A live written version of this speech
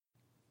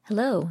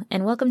Hello,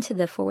 and welcome to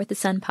the For With the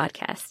Sun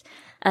podcast.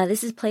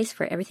 This is a place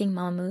for everything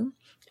Mamu,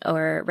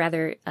 or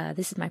rather,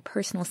 this is my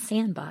personal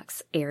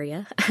sandbox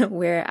area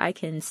where I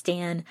can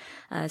stand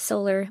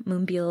Solar,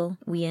 Moonbyul,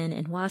 Wien,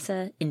 and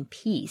Hwasa in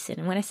peace.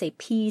 And when I say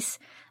peace,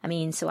 I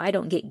mean so I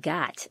don't get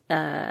got.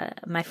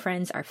 My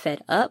friends are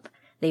fed up.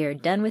 They are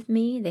done with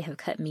me. They have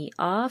cut me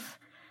off.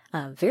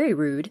 Very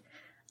rude.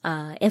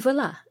 And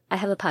voila, I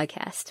have a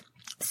podcast.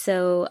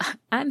 So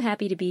I'm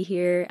happy to be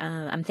here.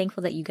 I'm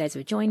thankful that you guys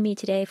have joined me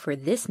today for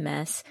this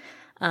mess.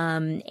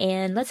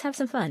 And let's have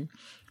some fun.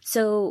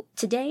 So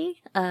today,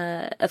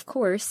 of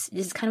course,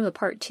 this is kind of a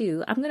part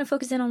two. I'm going to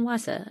focus in on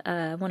Hwasa.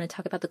 I want to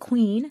talk about the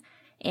Queen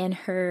and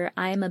her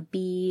I'm a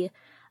Bee,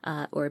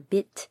 or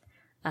bit.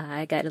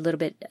 I got a little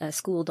bit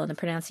schooled on the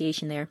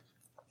pronunciation there.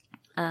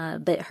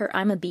 But her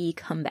I'm a Bee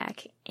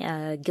comeback,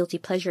 Guilty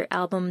Pleasure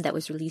album that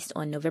was released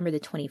on November the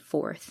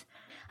 24th.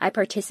 I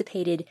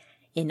participated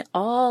in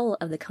all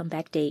of the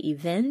comeback day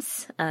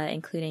events,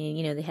 including,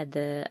 they had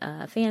the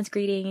fans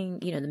greeting,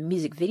 the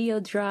music video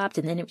dropped,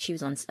 and then she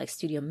was on like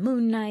Studio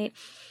Moon Night.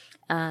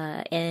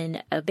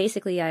 And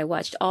basically I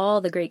watched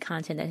all the great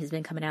content that has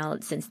been coming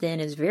out since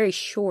then. It was a very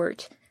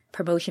short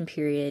promotion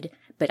period,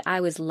 but I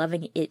was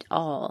loving it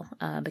all,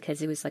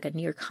 because it was like a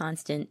near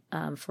constant,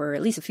 for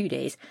at least a few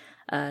days,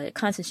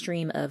 constant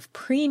stream of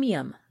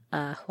premium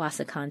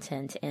Hwasa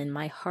content, and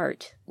my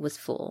heart was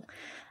full.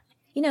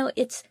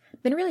 It's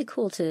been really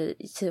cool to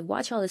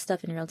watch all this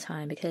stuff in real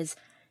time because,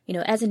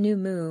 as a new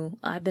Moo,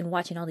 I've been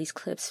watching all these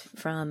clips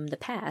from the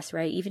past,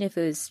 right? Even if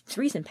it was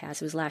recent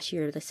past, it was last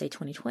year, let's say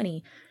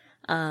 2020,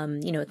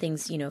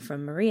 things,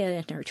 from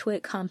Maria and her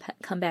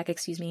comeback,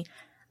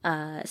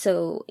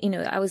 so,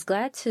 I was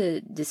glad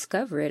to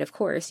discover it, of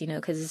course,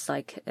 because it's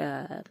like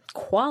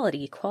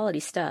quality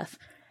stuff.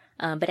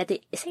 But at the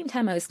same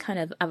time,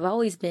 I've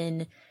always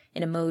been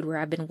in a mode where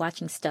I've been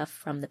watching stuff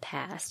from the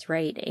past,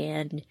 right?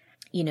 And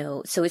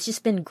so it's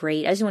just been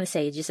great. I just want to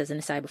say, just as an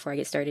aside before I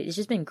get started, it's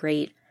just been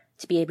great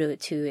to be able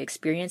to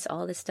experience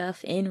all this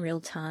stuff in real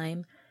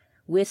time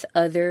with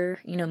other,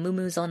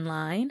 moo-moos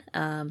online,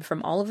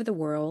 from all over the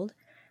world.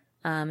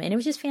 And it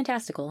was just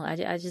fantastical.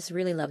 I just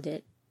really loved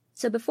it.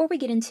 So before we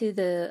get into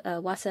the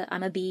Hwasa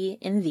I'm a Bee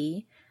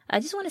MV, I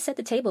just want to set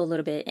the table a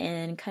little bit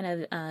and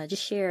kind of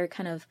just share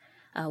kind of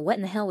what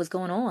in the hell was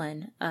going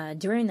on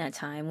during that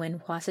time when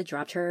Hwasa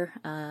dropped her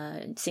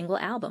single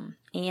album.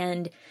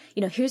 And,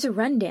 here's a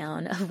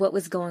rundown of what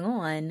was going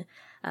on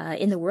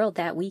in the world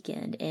that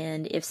weekend.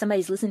 And if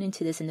somebody's listening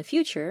to this in the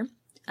future,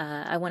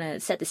 I want to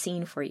set the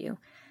scene for you.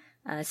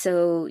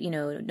 So,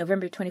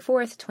 November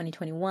 24th,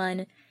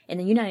 2021, in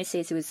the United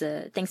States, it was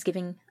a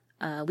Thanksgiving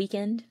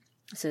weekend.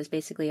 So it's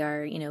basically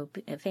our,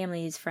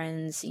 families,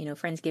 friends,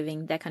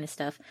 Friendsgiving, that kind of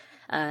stuff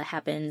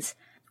happens.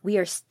 We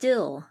are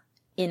still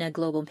in a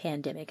global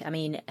pandemic. I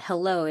mean,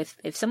 hello,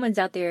 if someone's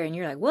out there and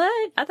you're like,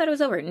 what? I thought it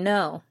was over.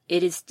 No,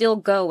 it is still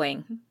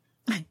going.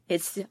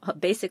 It's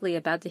basically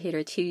about to hit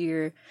our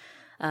 2-year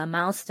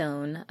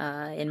milestone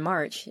in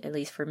March, at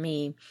least for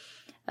me.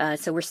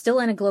 So we're still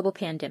in a global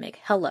pandemic.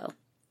 Hello.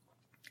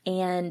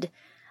 And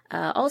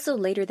also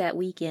later that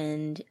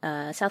weekend,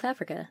 South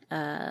Africa,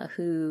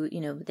 who,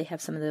 they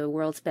have some of the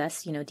world's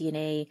best,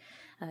 DNA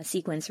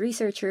sequence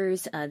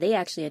researchers, they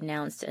actually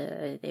announced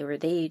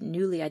they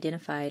newly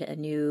identified a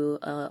new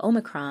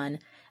Omicron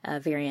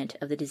variant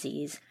of the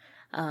disease.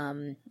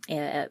 I've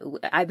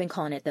been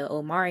calling it the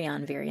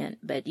Omarion variant,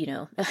 but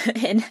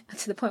and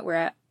to the point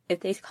where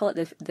if they call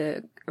it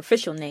the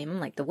official name,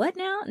 I'm like, the what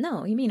now?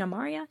 No, you mean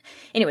Omarion?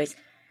 Anyways,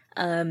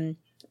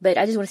 but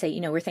I just want to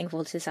say, we're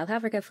thankful to South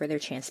Africa for their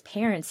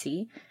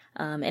transparency,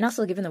 and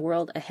also giving the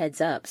world a heads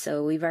up.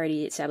 So we've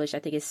already established, I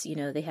think it's,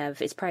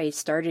 it's probably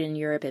started in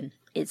Europe, and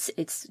it's,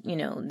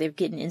 they're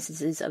getting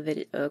instances of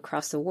it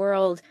across the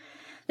world.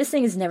 This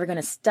thing is never going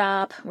to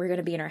stop. We're going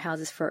to be in our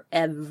houses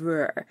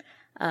forever.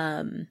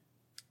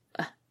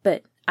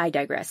 But I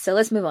digress. So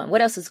let's move on.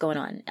 What else is going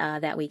on,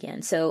 that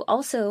weekend? So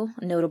also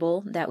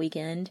notable that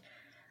weekend,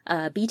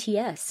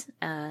 BTS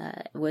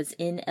was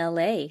in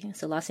LA,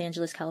 so Los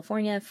Angeles,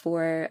 California,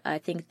 for I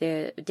think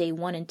the day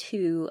 1 and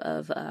 2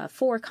 of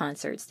 4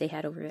 concerts they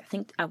had over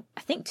I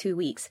think 2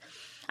 weeks.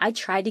 I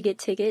tried to get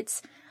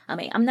tickets. I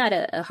mean, I'm not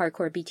a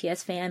hardcore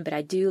BTS fan, but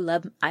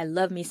I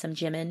love me some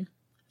Jimin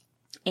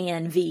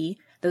and V.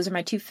 Those are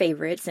my 2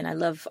 favorites, and I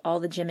love all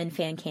the Jimin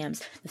fan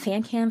cams. The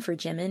fan cam for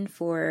Jimin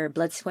for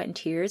Blood, Sweat, and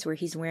Tears, where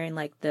he's wearing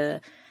like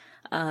the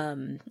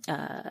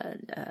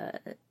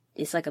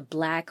it's like a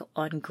black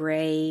on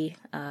gray,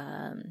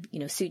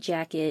 suit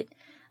jacket,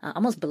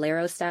 almost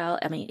bolero style.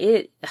 I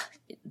mean,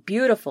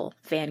 beautiful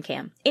fan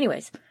cam.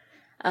 Anyways,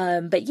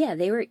 but yeah,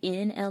 they were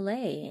in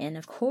LA, and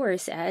of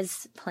course,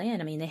 as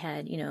planned, I mean, they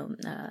had,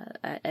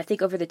 I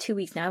think over the 2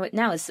 weeks now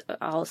it's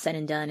all said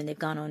and done, and they've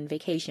gone on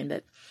vacation,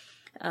 but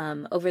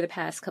over the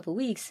past couple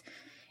weeks,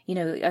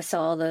 I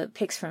saw all the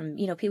pics from,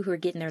 people who are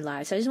getting their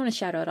lives. So I just want to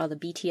shout out all the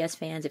BTS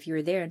fans. If you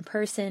were there in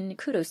person,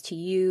 kudos to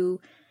you.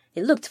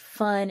 It looked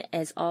fun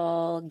as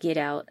all get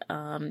out.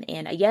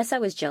 And yes, I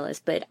was jealous,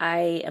 but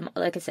I am,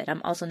 like I said,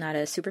 I'm also not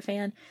a super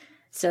fan.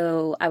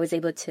 So I was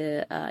able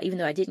to, even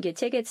though I didn't get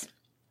tickets,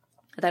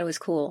 I thought it was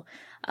cool.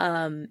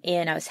 And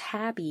I was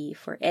happy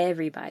for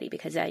everybody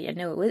because I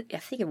know I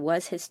think it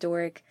was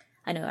historic.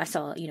 I know I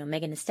saw,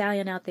 Megan Thee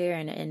Stallion out there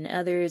and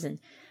others, and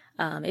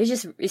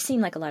it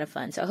seemed like a lot of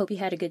fun. So I hope you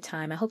had a good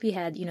time. I hope you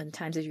had, the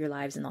times of your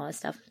lives and all that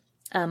stuff.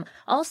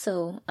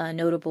 Also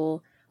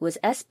notable was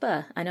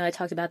aespa. I know I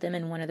talked about them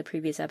in one of the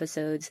previous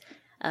episodes.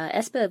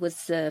 aespa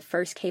was the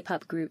first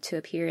K-pop group to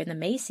appear in the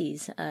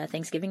Macy's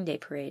Thanksgiving Day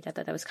Parade. I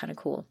thought that was kind of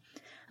cool.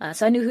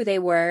 So I knew who they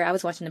were. I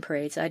was watching the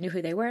parade, so I knew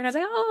who they were, and I was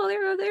like,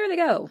 oh, there they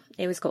go.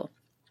 It was cool.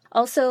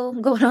 Also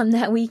going on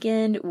that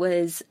weekend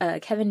was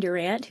Kevin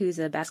Durant, who's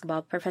a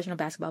professional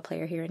basketball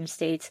player here in the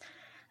States.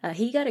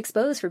 He got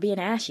exposed for being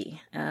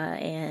ashy,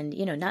 and,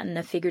 not in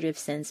a figurative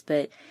sense,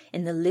 but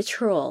in the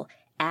literal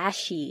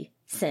ashy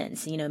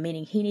sense,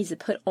 meaning he needs to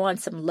put on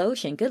some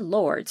lotion. Good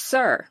Lord,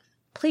 sir.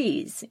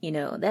 Please,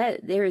 that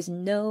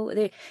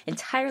they're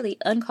entirely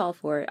uncalled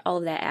for, all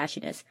of that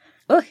ashiness.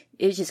 Oh,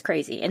 it was just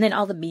crazy. And then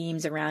all the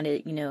memes around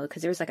it,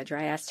 because there was like a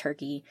dry ass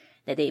turkey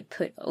that they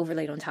put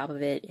overlaid on top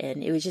of it.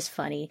 And it was just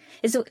funny.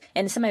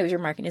 And somebody was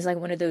remarking, it's like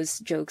one of those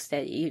jokes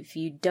that if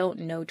you don't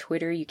know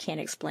Twitter, you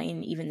can't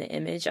explain even the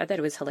image. I thought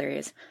it was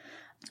hilarious.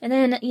 And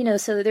then,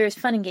 so there's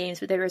fun and games,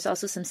 but there was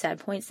also some sad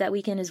points that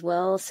weekend as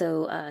well.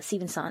 So,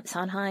 Stephen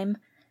Sondheim,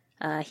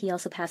 he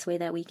also passed away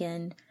that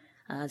weekend.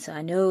 So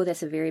I know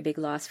that's a very big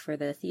loss for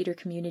the theater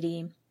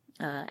community.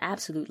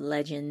 Absolute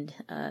legend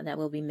that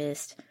will be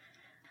missed.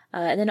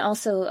 And then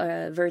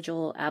also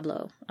Virgil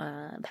Abloh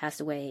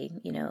passed away,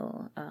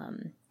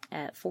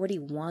 at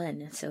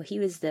 41. So he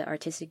was the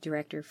artistic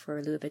director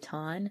for Louis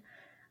Vuitton,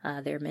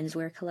 their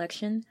menswear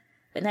collection.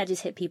 And that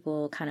just hit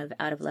people kind of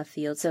out of left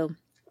field. So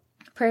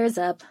prayers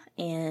up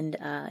and,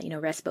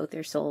 rest both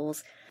their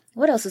souls.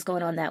 What else was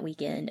going on that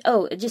weekend?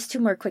 Oh, just two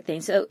more quick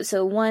things. So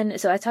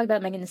I talked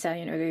about Megan Thee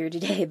Stallion earlier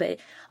today, but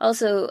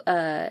also,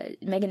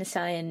 Megan Thee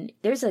Stallion,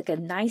 there's like a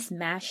nice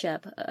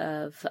mashup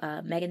of,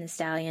 Megan Thee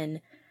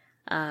Stallion,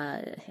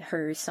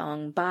 her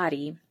song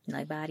Body,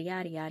 like body,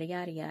 yada, yada,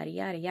 yada, yada,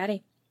 yada, yada.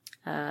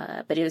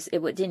 But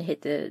it didn't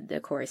hit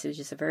the chorus. It was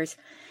just a verse.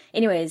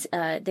 Anyways,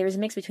 there was a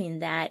mix between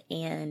that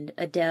and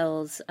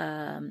Adele's,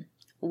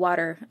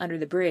 Water Under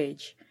the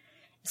Bridge.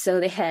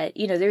 So they had,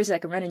 there's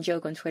like a running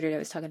joke on Twitter that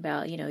was talking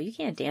about, you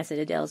can't dance at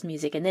Adele's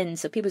music. And then,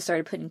 so people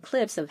started putting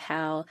clips of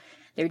how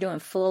they're doing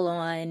full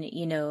on,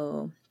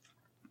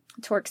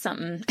 twerk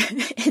something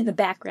in the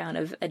background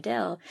of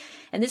Adele.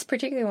 And this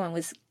particular one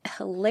was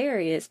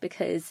hilarious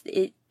because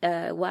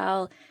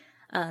while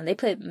they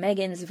put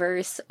Megan's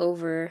verse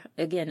over,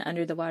 again,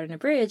 Under the Water and the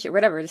Bridge, or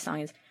whatever the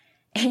song is,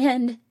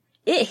 and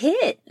it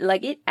hit,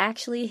 like it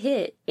actually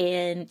hit.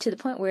 And to the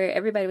point where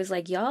everybody was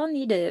like, y'all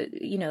need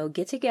to,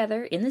 get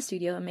together in the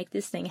studio and make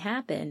this thing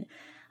happen.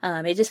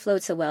 It just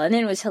flowed so well. And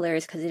then it was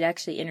hilarious because it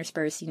actually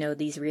interspersed,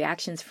 these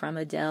reactions from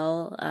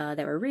Adele,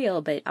 that were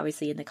real, but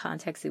obviously in the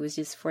context, it was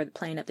just for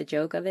playing up the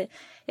joke of it.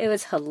 It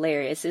was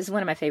hilarious. It was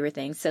one of my favorite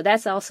things. So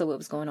that's also what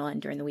was going on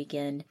during the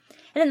weekend.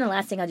 And then the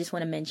last thing I just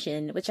want to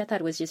mention, which I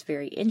thought was just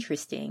very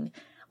interesting,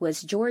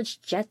 was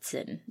George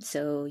Jetson.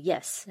 So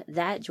yes,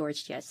 that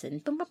George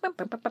Jetson.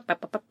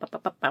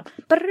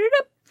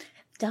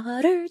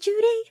 Daughter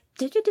Judy.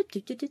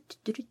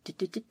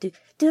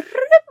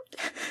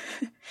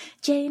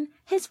 Jane,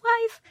 his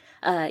wife.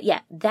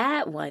 Yeah,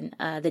 that one.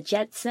 The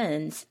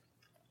Jetsons.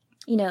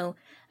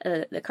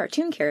 The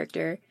cartoon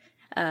character,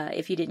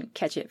 if you didn't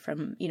catch it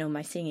from,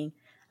 my singing,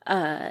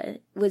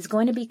 was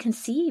going to be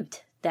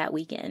conceived that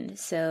weekend.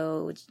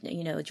 So,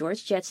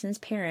 George Jetson's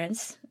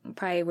parents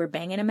probably were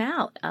banging him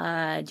out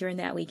during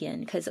that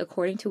weekend because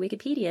according to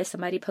Wikipedia,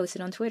 somebody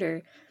posted on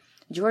Twitter,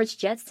 George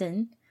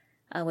Jetson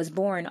was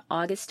born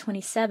August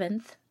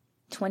 27th,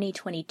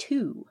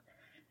 2022.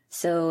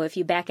 So if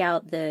you back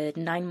out the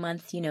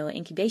 9-month,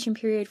 incubation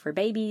period for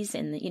babies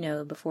and,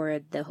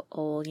 before the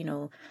whole,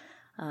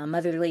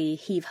 motherly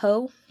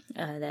heave-ho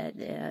that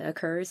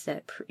occurs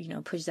that,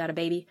 pushes out a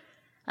baby,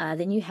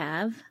 then you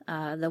have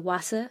the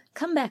Hwasa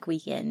comeback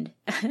weekend.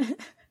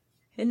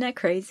 Isn't that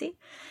crazy?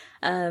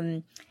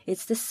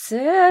 It's the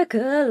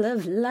circle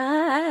of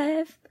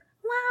life.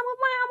 Wow,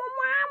 wow, wow,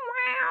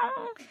 wow,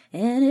 wow.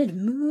 And it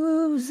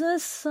moves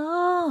us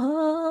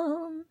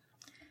all.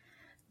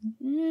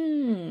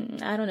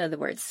 I don't know the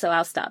words, so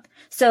I'll stop.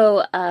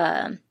 So,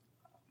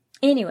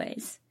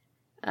 anyways,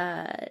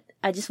 I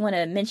just want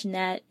to mention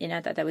that, and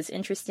I thought that was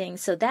interesting.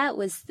 So that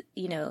was,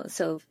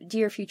 so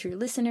dear future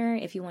listener,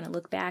 if you want to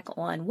look back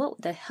on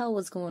what the hell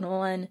was going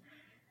on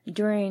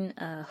during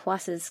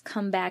Hwasa's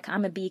comeback,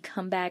 I'm a B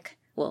comeback,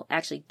 well,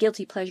 actually,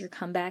 guilty pleasure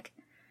comeback,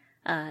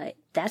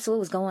 that's what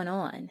was going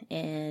on.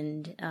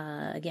 And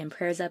again,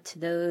 prayers up to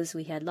those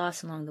we had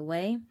lost along the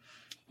way.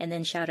 And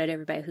then shout out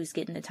everybody who's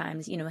getting the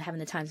times, having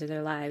the times of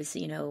their lives,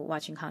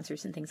 watching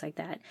concerts and things like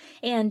that.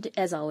 And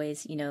as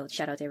always,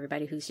 shout out to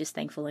everybody who's just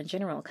thankful in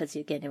general, because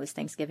again, it was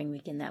Thanksgiving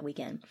weekend that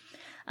weekend.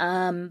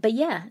 But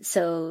yeah,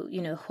 so,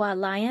 Hwa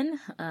Lion,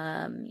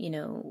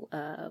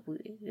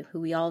 who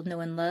we all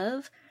know and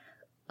love,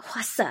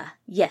 Hwasa,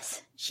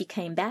 yes, she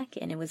came back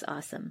and it was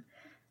awesome.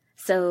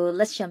 So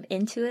let's jump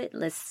into it.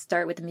 Let's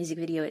start with the music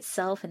video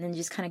itself and then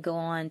just kind of go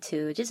on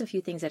to just a few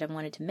things that I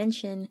wanted to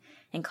mention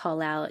and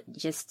call out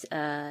just,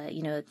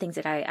 things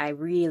that I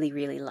really,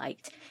 really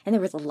liked. And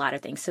there was a lot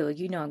of things. So, I'm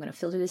going to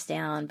filter this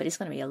down, but it's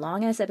going to be a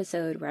long ass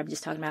episode where I'm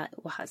just talking about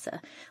Hwasa.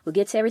 We'll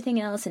get to everything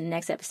else in the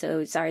next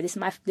episode. Sorry, this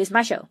is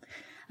my show.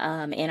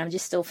 And I'm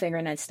just still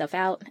figuring that stuff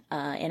out.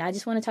 And I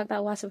just want to talk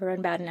about Hwasa for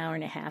about an hour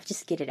and a half.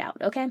 Just get it out.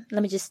 Okay.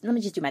 Let me just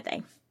do my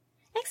thing.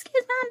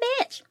 Excuse my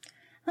bitch.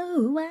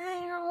 Oh,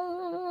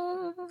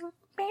 wow.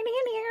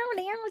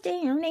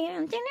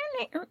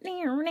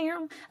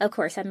 Of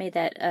course, I made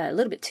that a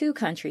little bit too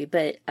country,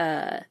 but,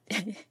 so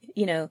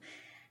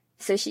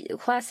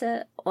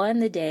Hwasa on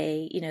the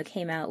day,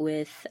 came out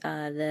with,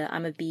 the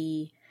I'm a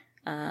Bee,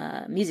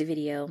 music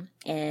video,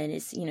 and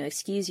it's,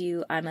 excuse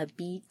you, I'm a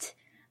beat.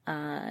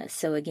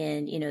 So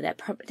again,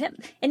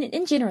 and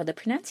in general, the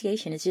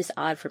pronunciation is just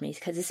odd for me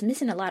because it's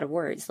missing a lot of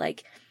words.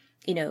 Like,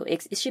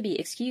 it should be,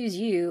 excuse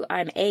you,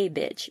 I'm a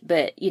bitch,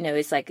 but,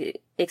 it's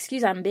like,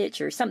 excuse I'm bitch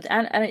or something.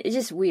 It's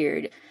just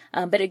weird.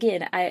 But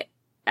again, I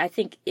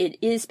think it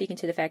is speaking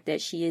to the fact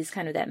that she is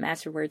kind of that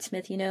master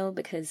wordsmith,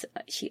 because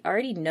she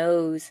already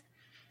knows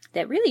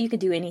that really you can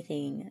do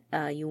anything,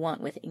 you want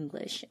with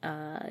English.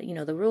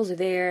 The rules are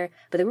there,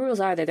 but the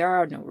rules are there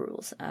are no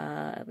rules,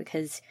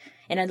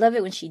 and I love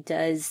it when she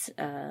does,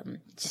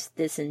 just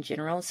this in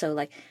general. So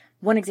like,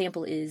 one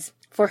example is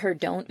for her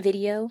Don't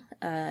video,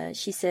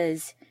 she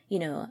says,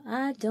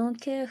 I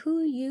don't care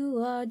who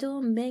you are,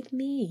 don't make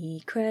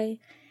me cry.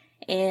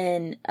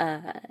 And,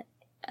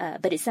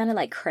 but it sounded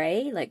like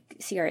cray, like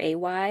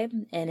C-R-A-Y,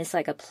 and it's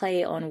like a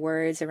play on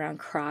words around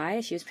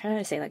cry. She was trying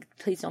to say like,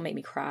 please don't make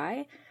me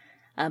cry.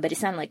 But it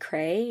sounded like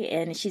cray.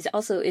 And she's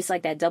also, it's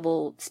like that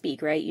double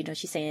speak, right?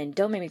 She's saying,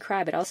 don't make me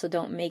cry, but also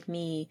don't make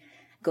me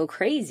go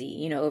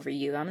crazy, over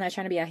you. I'm not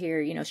trying to be out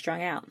here,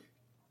 strung out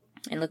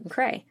and looking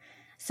cray.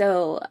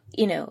 So,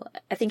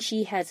 I think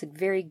she has a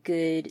very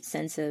good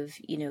sense of,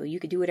 you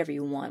could do whatever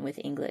you want with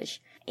English.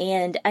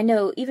 And I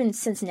know even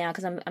since now,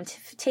 because I'm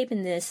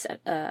taping this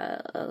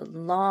a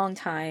long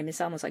time, it's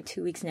almost like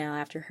 2 weeks now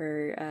after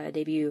her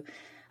debut,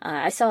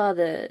 I saw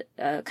the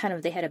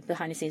they had a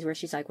behind the scenes where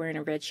she's like wearing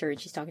a red shirt and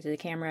she's talking to the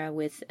camera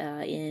with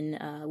in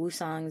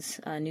Wusong's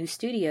new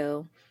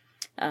studio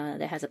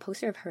that has a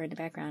poster of her in the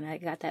background. I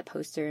got that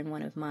poster in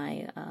one of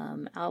my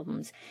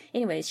albums.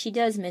 Anyways, she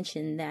does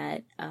mention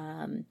that.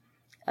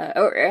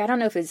 Or I don't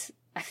know if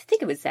I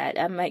think it was that.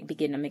 I might be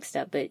getting them mixed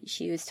up, but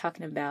she was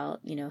talking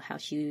about, how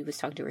she was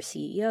talking to her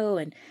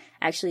CEO, and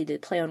actually the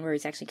play on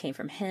words actually came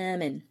from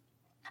him. And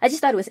I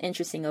just thought it was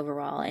interesting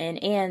overall.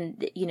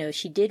 And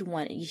she did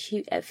want,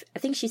 I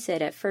think she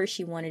said at first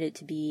she wanted it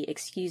to be,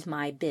 excuse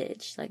my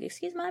bitch, like,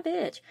 excuse my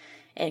bitch,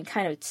 and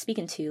kind of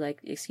speaking to,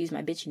 like, excuse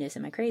my bitchiness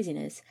and my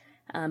craziness.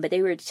 But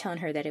they were telling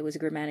her that it was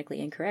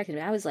grammatically incorrect. And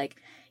I was like,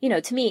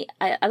 to me,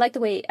 I like the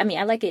way,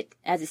 I like it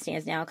as it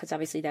stands now, because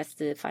obviously that's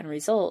the final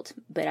result.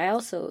 But I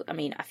also,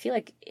 I feel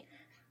like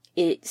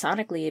it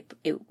sonically,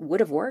 it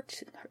would have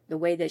worked the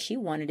way that she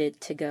wanted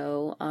it to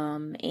go.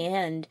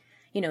 And,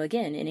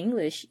 again, in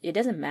English, it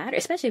doesn't matter,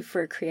 especially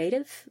for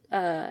creative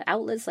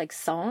outlets like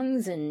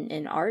songs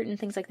and art and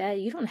things like that.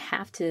 You don't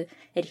have to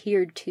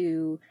adhere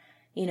to,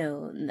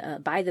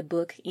 by the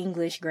book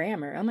English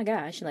grammar. Oh my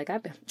gosh, like,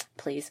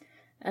 please.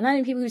 And not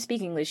even people who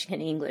speak English can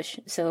English,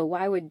 so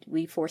why would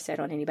we force that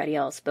on anybody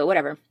else? But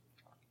whatever.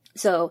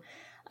 So,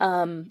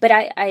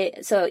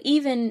 so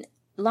even,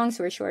 long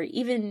story short,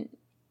 even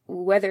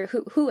whether,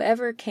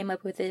 whoever came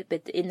up with it,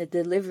 but in the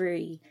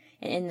delivery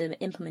and in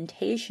the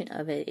implementation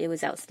of it, it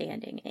was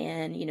outstanding.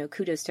 And,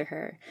 kudos to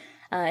her.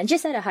 And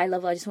just at a high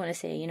level, I just want to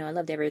say, I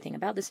loved everything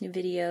about this new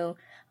video.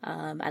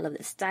 I love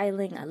the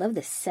styling. I love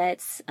the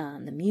sets.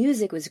 The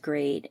music was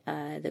great.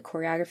 The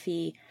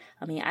choreography.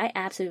 I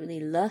absolutely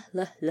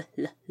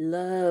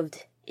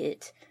loved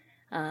it.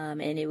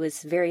 And it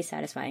was very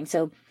satisfying.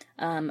 So,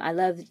 I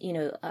loved,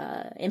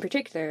 in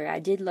particular, I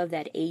did love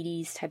that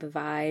 80s type of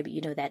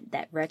vibe,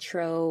 that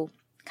retro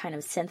kind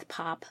of synth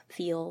pop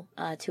feel,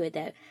 to it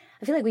that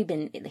I feel like we've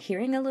been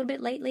hearing a little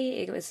bit lately.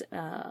 It was,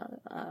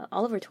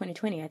 all over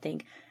 2020, I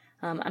think.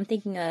 I'm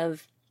thinking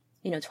of,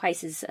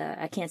 Twice's,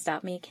 I Can't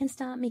Stop Me, Can't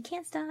Stop Me,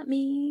 Can't Stop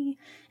Me.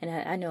 And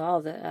I know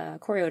all the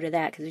choreo to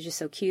that because it's just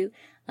so cute.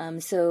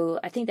 So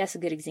I think that's a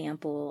good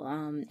example.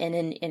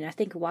 And I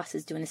think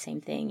Hwasa's doing the same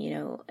thing,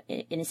 and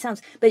it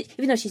sounds, but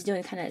even though she's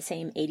doing kind of the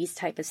same 80s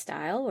type of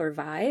style or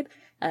vibe,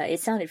 it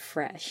sounded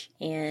fresh.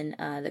 And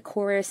the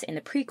chorus and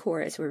the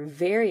pre-chorus were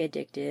very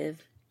addictive.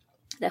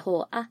 The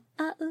whole,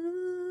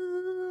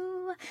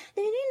 ooh,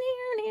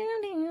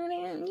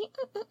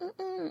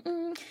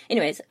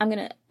 anyways, I'm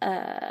gonna,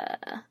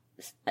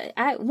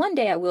 one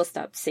day I will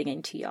stop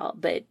singing to y'all,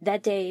 but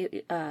that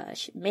day,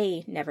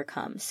 may never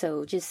come.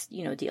 So just,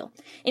 deal.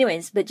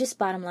 Anyways, but just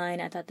bottom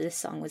line, I thought this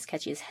song was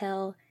catchy as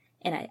hell,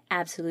 and I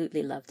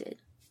absolutely loved it.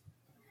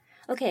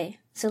 Okay,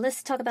 so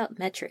let's talk about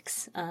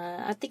metrics.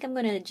 I think I'm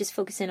gonna just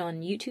focus in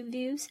on YouTube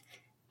views.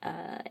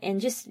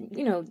 And just,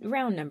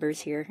 round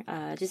numbers here,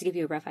 just to give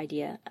you a rough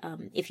idea.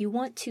 If you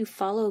want to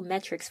follow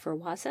metrics for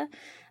Hwasa,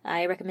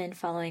 I recommend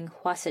following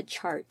Hwasa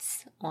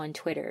Charts on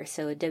Twitter.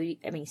 So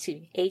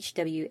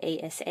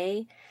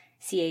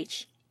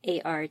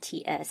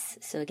HWASACHARTS.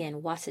 So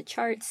again, Hwasa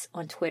Charts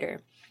on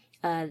Twitter.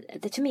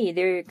 To me,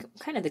 they're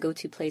kind of the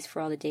go-to place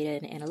for all the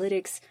data and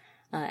analytics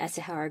as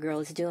to how our girl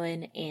is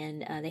doing.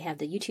 And they have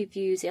the YouTube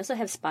views. They also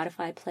have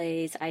Spotify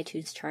plays,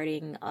 iTunes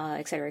charting,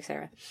 et cetera, et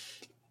cetera.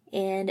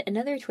 And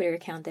another Twitter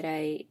account that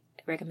I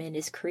recommend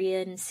is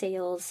Korean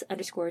Sales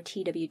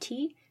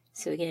 _TWT.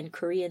 So again,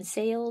 Korean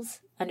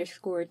Sales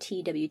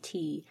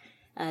 _TWT.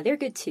 They're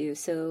good too.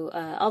 So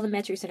all the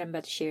metrics that I'm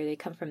about to share, they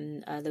come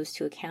from those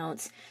two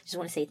accounts. Just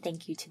want to say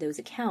thank you to those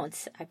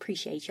accounts. I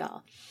appreciate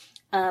y'all.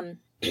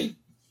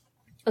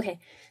 Okay,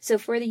 so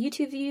for the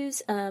YouTube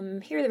views,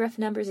 here are the rough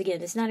numbers.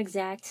 Again, it's not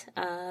exact,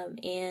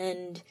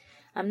 and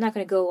I'm not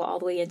going to go all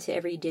the way into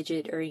every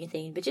digit or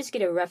anything, but just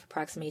get a rough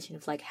approximation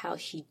of like how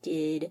she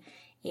did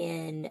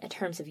in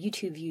terms of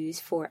YouTube views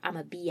for I'm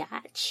a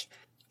Biatch.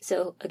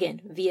 So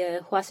again,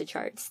 via Hwasa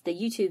Charts, the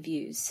YouTube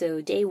views.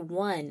 So day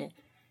 1,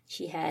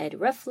 she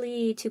had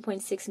roughly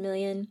 2.6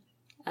 million.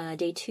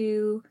 Day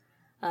 2,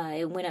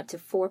 it went up to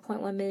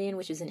 4.1 million,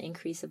 which is an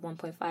increase of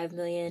 1.5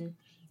 million.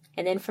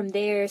 And then from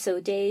there,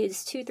 so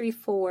days 2, 3,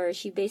 4,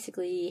 she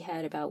basically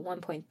had about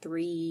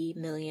 1.3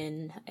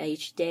 million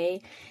each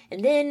day.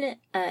 And then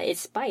it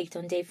spiked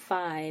on day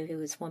 5. It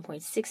was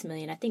 1.6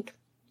 million.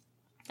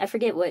 I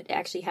forget what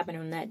actually happened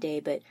on that day,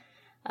 but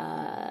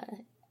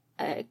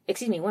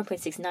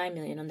 1.69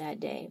 million on that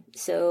day.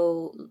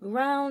 So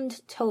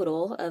round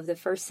total of the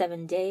first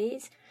 7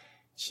 days,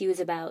 she was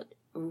about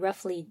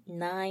roughly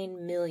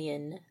 9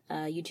 million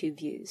YouTube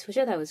views, which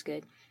I thought was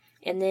good.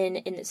 And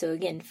then, so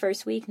again,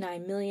 first week,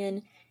 9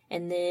 million.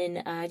 And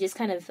then just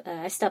kind of,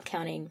 I stopped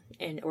counting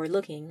or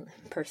looking,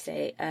 per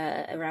se,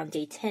 around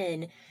day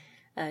 10.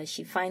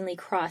 She finally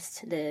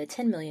crossed the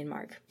 10 million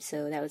mark.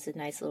 So that was a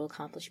nice little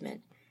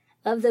accomplishment.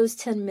 Of those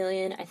 10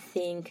 million, I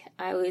think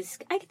I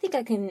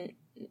can,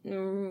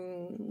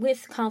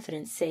 with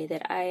confidence, say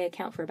that I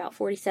account for about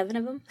 47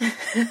 of them.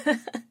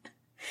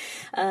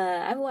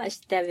 I've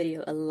watched that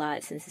video a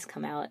lot since it's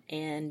come out,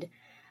 and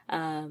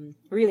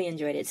really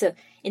enjoyed it. So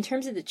in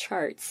terms of the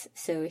charts,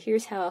 so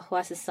here's how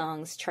Hwasa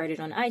songs charted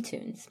on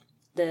iTunes.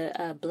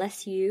 The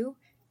Bless You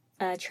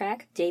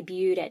track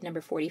debuted at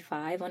number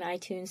 45 on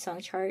iTunes song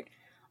chart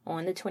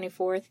on the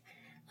 24th.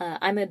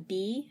 I'm a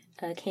Bee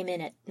came in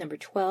at number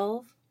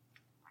 12.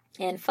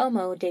 And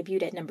FOMO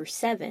debuted at number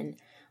 7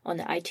 on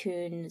the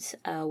iTunes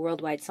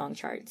worldwide song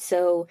chart.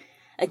 So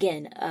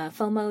again,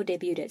 FOMO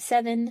debuted at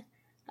 7.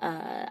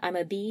 I'm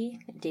a Bee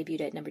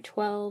debuted at number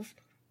 12.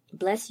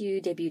 Bless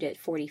You debuted at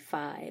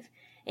 45.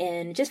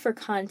 And just for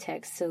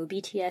context, so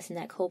BTS and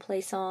that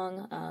Coldplay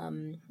song,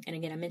 and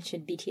again, I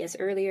mentioned BTS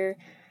earlier,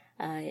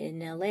 in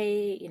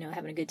LA,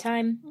 having a good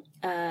time.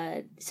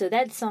 So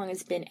that song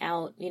has been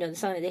out, the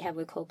song that they have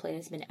with Coldplay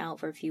has been out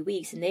for a few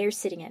weeks, and they're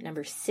sitting at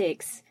number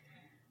 6.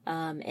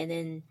 And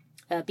then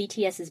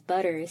BTS's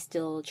Butter is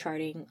still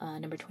charting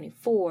number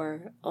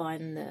 24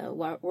 on the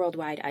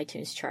worldwide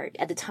iTunes chart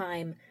at the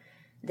time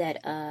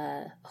that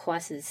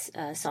Hwasa's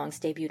songs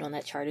debuted on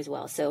that chart as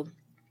well. So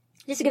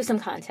just to give some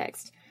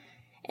context.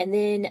 And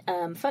then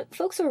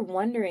folks are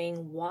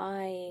wondering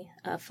why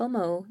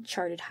FOMO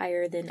charted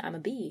higher than I'm a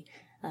Bee,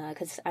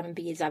 because I'm a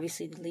Bee is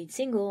obviously the lead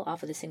single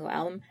off of the single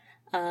album.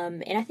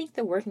 And I think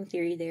the working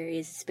theory there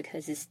is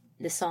because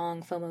the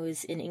song FOMO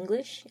is in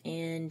English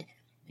and,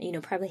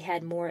 probably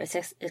had more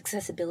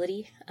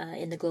accessibility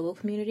in the global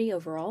community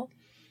overall.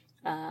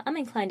 I'm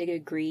inclined to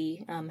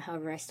agree.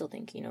 However, I still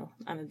think,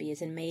 I'm a Bee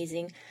is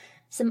amazing.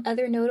 Some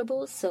other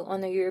notables. So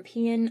on the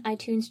European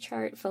iTunes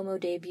chart, FOMO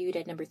debuted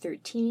at number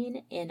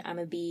 13 and I'm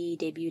a Bee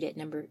debuted at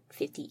number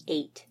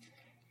 58.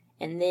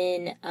 And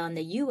then on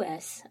the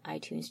US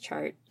iTunes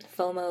chart,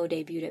 FOMO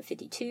debuted at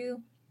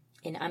 52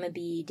 and I'm a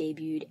Bee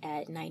debuted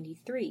at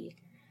 93.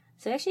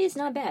 So actually it's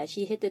not bad.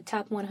 She hit the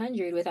top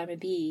 100 with I'm a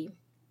Bee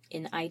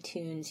in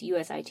iTunes,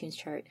 US iTunes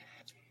chart.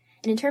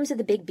 And in terms of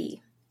the Big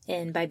B,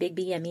 and by Big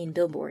B I mean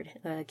Billboard,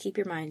 keep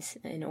your minds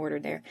in order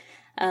there.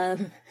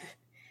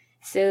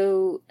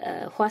 So,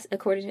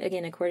 according to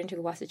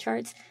the Hwasa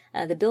charts,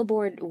 the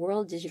Billboard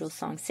World Digital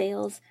Song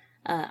Sales,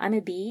 I'm a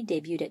Bee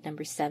debuted at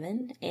number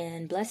 7,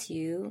 and Bless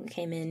You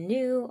came in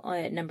new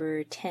at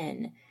number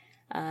 10.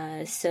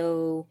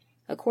 So,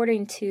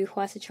 according to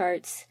Hwasa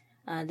charts,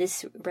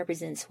 this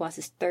represents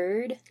Hwasa's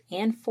 3rd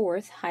and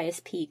 4th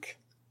highest peak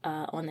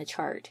on the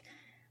chart.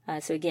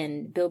 So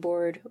again,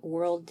 Billboard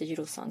World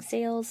Digital Song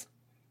Sales.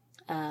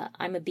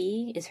 I'm a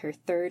Bee is her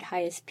 3rd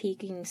highest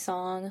peaking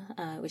song,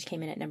 which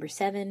came in at number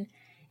 7.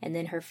 And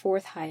then her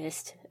 4th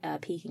highest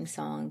peaking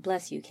song,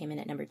 Bless You, came in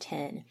at number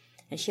 10.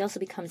 And she also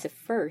becomes the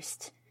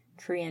first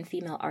Korean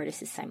female artist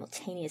to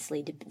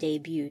simultaneously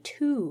debut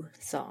 2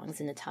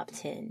 songs in the top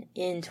 10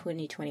 in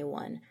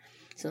 2021.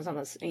 So it's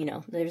almost,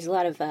 there's a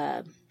lot of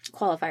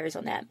qualifiers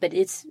on that. But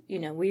it's,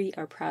 we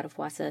are proud of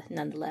Hwasa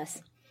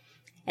nonetheless.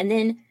 And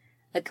then,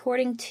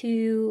 according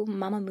to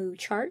Mamamoo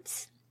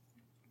charts,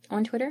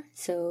 on Twitter.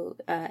 So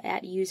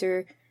at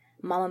user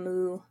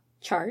Mamamoo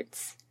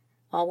Charts,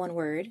 all one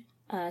word.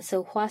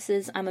 So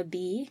Hwasa's I'm a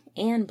Bee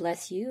and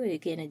Bless You,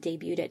 again, it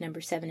debuted at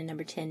number 7 and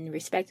number 10,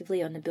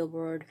 respectively, on the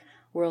Billboard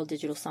World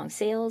Digital Song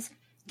Sales,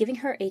 giving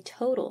her a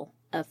total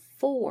of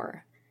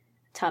 4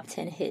 top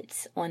 10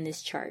 hits on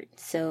this chart.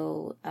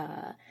 So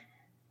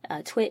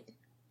Twit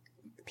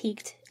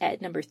peaked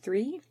at number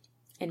 3,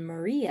 and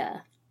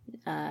Maria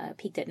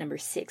peaked at number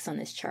 6 on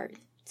this chart.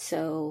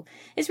 So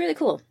it's really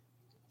cool.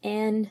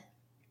 And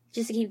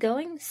just to keep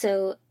going,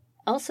 so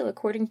also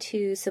according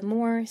to some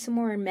more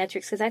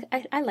metrics, because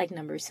I like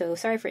numbers, so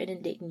sorry for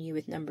inundating you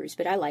with numbers,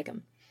 but I like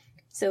them.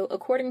 So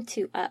according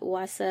to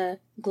Hwasa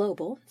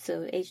Global,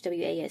 so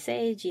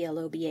Hwasa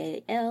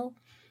Global,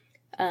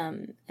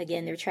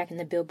 again, they're tracking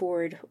the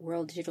Billboard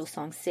World Digital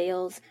Song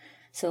Sales.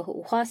 So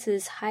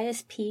Hwasa's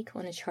highest peak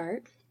on a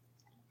chart,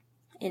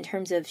 in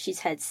terms of she's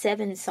had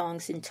 7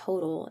 songs in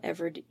total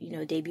ever,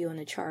 debut on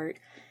the chart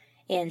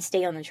and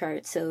stay on the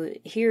chart. So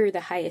here are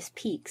the highest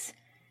peaks.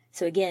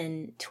 So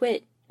again,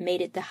 Twit made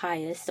it the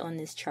highest on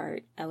this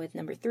chart with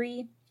number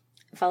 3,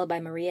 followed by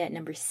Maria at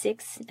number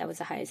 6. That was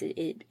the highest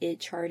it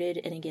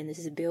charted. And again, this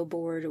is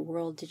Billboard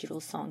World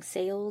Digital Song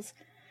Sales.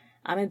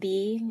 I'm a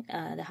Bee,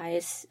 the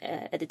highest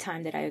at the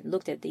time that I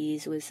looked at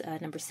these was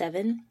number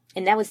 7.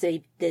 And that was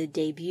the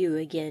debut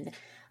again.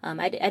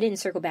 I didn't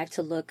circle back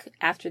to look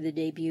after the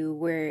debut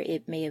where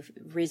it may have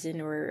risen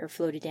or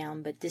floated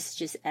down, but this is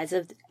just as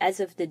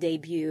of the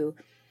debut.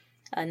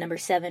 Number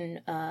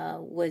 7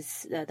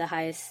 was the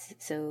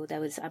highest, so that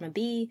was I'm a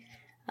Bee.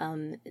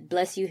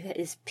 Bless You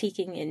is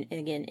peaking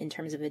in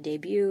terms of a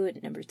debut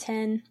at number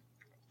 10.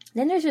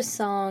 Then there's a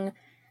song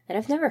that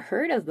I've never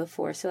heard of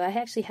before, so I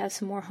actually have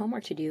some more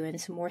homework to do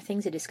and some more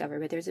things to discover.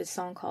 But there's a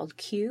song called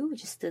Q,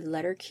 just the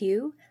letter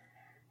Q,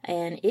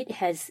 and it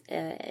has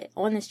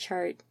on this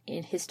chart,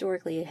 and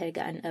historically it had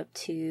gotten up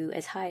to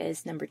as high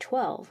as number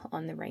 12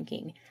 on the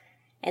ranking.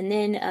 And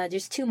then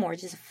just 2 more,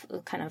 just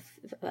kind of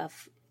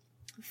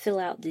fill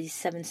out these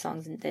 7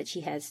 songs that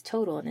she has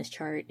total on this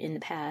chart in the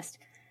past.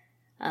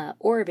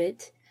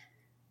 Orbit,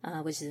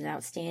 which is an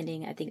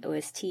outstanding, I think,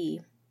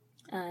 OST.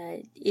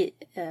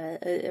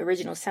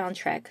 Original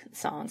soundtrack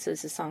song. So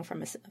it's a song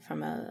from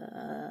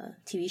a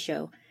TV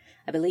show,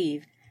 I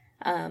believe.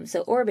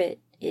 So Orbit,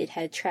 it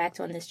had tracked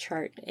on this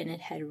chart and it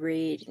had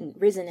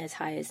risen as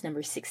high as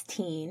number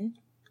 16.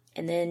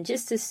 And then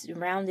just to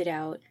round it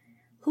out,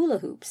 Hula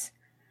Hoops,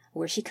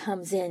 where she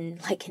comes in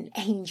like an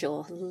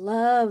angel.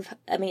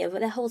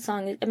 That whole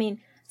song,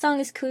 song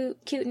is cute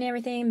and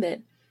everything,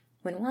 but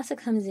when Hwasa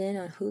comes in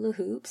on Hula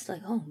Hoops,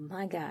 like, oh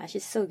my gosh,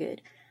 it's so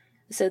good.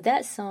 So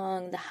that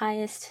song, the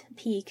highest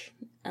peak,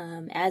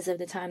 as of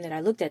the time that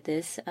I looked at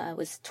this,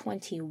 was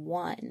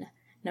 21,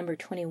 number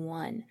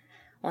 21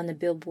 on the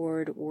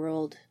Billboard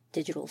World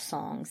Digital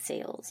Song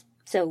Sales.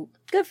 So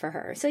good for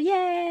her. So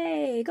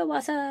yay, go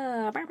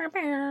Hwasa! Bow, bow,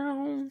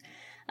 bow.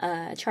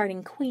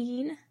 Charting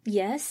queen,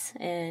 yes,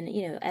 and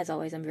as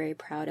always, I'm very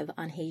proud of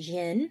Anhe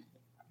Jin.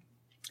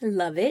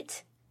 Love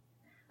it.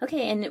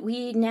 Okay, and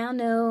we now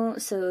know,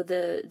 so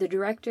the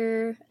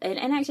director, and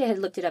actually I had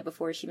looked it up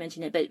before she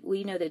mentioned it, but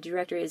we know the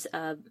director is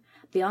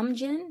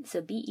Beomjin, so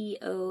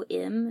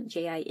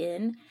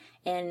Beomjin,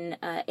 and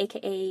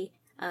aka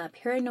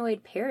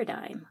Paranoid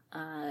Paradigm.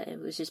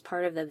 It was just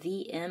part of the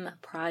VM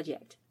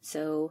project.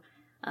 So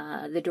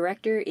the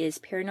director is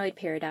Paranoid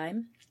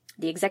Paradigm.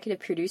 The executive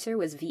producer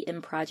was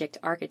VM Project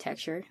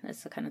Architecture.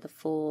 That's kind of the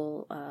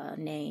full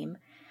name.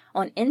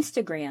 On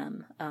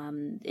Instagram,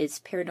 it's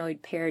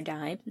Paranoid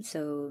Paradigm.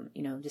 So,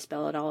 just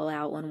spell it all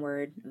out, one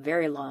word,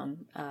 very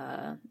long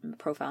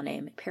profile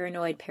name,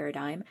 Paranoid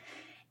Paradigm.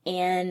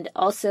 And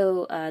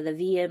also the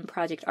VM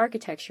Project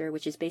Architecture,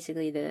 which is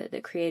basically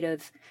the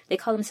creative, they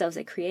call themselves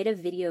a creative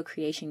video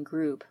creation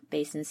group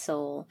based in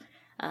Seoul.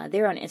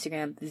 They're on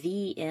Instagram,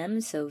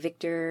 VM, so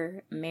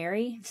Victor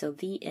Mary, so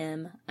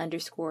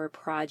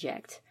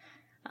VM_project.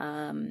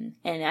 And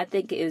I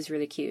think it was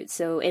really cute.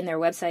 So, and their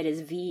website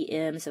is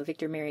VM, so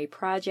Victor Mary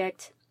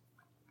Project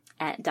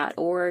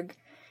 .org.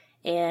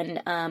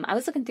 And I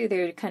was looking through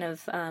their kind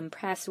of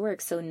past work.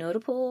 So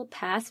notable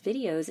past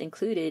videos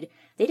included,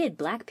 they did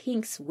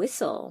Blackpink's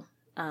Whistle.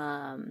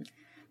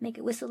 Make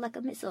it whistle like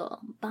a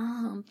missile.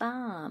 Bomb,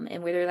 bomb.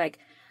 And where they're like,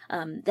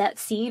 that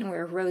scene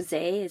where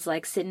Rosé is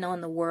like sitting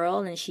on the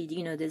world and she,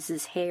 there's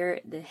this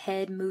the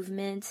head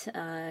movement,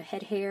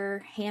 head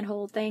hair,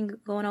 handhold thing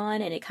going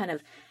on, and it kind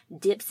of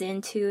dips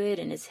into it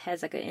and it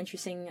has like an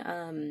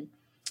interesting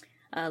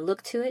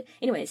look to it.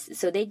 Anyways,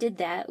 so they did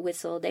that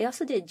whistle. They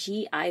also did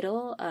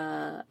G-Idol,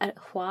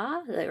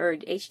 Hwa, or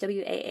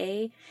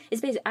HWAA.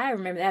 It's basically, I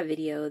remember that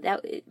video.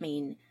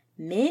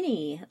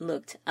 Minnie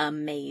looked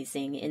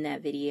amazing in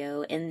that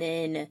video. And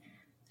then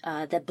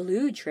that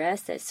blue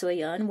dress that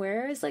Soyeon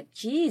wears, like,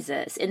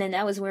 Jesus. And then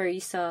that was where you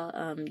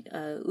saw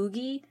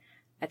Oogie.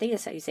 I think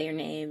that's how you say her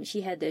name.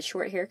 She had the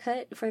short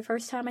haircut for the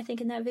first time, I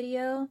think, in that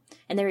video.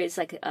 And there is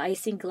like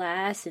icing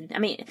glass. And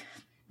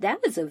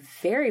that was a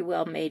very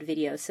well made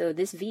video. So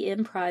this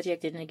VM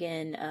project, and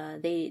again,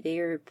 they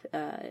are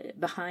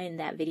behind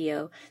that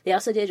video. They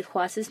also did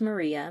Hwasa's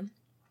Maria.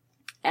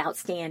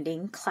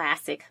 outstanding,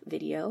 classic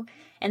video.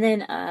 And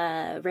then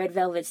Red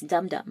Velvet's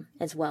Dum Dum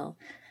as well.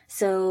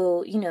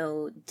 So,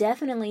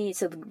 definitely,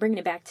 so bringing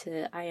it back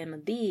to I'm a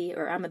Bee,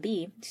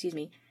 excuse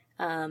me,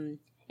 I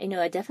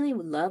definitely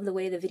love the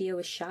way the video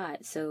was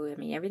shot. So,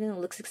 everything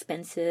looks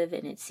expensive,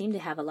 and it seemed to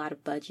have a lot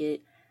of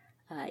budget.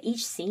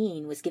 Each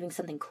scene was giving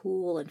something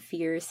cool and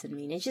fierce.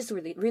 It just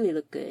really, really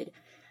looked good.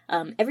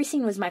 Every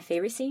scene was my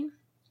favorite scene,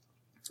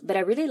 but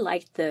I really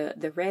liked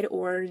the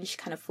red-orange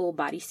kind of full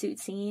bodysuit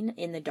scene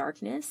in the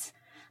darkness.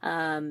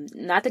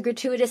 Not the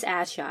gratuitous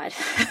ass shot,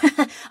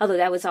 although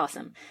that was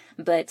awesome.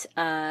 But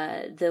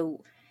the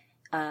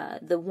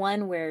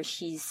one where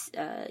she's,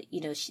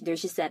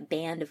 there's just that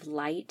band of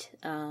light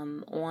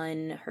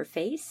on her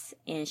face,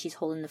 and she's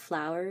holding the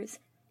flowers.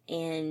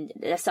 And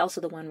that's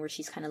also the one where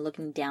she's kind of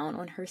looking down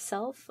on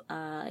herself,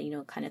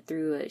 kind of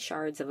through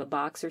shards of a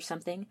box or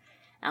something,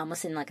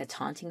 almost in like a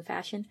taunting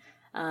fashion.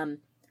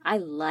 I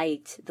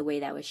liked the way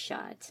that was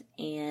shot,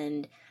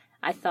 and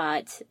I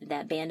thought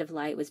that band of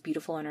light was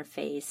beautiful on her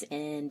face,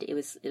 and it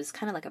was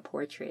kind of like a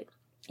portrait.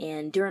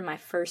 And during my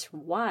first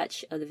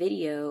watch of the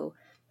video,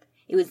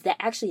 it was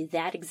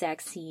that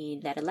exact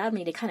scene that allowed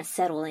me to kind of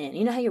settle in.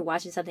 You know how you're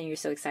watching something, you're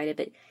so excited,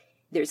 but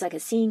there's like a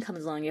scene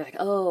comes along, you're like,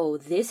 oh,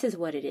 this is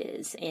what it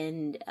is.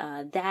 And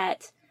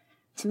that,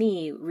 to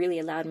me, really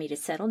allowed me to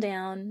settle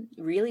down,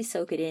 really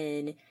soak it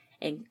in,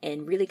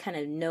 and really kind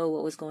of know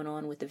what was going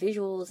on with the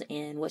visuals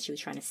and what she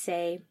was trying to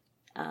say.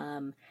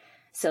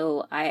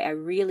 So I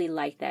really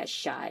like that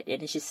shot.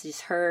 And it's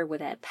just her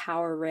with that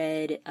power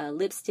red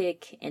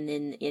lipstick, and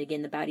then,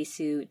 again, the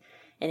bodysuit,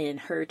 and then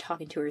her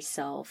talking to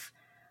herself.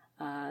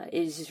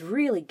 It was just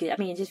really good.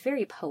 Just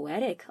very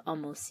poetic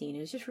almost scene.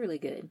 It was just really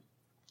good.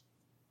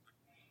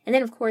 And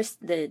then, of course,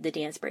 the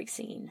dance break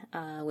scene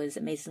was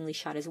amazingly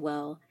shot as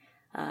well.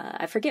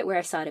 I forget where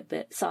I saw it,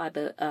 but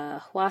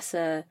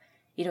Hwasa,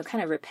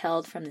 kind of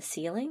rappelled from the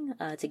ceiling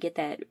to get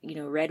that,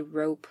 red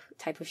rope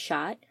type of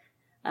shot.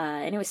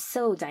 And it was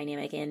so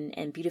dynamic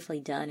and beautifully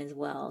done as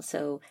well.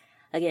 So,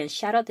 again,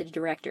 shout out to the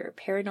director,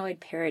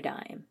 Paranoid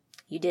Paradigm.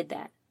 You did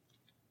that.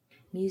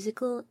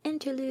 Musical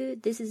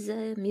interlude. This is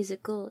a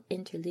musical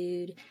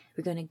interlude.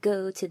 We're going to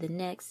go to the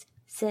next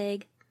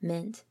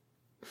segment.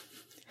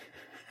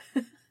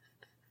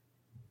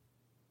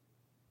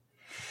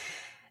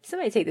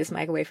 Somebody take this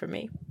mic away from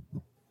me.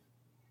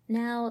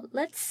 Now,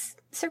 let's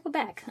circle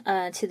back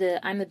to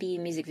the I'm a Bee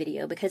music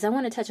video, because I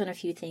want to touch on a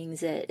few things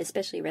that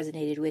especially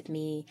resonated with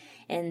me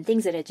and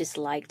things that I just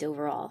liked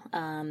overall.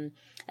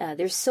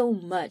 There's so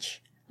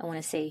much I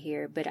want to say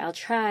here, but I'll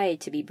try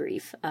to be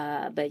brief.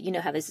 But you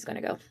know how this is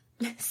going to go.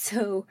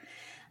 So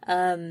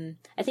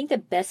I think the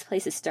best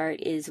place to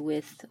start is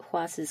with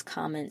Hwasa's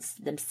comments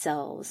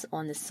themselves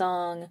on the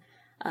song,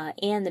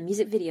 and the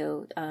music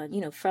video,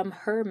 from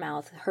her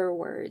mouth, her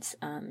words.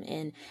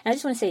 And I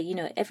just want to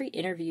say, every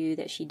interview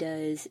that she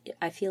does,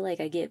 I feel like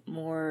I get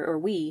more, or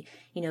we,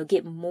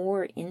 get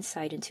more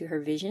insight into her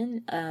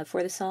vision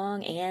for the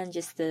song and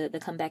just the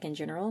comeback in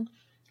general.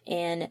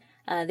 And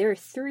there are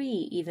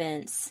 3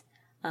 events.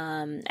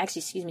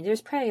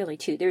 There's probably only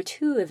 2. There are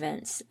 2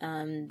 events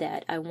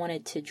that I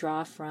wanted to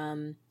draw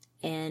from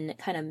and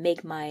kind of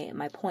make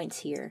my points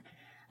here.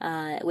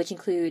 Which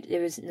include,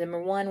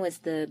 number 1 was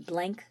the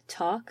blank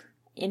talk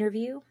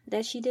interview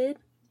that she did,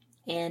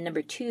 and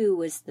number 2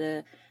 was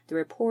the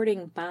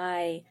reporting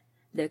by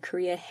the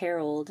Korea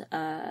Herald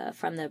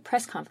from the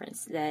press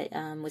conference that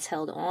was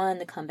held on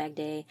the comeback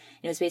day,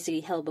 and it was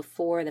basically held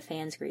before the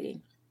fans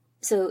greeting.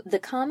 So the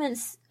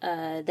comments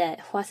that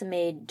Hwasa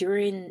made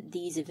during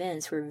these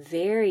events were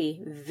very,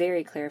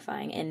 very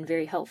clarifying and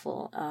very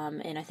helpful.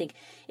 And I think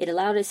it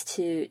allowed us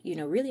to,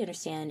 really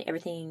understand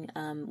everything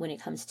when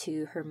it comes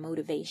to her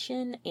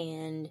motivation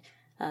and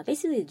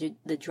basically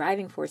the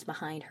driving force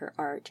behind her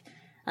art.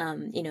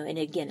 And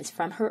again, it's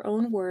from her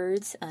own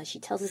words. She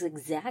tells us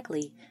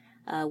exactly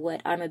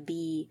what I'm a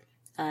Bee,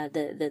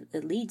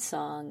 the lead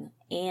song,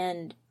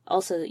 and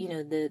also,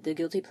 the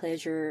Guilty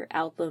Pleasure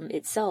album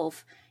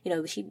itself,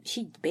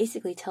 she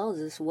basically tells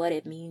us what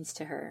it means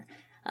to her.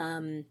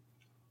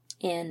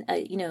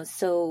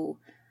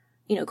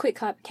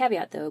 Quick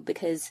caveat though,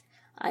 because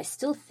I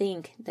still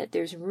think that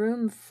there's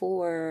room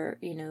for,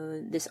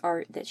 this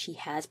art that she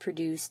has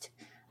produced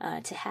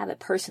to have a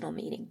personal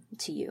meaning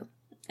to you,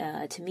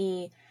 to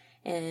me,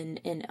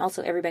 and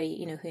also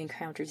everybody, who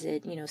encounters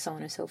it, so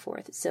on and so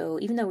forth. So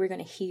even though we're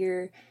going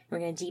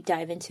to deep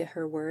dive into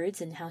her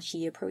words and how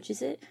she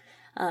approaches it,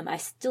 I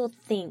still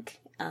think,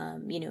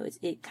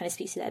 it kind of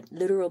speaks to that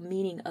literal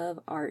meaning of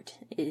art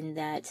in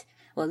that,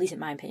 well, at least in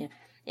my opinion,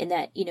 in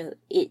that,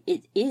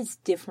 it is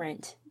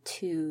different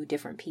to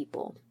different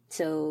people.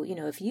 So,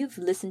 if you've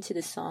listened to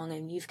the song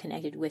and you've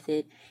connected with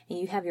it and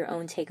you have your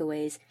own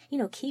takeaways,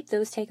 keep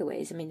those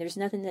takeaways. There's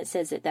nothing that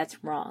says that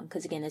that's wrong,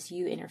 because again, it's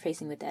you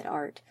interfacing with that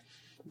art.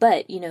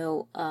 But,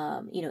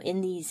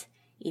 in these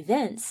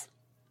events,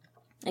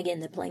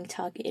 again, the blank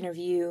talk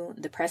interview,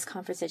 the press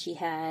conference that she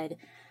had,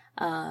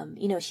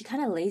 she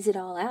kind of lays it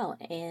all out,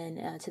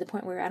 and to the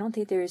point where I don't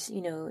think there's,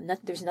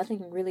 there's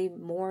nothing really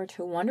more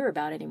to wonder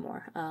about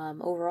anymore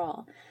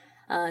overall.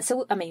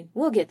 So, I mean,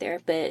 we'll get there,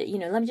 but,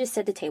 let me just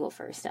set the table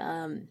first,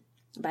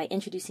 by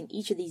introducing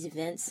each of these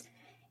events,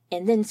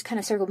 and then kind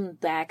of circle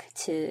back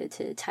to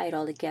tie it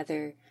all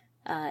together,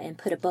 and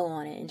put a bow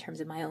on it in terms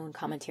of my own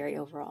commentary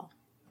overall.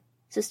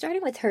 So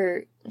starting with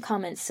her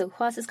comments, so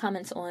Hwasa's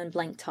comments on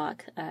Blank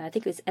Talk, I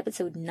think it was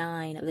episode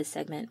 9 of this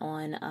segment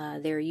on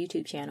their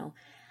YouTube channel,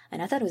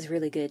 and I thought it was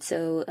really good.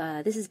 So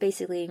this is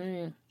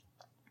basically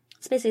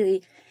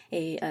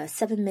a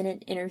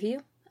 7-minute interview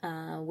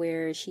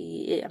where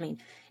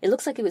it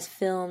looks like it was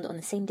filmed on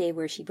the same day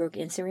where she broke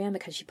Instagram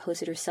because she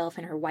posted herself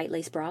in her white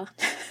lace bra.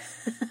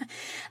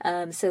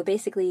 So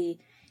basically,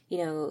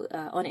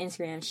 on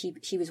Instagram,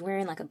 she was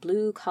wearing like a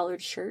blue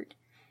collared shirt,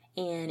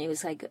 and it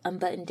was like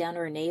unbuttoned down to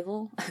her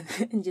navel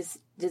and just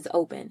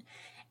open.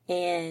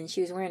 And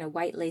she was wearing a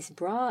white lace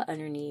bra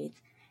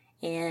underneath.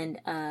 And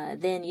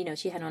then,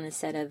 she had on a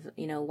set of,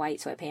 white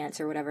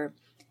sweatpants or whatever.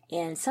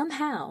 And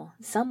somehow,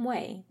 some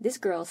way, this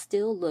girl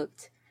still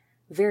looked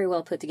very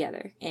well put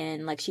together.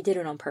 And like she did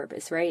it on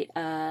purpose, right?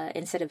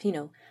 Instead of,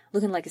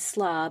 looking like a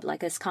slob,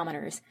 like us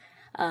commoners.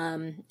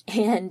 Listen,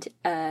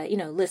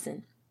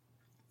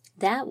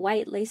 that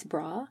white lace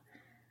bra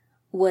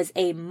was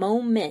a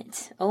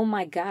moment. Oh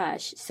my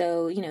gosh.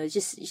 So,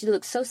 she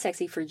looked so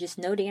sexy for just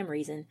no damn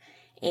reason.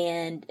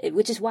 And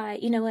which is why,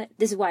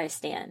 this is why I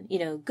stand,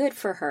 good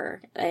for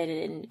her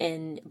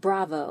and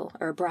bravo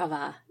or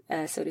brava,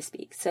 so to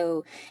speak.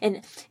 So,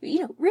 and,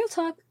 real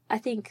talk, I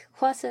think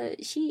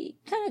Hwasa, she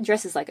kind of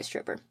dresses like a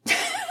stripper.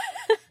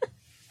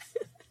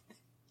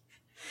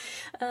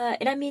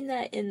 And I mean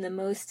that in the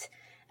most,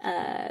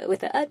 with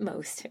the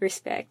utmost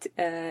respect,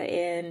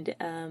 and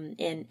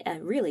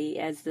really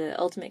as the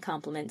ultimate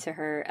compliment to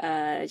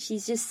her.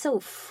 She's just so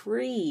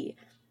free,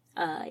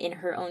 in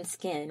her own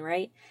skin,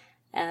 right?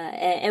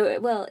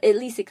 Well, at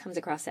least it comes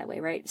across that way,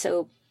 right?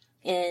 So,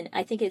 and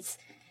I think it's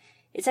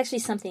actually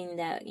something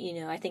that,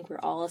 I think we're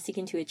all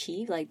seeking to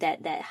achieve, like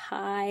that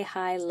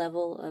high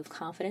level of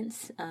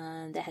confidence,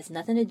 that has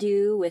nothing to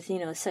do with,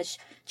 such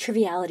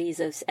trivialities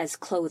as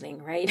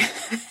clothing, right?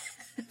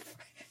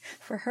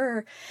 For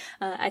her,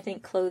 I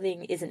think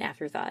clothing is an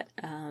afterthought.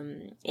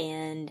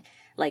 And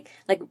like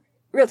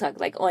real talk,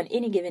 like on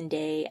any given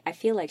day, I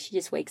feel like she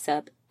just wakes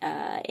up,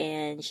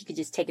 and she could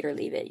just take it or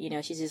leave it.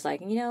 She's just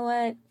like, you know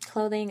what,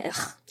 clothing,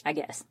 ugh, I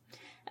guess.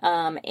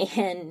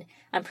 And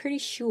I'm pretty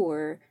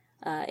sure,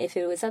 if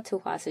it was up to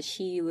Hwasa,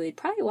 she would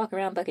probably walk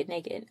around bucket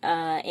naked,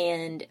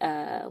 and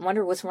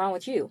wonder what's wrong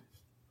with you.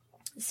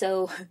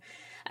 So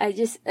I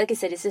just, like I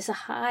said, it's just a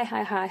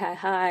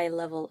high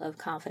level of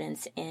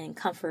confidence and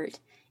comfort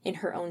in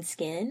her own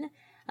skin.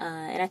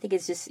 And I think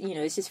it's just,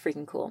 it's just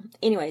freaking cool.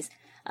 Anyways,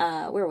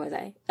 where was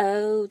I?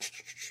 Oh,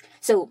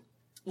 so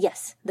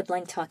yes, the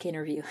Blank Talk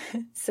interview.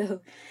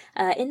 So,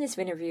 in this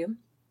interview,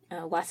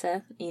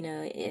 Hwasa,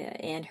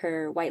 and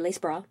her white lace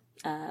bra,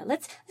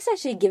 let's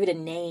actually give it a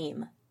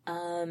name.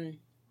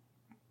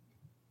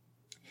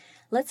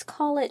 Let's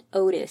call it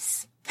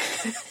Otis.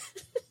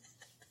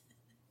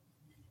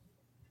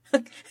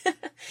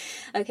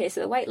 Okay,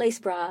 so the white lace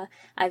bra,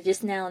 I've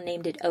just now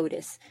named it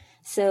Otis.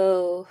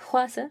 So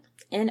Hwasa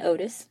and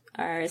Otis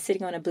are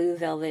sitting on a blue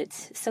velvet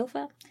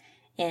sofa,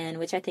 and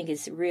which I think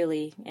is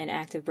really an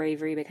act of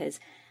bravery because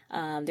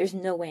there's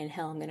no way in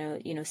hell I'm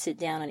gonna sit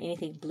down on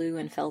anything blue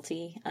and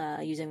felty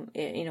using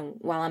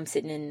while I'm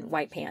sitting in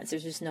white pants.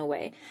 There's just no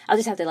way. I'll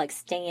just have to like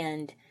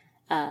stand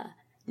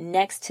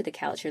next to the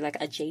couch or like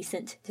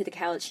adjacent to the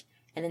couch,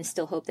 and then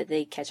still hope that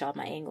they catch all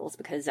my angles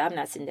because I'm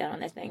not sitting down on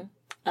that thing.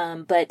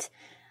 But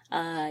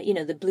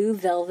the blue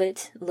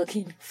velvet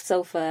looking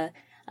sofa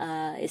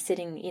is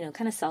sitting,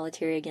 kind of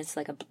solitary against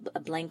like a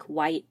blank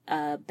white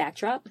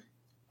backdrop.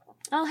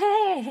 Oh,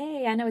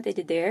 hey, I know what they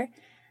did there.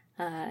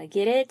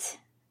 Get it?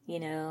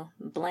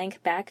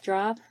 Blank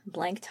backdrop,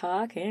 blank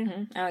talk.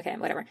 Mm-hmm. Okay,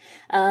 whatever.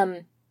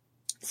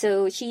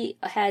 So she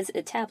has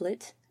a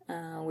tablet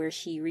where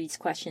she reads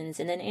questions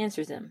and then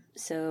answers them.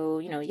 So,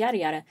 yada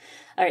yada.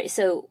 All right,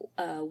 so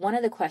one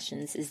of the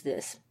questions is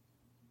this.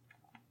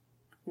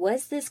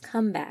 Was this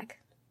comeback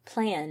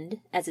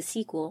planned as a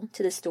sequel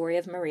to the story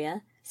of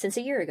Maria since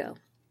a year ago?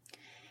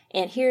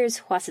 And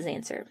here's Hwasa's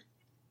answer.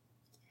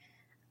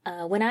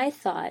 When I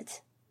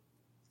thought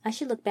I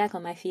should look back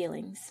on my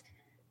feelings,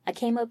 I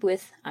came up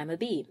with I'm a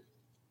Bee.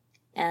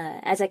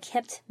 As I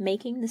kept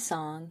making the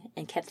song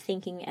and kept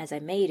thinking as I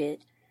made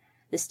it,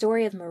 the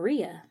story of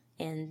Maria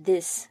and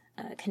this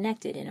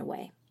connected in a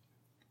way.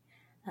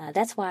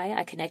 That's why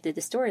I connected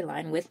the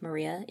storyline with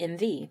Maria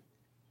MV.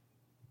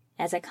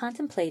 As I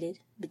contemplated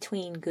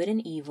between good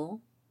and evil,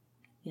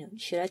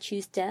 should I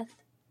choose death?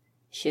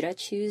 Should I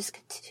choose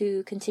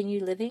to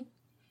continue living?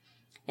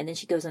 And then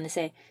she goes on to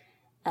say,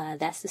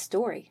 that's the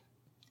story.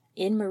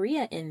 In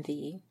Maria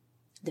MV,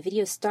 the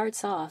video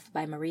starts off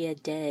by Maria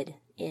dead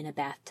in a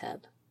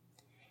bathtub.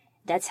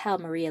 That's how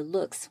Maria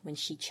looks when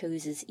she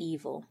chooses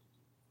evil.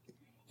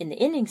 In the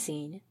ending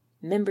scene,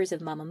 members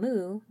of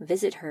Mamamoo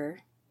visit her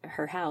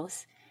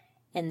house,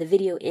 and the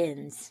video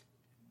ends.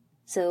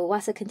 So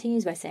Hwasa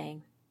continues by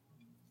saying,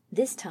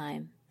 this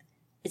time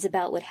is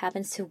about what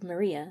happens to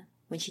Maria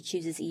when she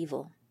chooses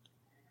evil.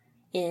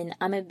 In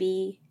I'ma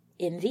Be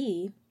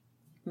MV,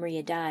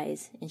 Maria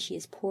dies, and she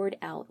is poured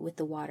out with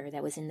the water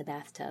that was in the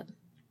bathtub.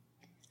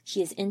 She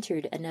has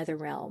entered another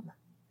realm.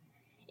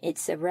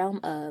 It's a realm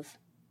of,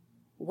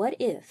 what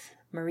if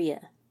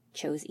Maria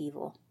chose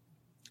evil?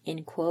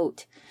 End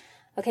quote.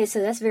 Okay,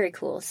 so that's very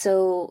cool.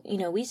 So,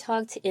 we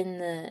talked in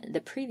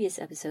the previous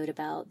episode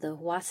about the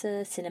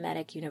Hwasa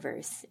cinematic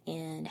universe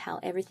and how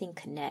everything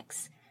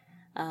connects.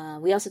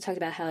 We also talked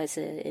about how it's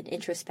an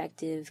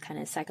introspective kind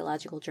of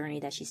psychological journey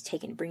that she's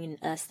taken, bringing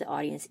us, the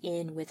audience,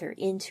 in with her,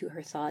 into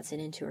her thoughts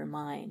and into her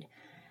mind.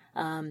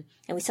 And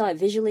we saw it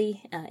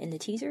visually in the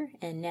teaser,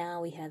 and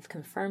now we have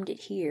confirmed it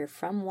here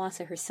from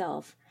Hwasa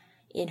herself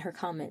in her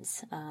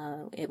comments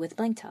with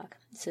Blank Talk.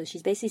 So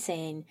she's basically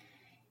saying,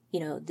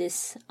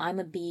 this I'm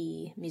a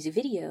Bee music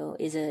video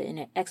is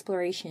an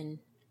exploration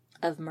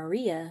of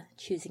Maria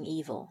choosing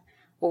evil,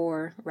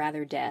 or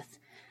rather death.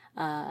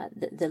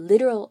 The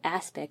literal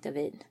aspect of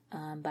it,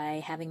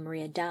 by having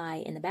Maria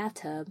die in the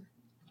bathtub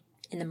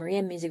in the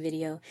Maria music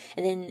video,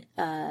 and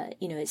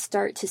then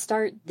start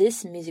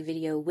this music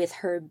video with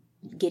her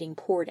getting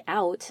poured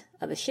out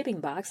of a shipping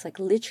box, like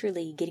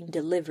literally getting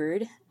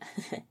delivered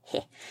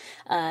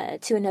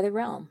to another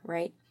realm,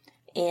 right?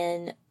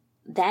 And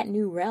that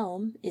new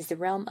realm is the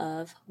realm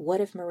of, what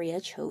if Maria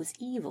chose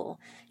evil?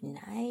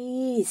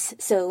 Nice.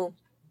 So,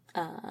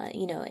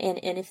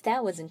 and if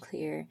that wasn't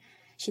clear,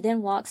 she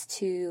then walks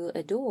to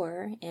a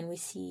door, and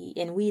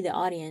we, the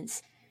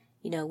audience,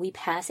 we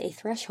pass a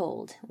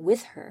threshold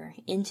with her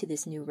into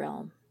this new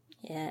realm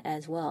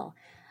as well,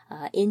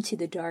 into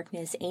the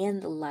darkness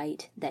and the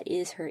light that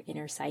is her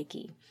inner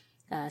psyche.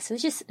 So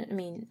it's just,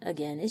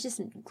 again, it's just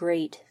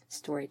great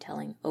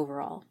storytelling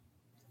overall.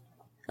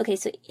 Okay,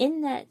 so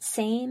in that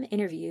same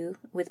interview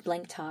with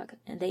Blank Talk,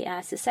 they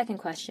asked the second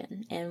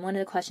question, and one of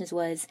the questions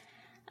was,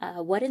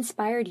 what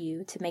inspired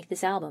you to make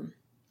this album?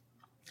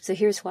 So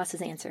here's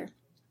Hwasa's answer.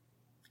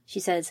 She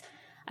says,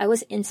 I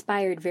was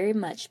inspired very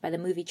much by the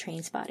movie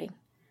Trainspotting.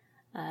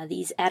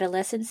 These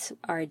adolescents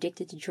are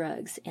addicted to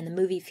drugs, and the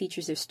movie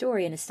features their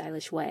story in a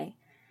stylish way.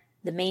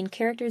 The main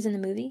characters in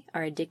the movie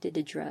are addicted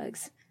to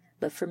drugs,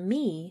 but for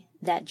me,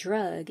 that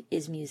drug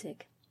is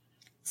music.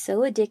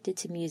 So addicted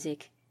to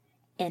music,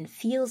 and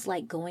feels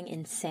like going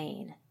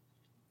insane.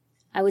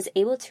 I was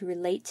able to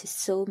relate to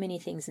so many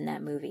things in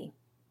that movie.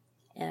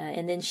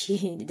 And then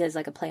she does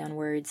like a play on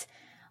words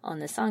on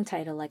the song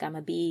title, like I'm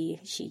a bee.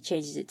 She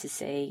changes it to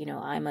say,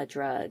 I'm a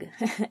drug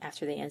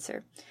after the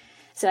answer.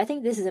 So I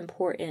think this is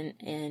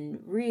important and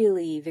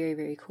really very,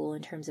 very cool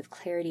in terms of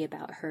clarity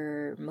about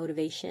her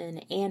motivation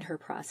and her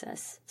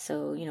process.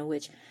 So,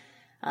 which,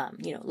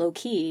 low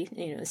key,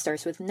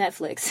 starts with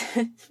Netflix.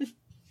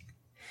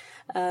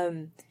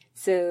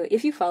 So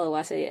if you follow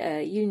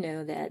Hwasa, you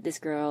know that this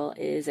girl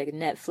is a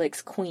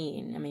Netflix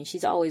queen.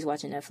 She's always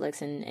watching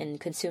Netflix and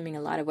consuming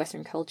a lot of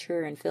Western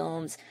culture and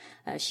films.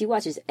 She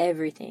watches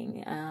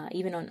everything.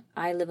 Even on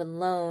I Live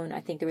Alone, I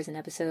think there was an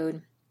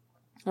episode,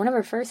 one of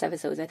her first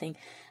episodes, I think,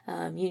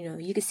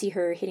 you could see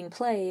her hitting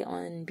play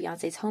on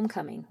Beyonce's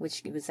Homecoming,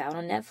 which was out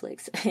on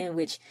Netflix, and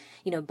which,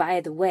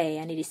 by the way,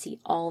 I need to see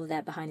all of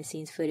that behind the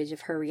scenes footage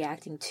of her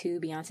reacting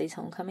to Beyonce's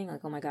Homecoming.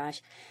 Like, oh my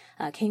gosh.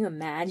 Can you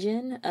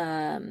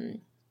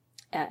imagine,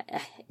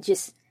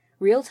 just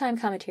real-time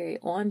commentary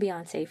on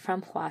Beyonce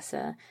from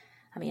Hwasa?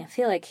 I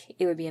feel like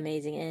it would be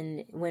amazing.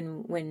 And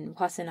when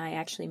Hwasa and I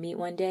actually meet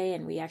one day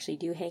and we actually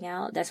do hang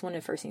out, that's one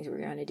of the first things we're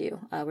going to do.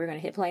 We're going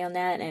to hit play on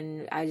that,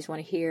 and I just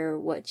want to hear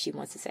what she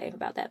wants to say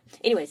about that.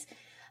 Anyways,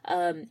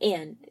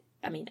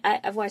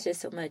 I've watched it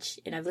so much,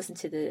 and I've listened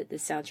to the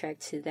soundtrack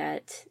to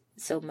that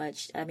so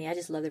much. I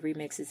just love the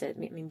remixes.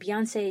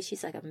 Beyonce,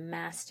 she's like a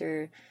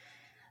master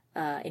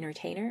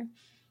entertainer.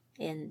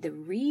 And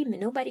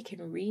nobody can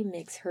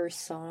remix her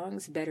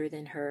songs better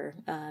than her,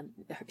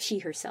 she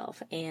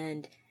herself.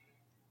 And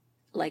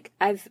like,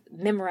 I've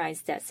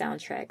memorized that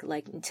soundtrack,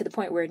 like to the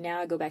point where now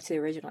I go back to the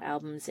original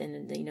albums,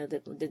 and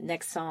the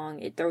next song,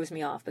 it throws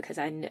me off because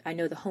I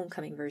know the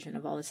Homecoming version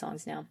of all the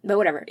songs now. But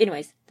whatever.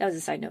 Anyways, that was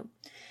a side note.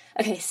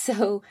 Okay,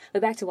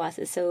 but back to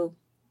Hwasa. So,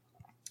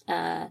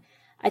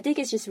 I think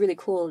it's just really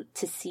cool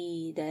to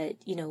see that,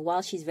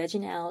 while she's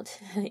vegging out,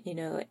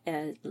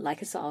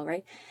 like us all,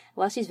 right?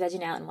 While she's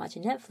vegging out and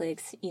watching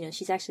Netflix,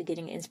 she's actually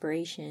getting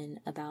inspiration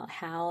about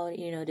how,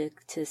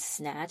 to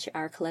snatch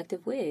our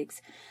collective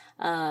wigs.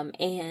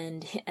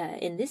 And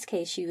in this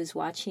case, she was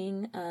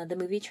watching the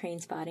movie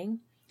Trainspotting.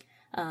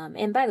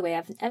 And by the way,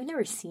 I've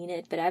never seen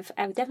it, but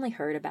I've definitely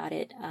heard about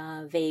it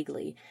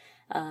vaguely.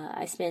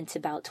 I spent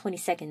about 20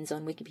 seconds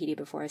on Wikipedia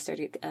before I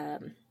started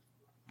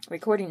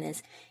recording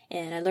this,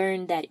 and I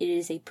learned that it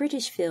is a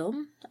British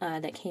film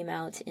that came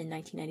out in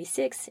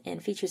 1996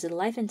 and features the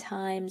life and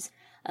times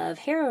of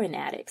heroin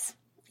addicts.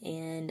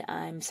 And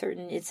I'm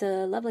certain it's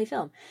a lovely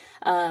film,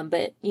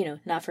 but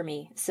not for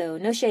me. So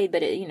no shade,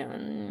 but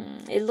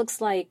it looks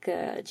like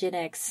a Gen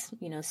X,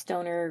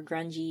 stoner,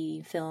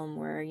 grungy film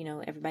where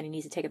everybody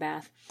needs to take a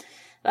bath.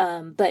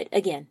 But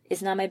again,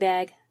 it's not my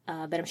bag.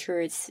 But I'm sure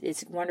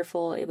it's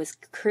wonderful. It was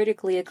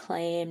critically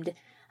acclaimed.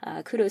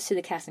 kudos to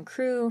the cast and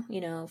crew,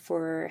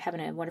 for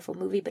having a wonderful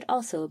movie, but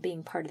also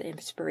being part of the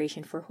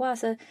inspiration for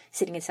Hwasa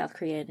sitting in South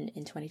Korea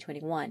in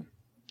 2021.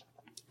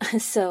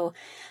 So,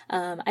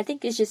 I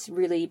think it's just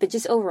really, but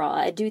just overall,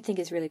 I do think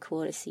it's really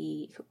cool to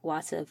see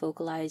Hwasa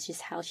vocalize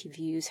just how she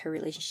views her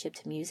relationship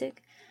to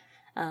music.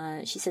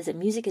 She says that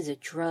music is a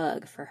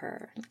drug for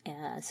her.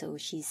 So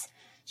she's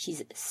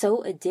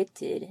so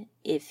addicted,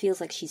 it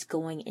feels like she's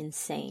going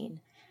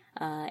insane.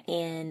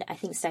 And I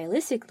think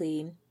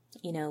stylistically,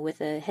 with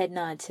a head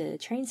nod to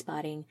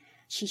Trainspotting,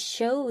 she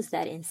shows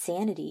that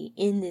insanity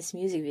in this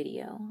music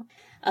video.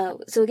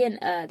 So again,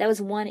 that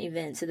was one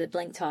event, so the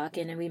Blank Talk,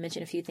 and we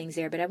mentioned a few things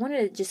there, but I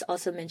wanted to just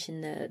also mention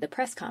the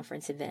press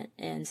conference event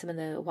and some of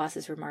the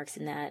Hwasa's remarks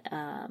in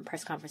that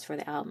press conference for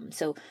the album.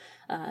 So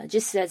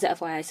just as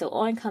FYI, so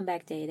on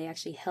Comeback Day, they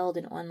actually held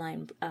an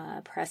online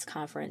press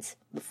conference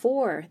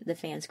before the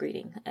fans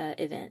greeting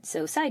event.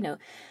 So side note,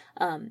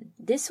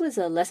 this was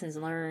a lessons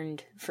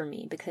learned for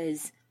me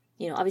because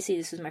obviously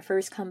this was my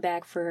first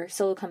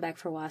solo comeback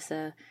for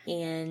Hwasa,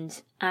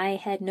 and I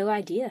had no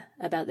idea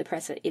about the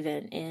press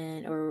event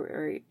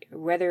or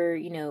whether,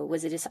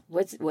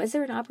 was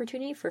there an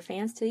opportunity for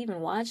fans to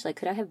even watch? Like,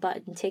 could I have bought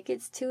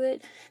tickets to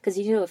it? Because,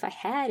 if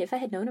I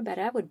had known about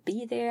it, I would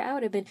be there. I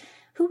would have been,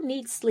 who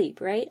needs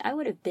sleep, right? I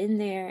would have been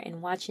there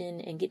and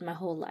watching and getting my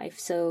whole life.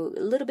 So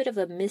a little bit of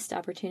a missed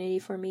opportunity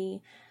for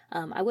me.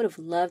 I would have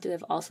loved to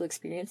have also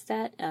experienced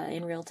that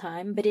in real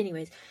time. But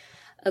anyways,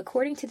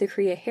 according to the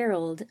Korea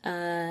Herald,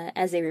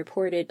 as they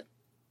reported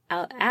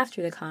out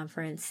after the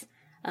conference,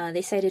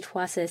 they cited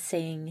Hwasa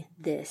saying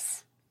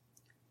this: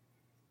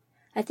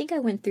 "I think I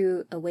went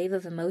through a wave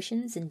of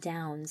emotions and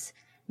downs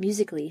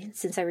musically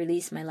since I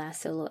released my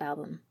last solo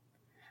album.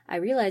 I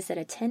realized that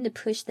I tend to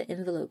push the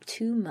envelope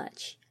too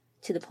much,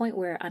 to the point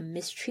where I'm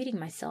mistreating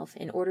myself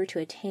in order to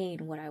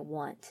attain what I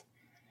want.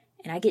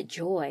 And I get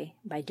joy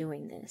by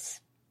doing this,"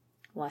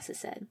 Hwasa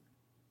said.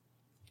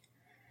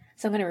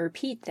 So I'm going to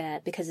repeat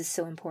that because it's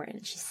so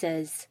important. She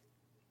says,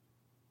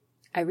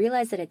 "I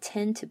realize that I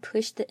tend to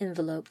push the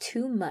envelope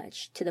too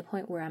much to the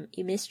point where I'm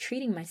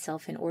mistreating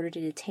myself in order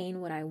to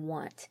attain what I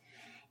want.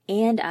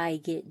 And I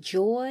get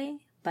joy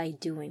by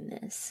doing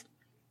this."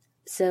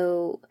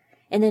 So,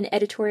 and then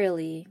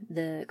editorially,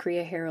 the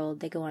Korea Herald,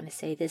 they go on to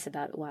say this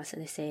about Hwasa.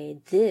 They say,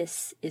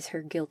 "This is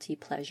her guilty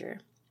pleasure,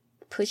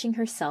 pushing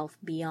herself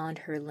beyond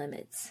her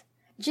limits."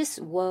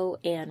 Just whoa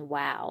and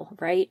wow,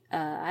 right?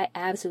 I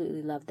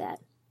absolutely love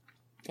that.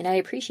 And I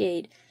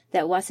appreciate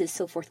that Hwasa is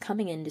so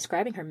forthcoming in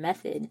describing her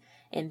method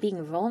and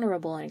being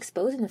vulnerable and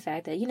exposing the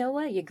fact that,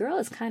 your girl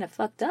is kind of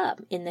fucked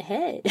up in the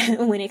head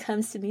when it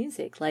comes to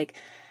music. Like,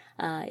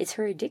 it's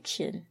her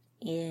addiction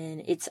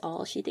and it's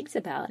all she thinks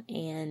about.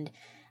 And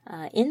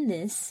in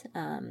this,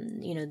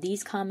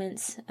 these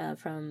comments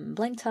from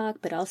Blank Talk,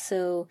 but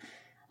also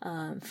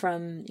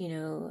from,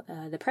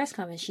 the press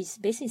comments, she's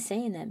basically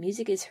saying that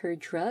music is a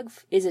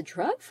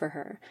drug for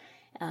her.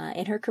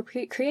 And her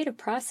creative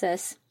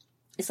process,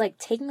 it's like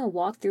taking a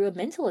walk through a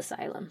mental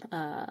asylum,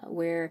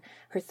 where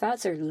her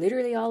thoughts are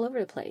literally all over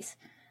the place.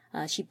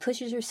 She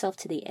pushes herself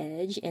to the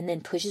edge and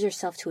then pushes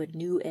herself to a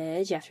new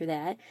edge after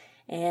that,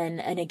 and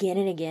again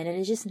and again, and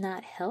it's just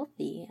not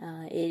healthy.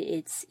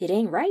 It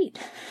ain't right.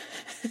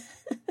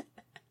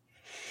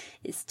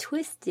 It's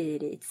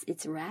twisted.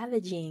 It's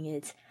ravaging.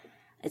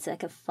 It's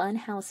like a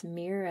funhouse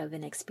mirror of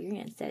an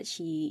experience that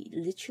she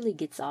literally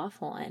gets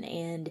off on,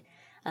 and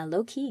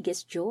low-key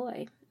gets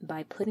joy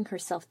by putting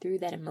herself through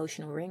that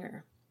emotional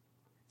ringer.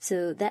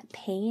 So that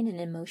pain and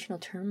emotional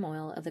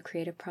turmoil of the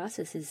creative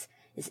process is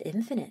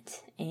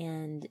infinite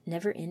and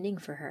never-ending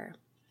for her.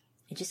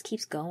 It just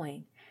keeps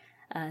going.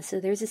 So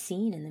there's a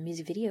scene in the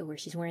music video where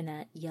she's wearing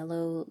that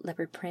yellow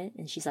leopard print,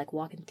 and she's like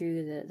walking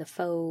through the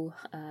faux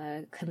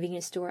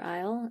convenience store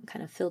aisle,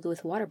 kind of filled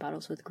with water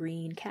bottles with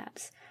green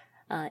caps.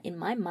 In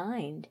my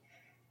mind,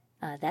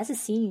 that's a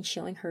scene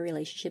showing her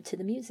relationship to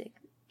the music,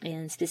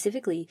 and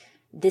specifically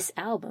this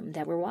album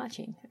that we're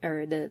watching,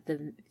 or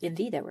the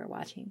MV that we're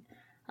watching.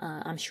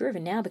 I'm sure of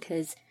it now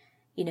because,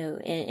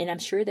 and I'm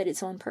sure that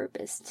it's on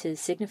purpose to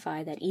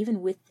signify that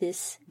even with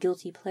this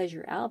guilty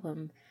pleasure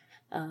album,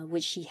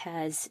 which she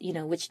has,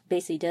 which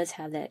basically does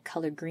have that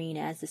color green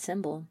as the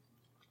symbol,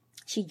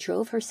 she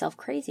drove herself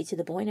crazy to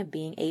the point of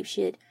being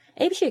apeshit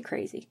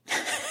crazy.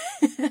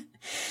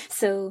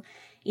 So,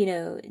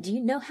 do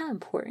you know how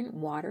important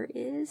water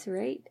is,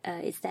 right?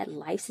 It's that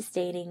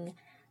life-sustaining,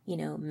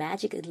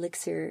 magic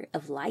elixir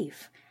of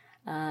life.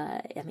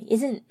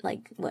 Isn't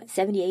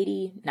 70,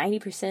 80,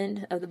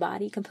 90% of the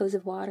body composed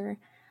of water?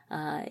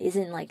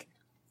 Isn't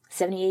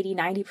 70, 80,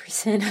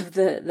 90% of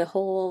the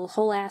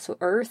whole ass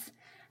earth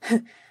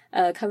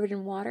covered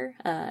in water?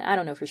 I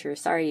don't know for sure.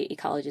 Sorry,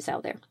 ecologists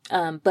out there.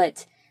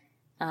 But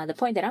the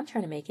point that I'm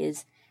trying to make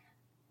is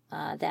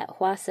that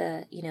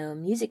Hwasa,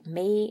 music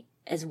may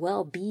as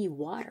well be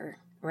water,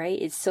 right?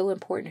 It's so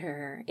important to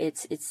her.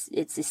 It's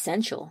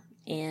essential,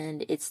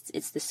 and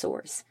it's the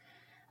source.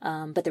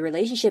 But the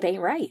relationship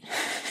ain't right.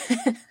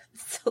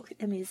 So,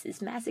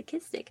 it's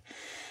masochistic.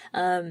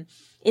 In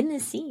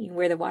this scene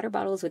where the water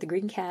bottles with the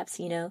green caps,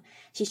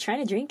 she's trying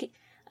to drink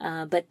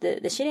But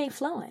the shit ain't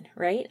flowing,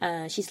 right?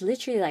 She's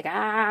literally like,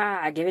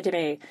 give it to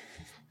me.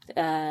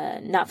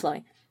 Not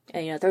flowing.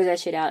 And, throws that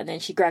shit out, and then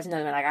she grabs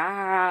another one,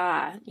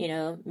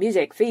 like,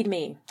 music, feed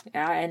me.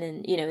 And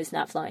then, it's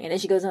not flowing. And then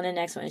she goes on to the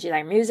next one, and she's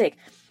like, music,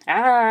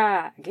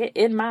 get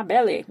in my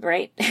belly,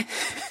 right?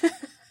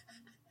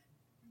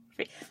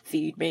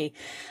 Feed me.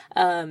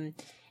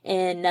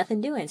 And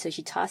nothing doing. So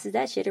she tosses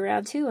that shit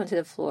around too onto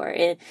the floor.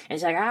 And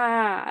she's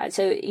like,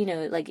 so,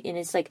 and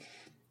it's like,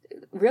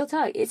 real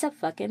talk, it's a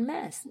fucking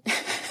mess.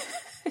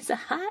 It's a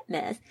hot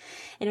mess.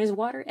 And there's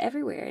water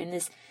everywhere.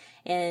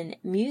 And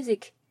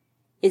music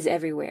is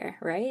everywhere,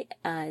 right?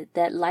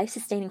 That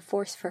life-sustaining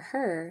force for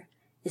her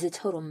is a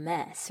total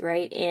mess,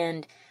 right?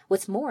 And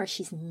what's more,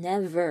 she's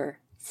never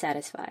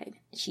satisfied.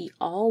 She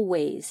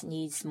always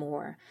needs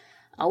more,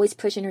 always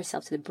pushing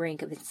herself to the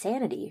brink of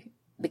insanity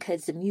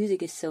because the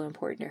music is so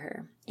important to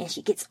her. And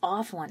she gets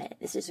off on it.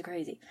 It's just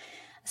crazy.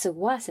 So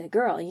Hwasa,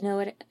 girl, you know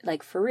what?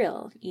 Like, for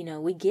real,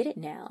 we get it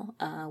now.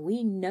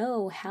 We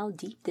know how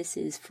deep this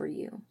is for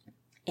you.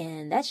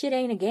 And that shit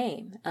ain't a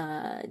game.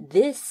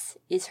 This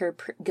is her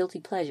guilty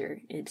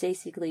pleasure. It's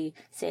basically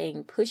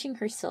saying pushing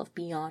herself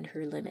beyond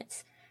her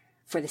limits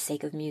for the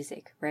sake of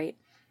music, right?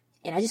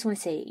 And I just want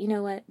to say, you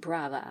know what?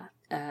 Brava.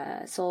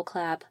 Soul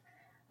clap,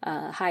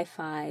 high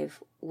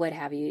five, what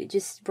have you.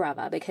 Just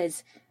brava,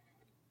 because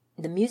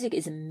the music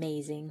is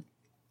amazing.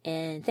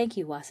 And thank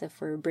you, Hwasa,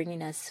 for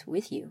bringing us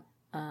with you.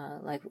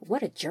 Like,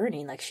 what a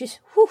journey. Like, she's,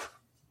 whew.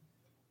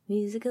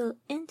 Musical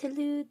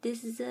interlude.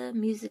 This is a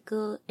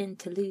musical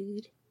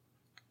interlude.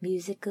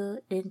 Musical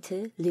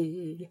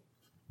interlude.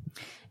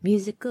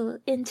 Musical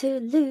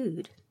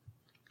interlude.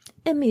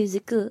 A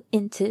musical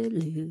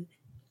interlude.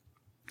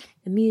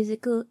 A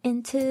musical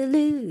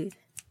interlude.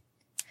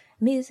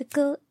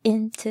 Musical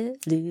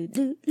interlude.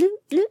 Lude, lude,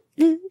 lude,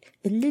 lude.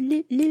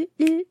 Lude, lude,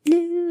 lude,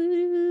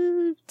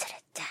 lude.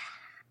 Ta-da-da.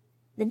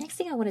 The next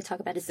thing I want to talk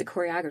about is the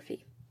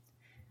choreography.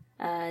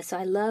 So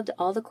I loved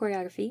all the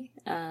choreography.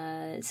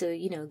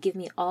 So, give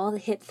me all the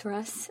hip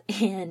thrusts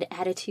and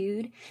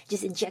attitude,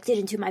 just injected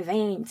into my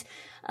veins.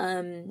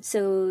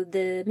 So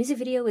the music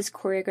video was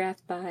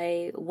choreographed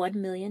by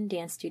 1 Million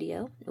Dance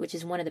Studio, which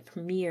is one of the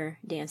premier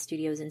dance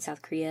studios in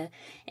South Korea,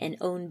 and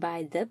owned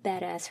by the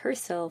badass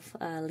herself,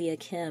 Leah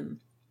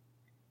Kim.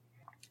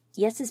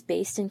 Yes, it's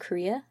based in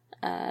Korea,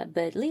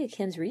 but Leah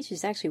Kim's reach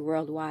is actually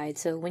worldwide.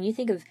 So when you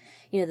think of,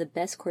 the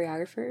best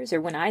choreographers, or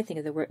when I think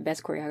of the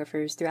best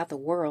choreographers throughout the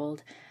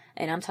world,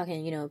 and I'm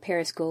talking,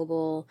 Paris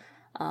Goebel,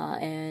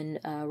 and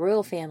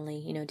Royal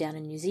Family, down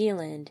in New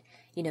Zealand,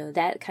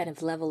 that kind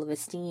of level of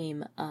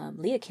esteem,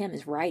 Leah Kim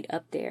is right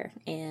up there,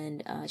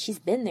 and she's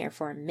been there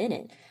for a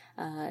minute.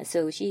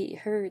 So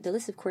the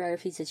list of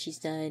choreographies that she's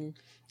done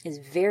is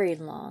very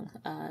long,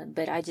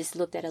 but I just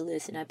looked at a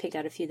list and I picked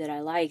out a few that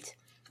I liked,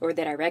 or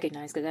that I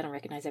recognize, because I don't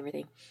recognize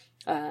everything.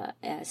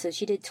 So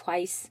she did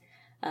twice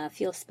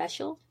Feel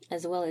Special,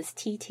 as well as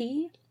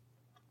TT,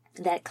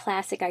 that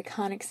classic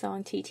iconic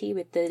song TT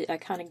with the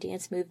iconic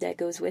dance move that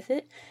goes with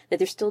it, that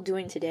they're still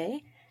doing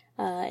today.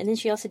 And then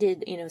she also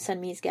did,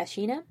 Sunmi's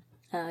Gashina,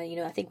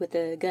 I think with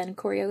the gun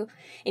choreo.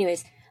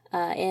 Anyways,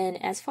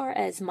 and as far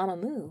as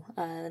Mamamoo,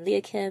 Leah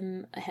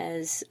Kim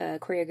has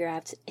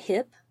choreographed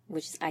Hip,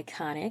 which is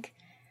iconic,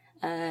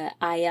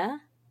 Aya,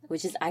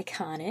 which is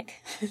iconic,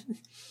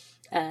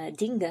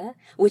 Dinga,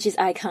 which is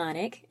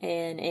iconic,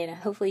 and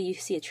hopefully you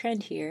see a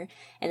trend here.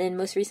 And then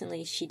most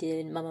recently she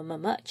did Mama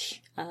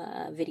Much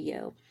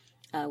video,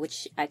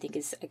 which I think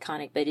is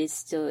iconic, but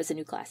it's a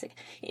new classic.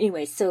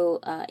 Anyway, so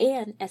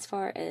and as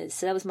far as,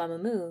 so that was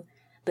Mamamoo,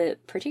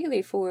 but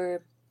particularly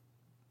for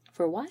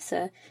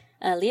Hwasa,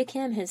 Leah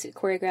Kim has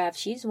choreographed.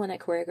 She's the one that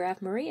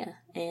choreographed Maria,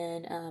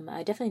 and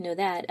I definitely know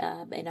that.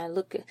 And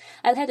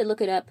I had to look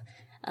it up.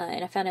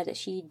 And I found out that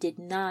she did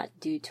not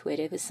do Twit.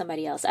 It was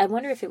somebody else. I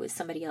wonder if it was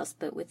somebody else,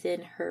 but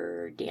within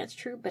her dance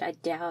troupe. But I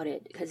doubt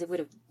it, because it would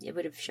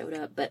have showed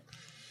up. But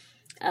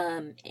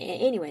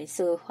anyway,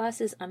 so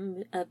Hwasa's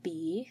I'm a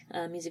Bee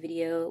music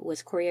video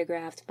was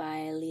choreographed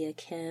by Leah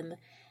Kim,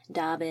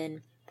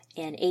 Dobbin,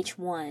 and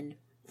H1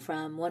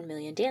 from 1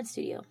 Million Dance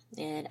Studio,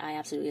 and I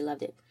absolutely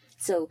loved it.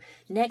 So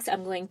next,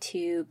 I'm going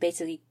to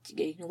basically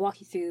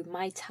walk you through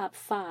my top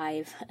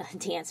 5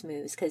 dance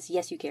moves, because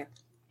yes, you care.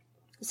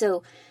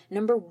 So,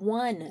 number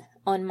 1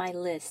 on my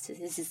list,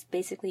 this is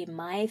basically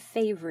my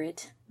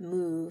favorite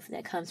move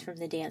that comes from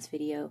the dance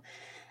video,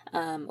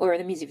 or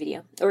the music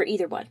video, or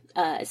either one.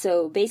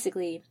 So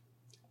basically,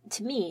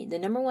 to me, the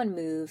number 1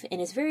 move, and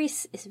it's very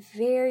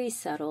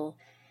subtle,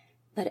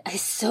 but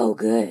it's so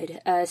good.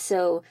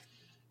 So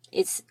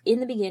it's in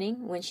the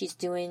beginning when she's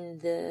doing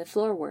the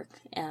floor work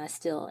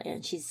still,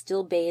 and she's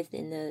still bathed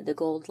in the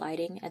gold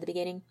lighting at the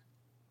beginning,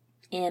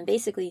 and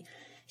basically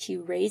she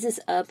raises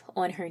up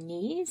on her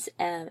knees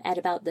at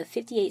about the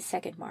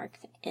 58-second mark,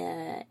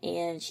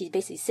 and she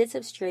basically sits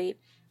up straight,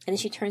 and then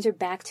she turns her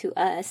back to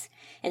us,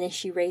 and then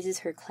she raises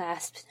her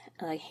clasped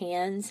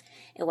hands,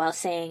 and while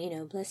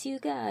saying, bless you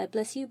God,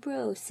 bless you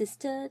bro,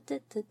 sister, da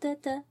da da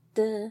da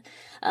da.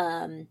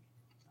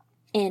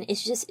 And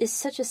it's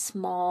such a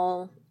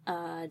small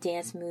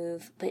dance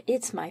move, but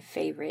it's my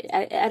favorite.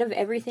 Out of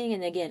everything,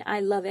 and again, I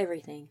love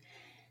everything,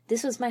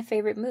 this was my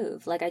favorite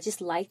move. Like, I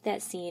just like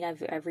that scene.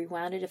 I've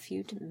rewound it a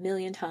few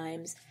million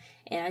times,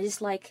 and I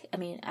just like, I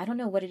mean, I don't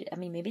know what it, I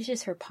mean, maybe it's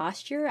just her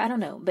posture, I don't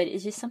know, but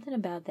it's just something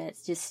about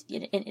that's just,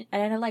 and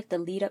I like the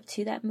lead up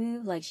to that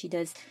move. Like, she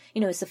does,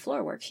 it's the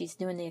floor work. She's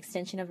doing the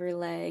extension of her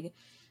leg,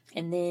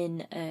 and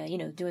then,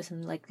 doing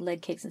some, like,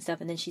 leg kicks and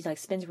stuff, and then she's, like,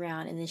 spins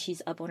around, and then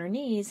she's up on her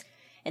knees,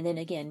 and then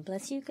again,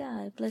 bless you,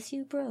 God, bless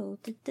you, bro.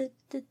 Da, da,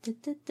 da, da,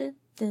 da, da,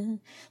 da.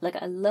 Like,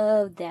 I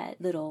love that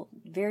little,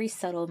 very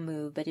subtle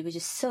move, but it was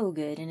just so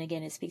good. And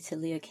again, it speaks to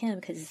Leah Kim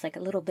because it's like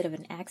a little bit of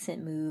an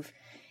accent move,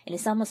 and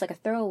it's almost like a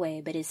throwaway,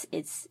 but it's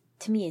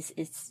to me,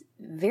 it's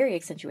very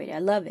accentuated. I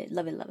love it,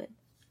 love it, love it.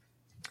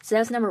 So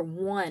that's number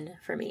 1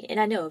 for me. And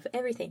I know of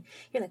everything,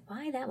 you're like,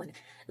 why that one?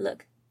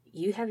 Look,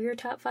 you have your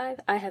top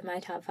 5, I have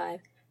my top 5.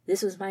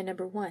 This was my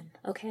number 1.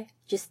 Okay,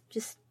 just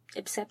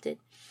accept it.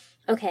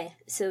 Okay,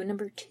 so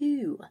number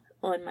 2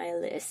 on my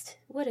list.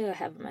 What do I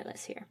have on my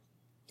list here?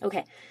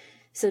 Okay,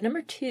 so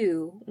number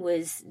 2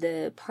 was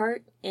the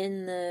part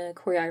in the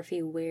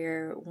choreography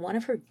where one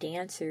of her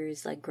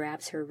dancers, like,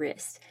 grabs her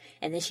wrist,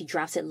 and then she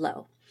drops it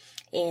low,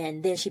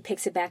 and then she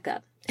picks it back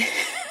up.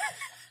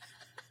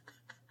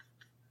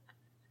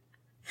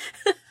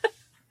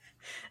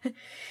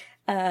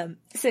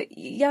 So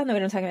y'all know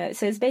what I'm talking about.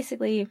 So it's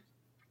basically...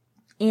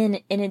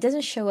 and it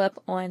doesn't show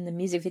up on the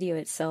music video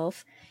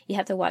itself. You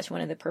have to watch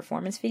one of the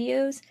performance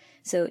videos.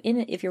 So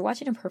if you're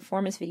watching a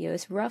performance video,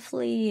 it's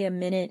roughly 1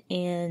 minute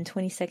and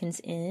 20 seconds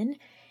in.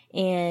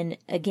 And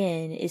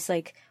again, it's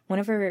like one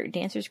of her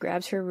dancers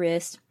grabs her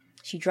wrist,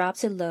 she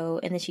drops it low,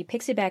 and then she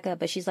picks it back up,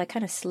 but she's like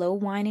kind of slow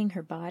winding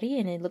her body,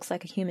 and it looks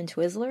like a human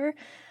Twizzler.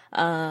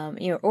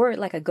 Or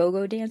like a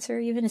go-go dancer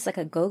even. It's like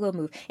a go-go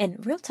move.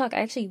 And real talk,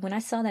 actually, when I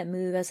saw that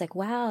move, I was like,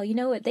 wow, you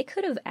know what? They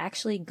could have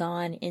actually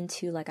gone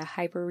into like a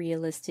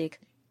hyper-realistic,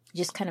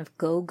 just kind of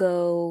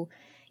go-go,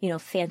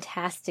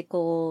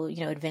 fantastical,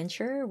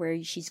 adventure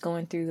where she's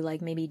going through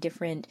like maybe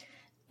different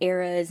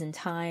eras and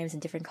times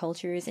and different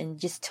cultures and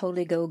just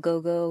totally go,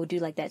 do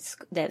like that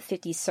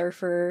 50s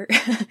surfer,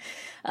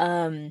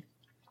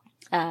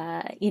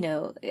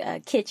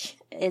 kitsch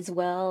as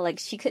well.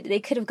 Like they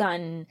could have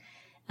gotten,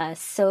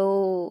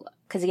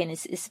 because again,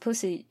 it's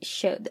supposed to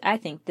show, I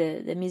think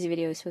the music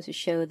video is supposed to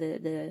show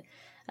the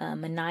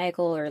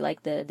maniacal or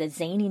like the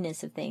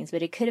zaniness of things,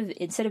 but it could have,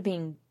 instead of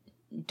being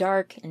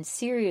dark and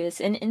serious,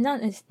 and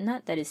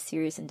not that it's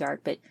serious and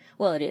dark, but,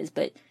 well, it is,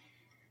 but,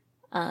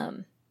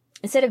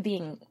 instead of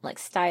being like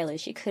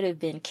stylish, it could have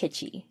been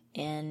kitschy,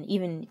 and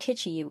even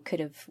kitschy could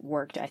have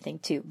worked, I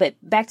think, too. But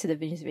back to the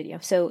music video.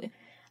 So,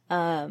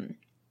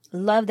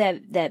 love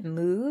that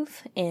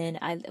move, and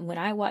when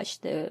I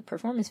watch the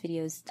performance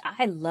videos,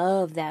 I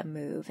love that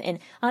move. And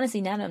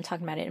honestly, now that I'm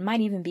talking about it, it might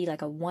even be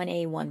like a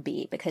 1A,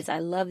 1B, because I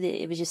loved it.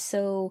 It was just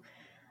so,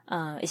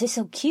 it's just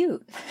so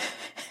cute,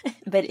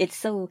 but it's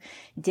so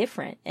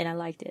different, and I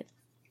liked it.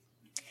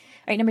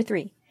 All right, number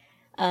 3.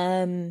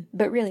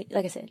 But really,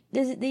 like I said,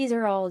 these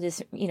are all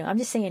just, I'm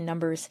just saying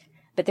numbers,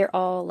 but they're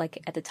all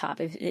like at the top.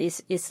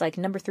 It's like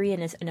number 3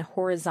 and it's in a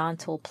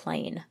horizontal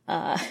plane.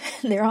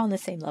 They're all on the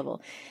same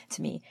level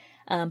to me.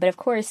 But of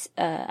course,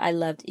 I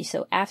loved,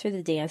 so after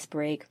the dance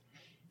break,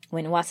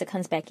 when Hwasa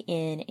comes back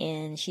in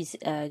and she's,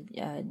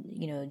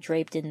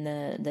 draped in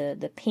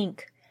the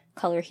pink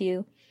color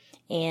hue,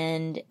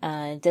 and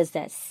does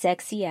that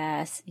sexy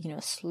ass,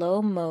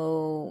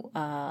 slow-mo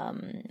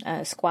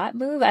squat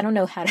move. I don't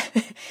know how to,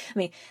 I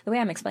mean, the way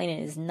I'm explaining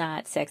it is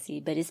not sexy,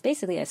 but it's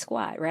basically a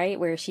squat, right?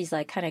 Where she's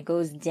like kind of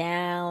goes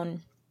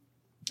down,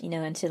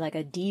 into like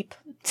a deep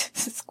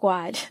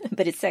squat,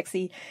 but it's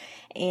sexy.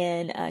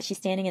 And she's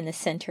standing in the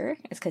center.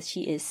 It's because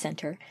she is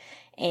center.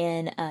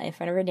 And in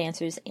front of her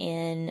dancers,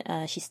 and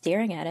she's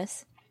staring at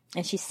us.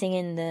 And she's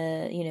singing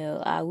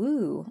the,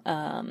 ah-woo.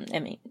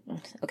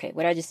 Okay,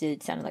 what I just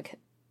did sounded like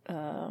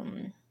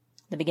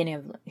the beginning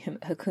of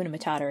Hakuna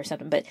Matata or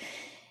something, but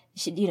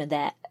she,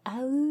 that,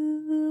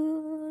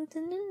 ah-woo,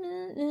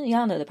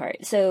 y'all know the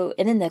part. So,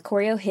 and then the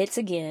choreo hits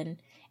again,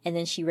 and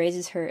then she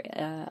raises her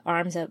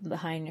arms up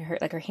behind her,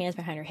 like her hands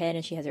behind her head,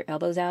 and she has her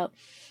elbows out.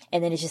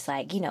 And then it's just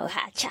like,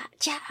 ha, cha,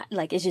 cha.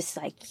 Like, it's just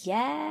like,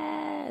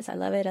 yes, I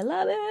love it.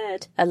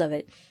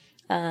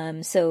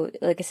 So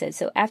like I said,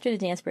 so after the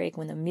dance break,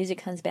 when the music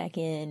comes back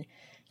in,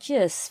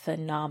 just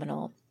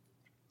phenomenal.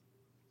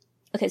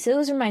 Okay, so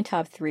those are my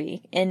top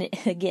 3. And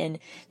again,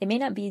 they may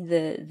not be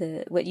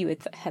the what you would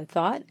have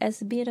thought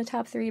as being a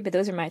top 3, but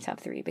those are my top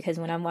 3, because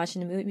when I'm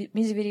watching the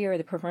music video or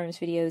the performance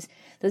videos,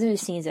 those are the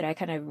scenes that I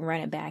kind of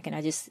run it back, and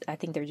I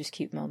think they're just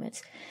cute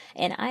moments.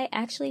 And I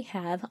actually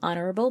have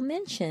honorable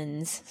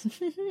mentions.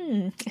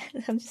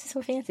 I'm just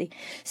so fancy.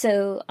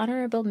 So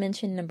honorable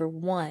mention number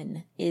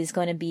 1 is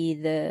going to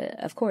be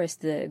of course,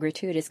 the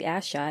gratuitous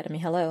ass shot. I mean,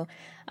 hello.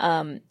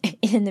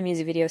 In the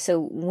music video. So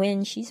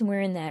when she's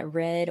wearing that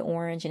red,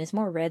 orange, and it's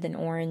more red than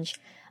orange,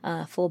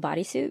 full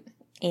bodysuit,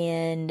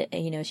 and,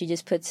 she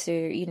just puts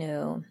her,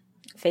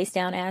 face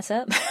down, ass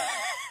up.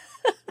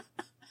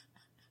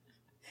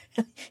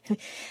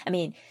 I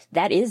mean,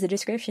 that is the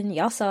description.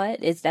 Y'all saw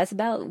it. That's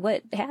about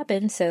what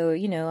happened. So,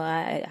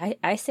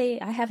 I say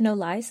I have no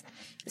lies.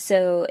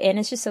 So, and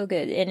it's just so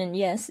good. And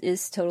yes,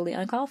 it's totally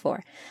uncalled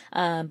for.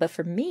 But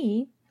for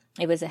me,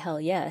 it was a hell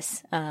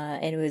yes.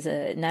 And it was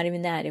not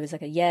even that. It was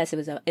like a yes. It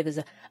was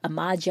a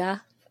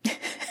maja.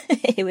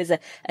 It was a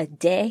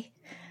day.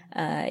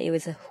 It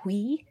was a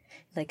oui,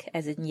 like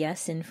as in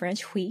yes in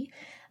French, oui.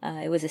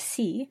 It was a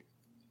si.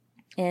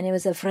 And it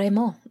was a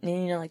vraiment,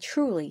 like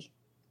truly,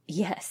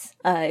 yes.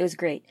 It was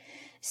great.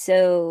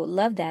 So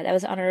love that. That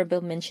was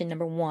honorable mention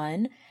number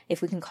 1,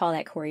 if we can call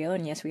that choreo.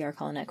 And yes, we are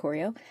calling that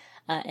choreo.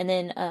 And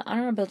then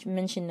honorable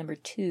mention number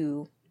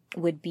 2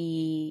 would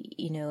be,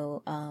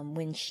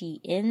 when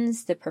she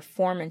ends the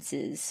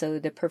performances. So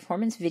the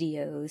performance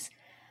videos,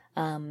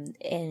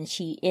 and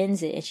she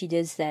ends it and she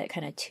does that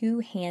kind of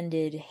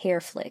 2-handed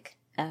hair flick,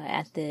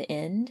 at the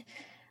end.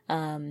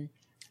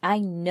 I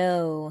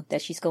know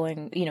that she's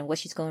going, what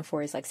she's going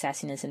for is like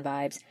sassiness and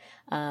vibes.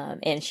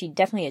 And she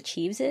definitely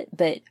achieves it,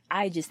 but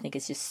I just think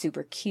it's just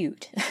super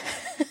cute.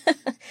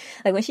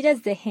 Like when she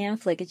does the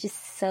hand flick, it's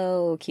just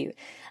so cute.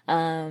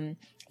 And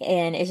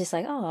it's just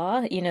like,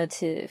 aw,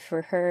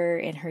 for her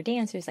and her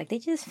dancers, like they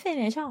just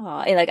finished,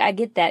 aw. And like I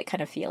get that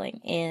kind of feeling.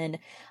 And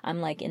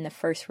I'm like in the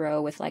first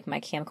row with like my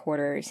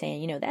camcorder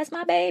saying, that's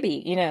my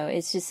baby.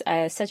 It's just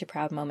such a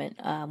proud moment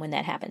when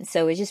that happens.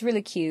 So it's just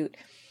really cute.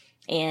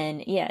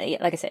 And yeah,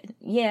 like I said,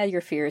 yeah,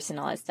 you're fierce and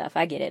all that stuff.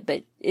 I get it,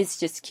 but it's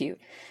just cute.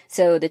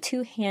 So the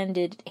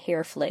 2-handed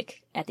hair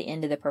flick at the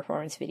end of the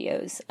performance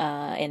videos,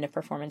 and the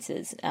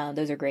performances,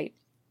 those are great.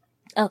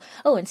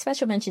 Oh, and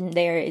special mention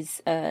there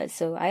is,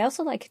 so I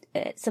also like,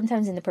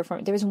 sometimes in the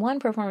performance, there was one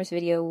performance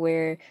video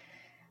where,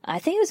 I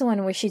think it was the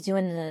one where she's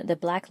doing the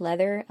black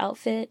leather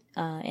outfit,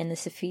 and the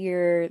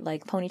sapphire,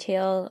 like,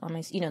 ponytail,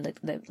 almost,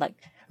 the like,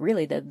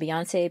 really the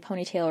Beyonce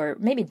ponytail, or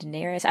maybe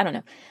Daenerys, I don't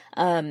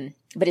know.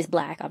 But it's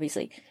black,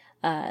 obviously.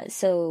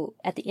 So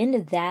at the end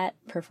of that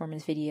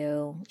performance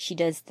video, she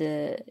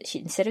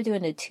instead of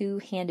doing the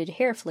 2-handed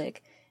hair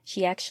flick,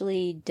 she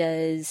actually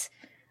does,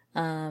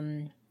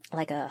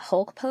 like a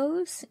Hulk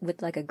pose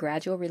with like a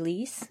gradual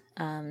release.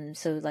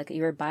 So like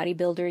you're a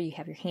bodybuilder, you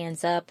have your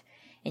hands up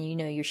and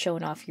you're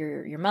showing off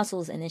your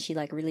muscles, and then she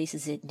like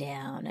releases it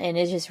down, and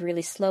it's just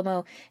really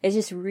slow-mo. It's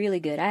just really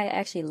good. I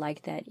actually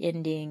like that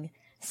ending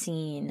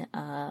scene.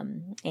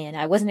 And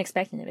I wasn't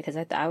expecting it because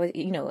I was,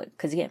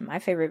 because again,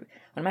 one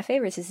of my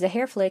favorites is the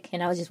hair flick,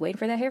 and I was just waiting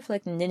for that hair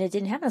flick, and then it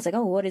didn't happen. I was like,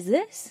 oh, what is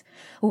this?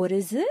 What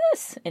is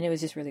this? And it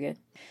was just really good.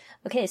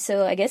 Okay.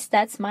 So I guess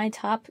that's my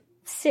top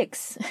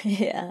 6,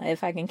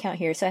 if I can count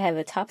here. So I have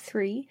a top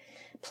 3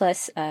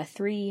 plus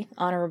 3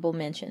 honorable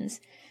mentions.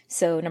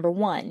 So number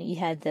 1, you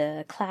had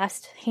the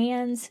clasped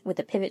hands with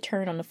a pivot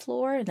turn on the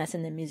floor, and that's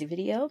in the music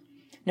video.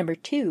 Number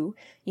 2,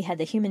 you had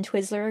the human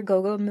Twizzler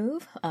go-go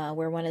move,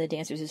 where one of the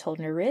dancers is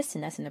holding her wrist,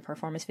 and that's in the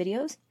performance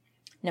videos.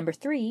 Number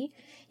 3,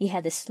 you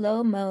had the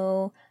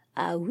slow-mo,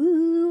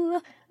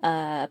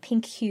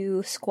 pink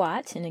hue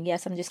squat, and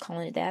yes, I'm just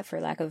calling it that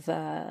for lack of,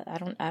 I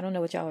don't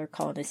know what y'all are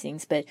calling these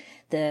things, but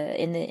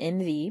in the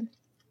MV.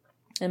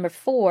 Number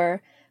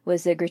 4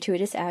 was the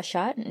gratuitous ass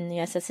shot, and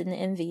yes, that's in the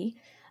MV.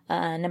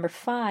 Number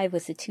 5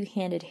 was the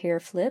 2-handed hair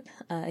flip.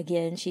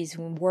 Again, she's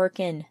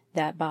working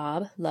that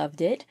bob.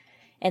 Loved it.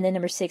 And then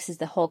number 6 is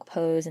the Hulk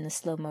pose and the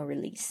slow-mo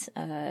release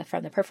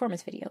from the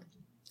performance video.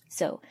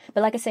 So,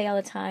 but like I say all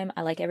the time,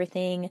 I like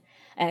everything.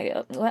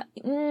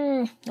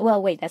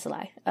 Well, wait, that's a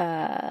lie.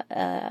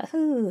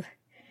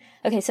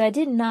 Okay, so I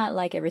did not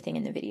like everything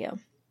in the video.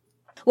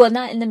 Well,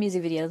 not in the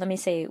music video. Let me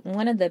say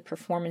one of the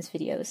performance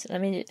videos.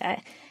 And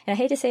I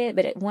hate to say it,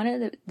 but one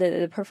of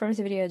the performance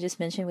video I just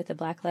mentioned with the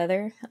black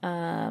leather,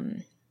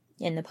 in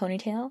the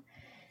ponytail,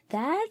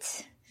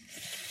 that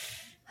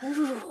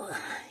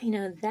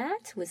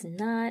was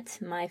not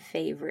my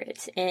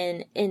favorite.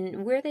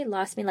 And where they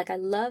lost me, like I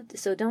loved,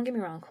 so don't get me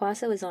wrong,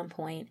 Hwasa was on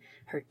point.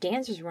 Her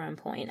dancers were on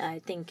point. I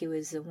think it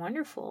was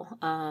wonderful.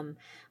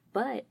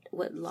 But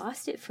what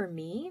lost it for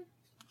me,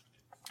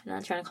 I'm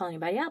not trying to call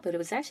anybody out, but it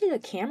was actually the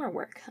camera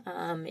work.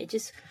 It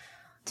just,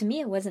 to me,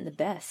 it wasn't the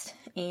best.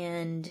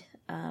 And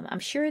I'm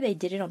sure they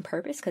did it on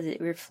purpose because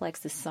it reflects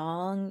the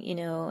song,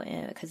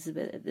 because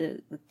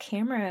the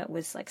camera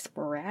was like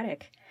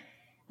sporadic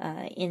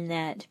in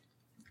that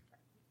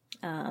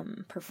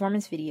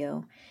performance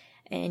video.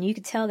 And you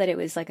could tell that it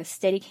was like a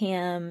steady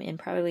cam and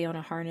probably on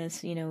a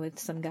harness, with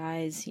some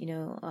guys,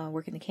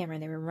 working the camera,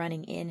 and they were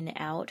running in and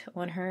out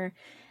on her.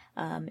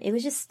 It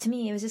was just, to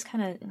me, it was just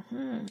kind of,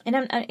 and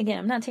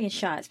I'm not taking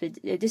shots, but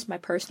it's just my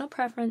personal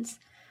preference.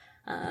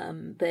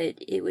 But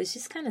it was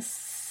just kind of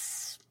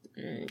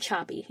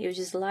choppy. It was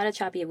just a lot of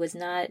choppy. It was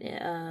not,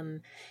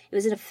 it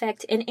was an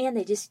effect, and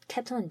they just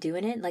kept on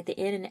doing it, like the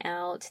in and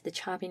out, the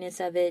choppiness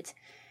of it.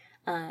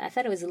 I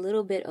thought it was a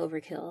little bit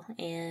overkill,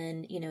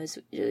 and, it was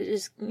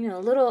just, a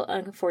little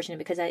unfortunate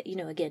because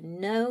again,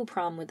 no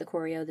problem with the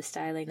choreo, the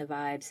styling, the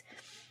vibes.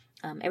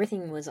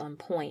 Everything was on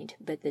point,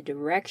 but the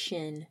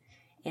direction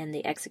and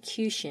the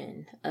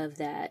execution of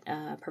that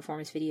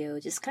performance video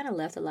just kind of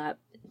left a lot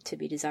to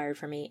be desired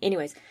for me.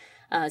 Anyways,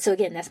 so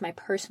again, that's my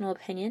personal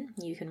opinion.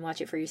 You can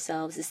watch it for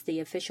yourselves. It's the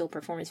official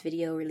performance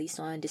video released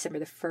on December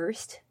the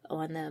 1st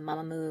on the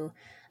Mamamoo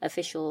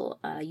official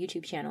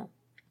YouTube channel.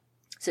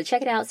 So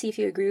check it out, see if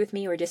you agree with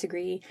me or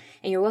disagree,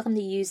 and you're welcome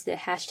to use the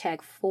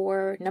hashtag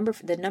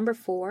the number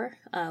 4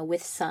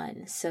 with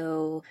sun.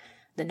 So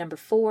the number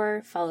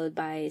 4 followed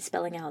by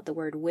spelling out the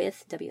word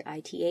with,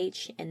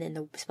 W-I-T-H, and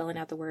then spelling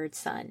out the word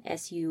sun,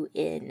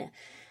 S-U-N.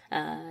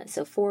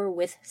 So 4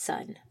 with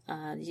sun.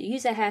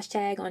 Use that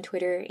hashtag on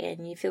Twitter,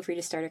 and you feel free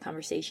to start a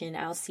conversation.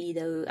 I'll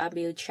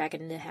be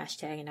tracking the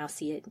hashtag, and I'll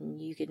see it, and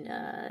you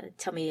can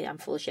tell me I'm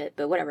full of shit,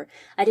 but whatever.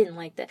 I didn't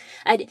like that.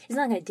 It's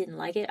not like I didn't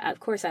like it. Of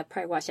course, I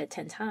probably watched that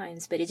 10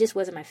 times, but it just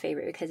wasn't my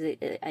favorite because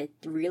I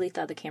really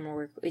thought the camera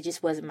work, it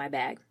just wasn't my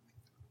bag.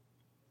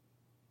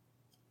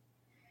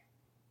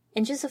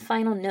 And just a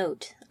final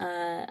note,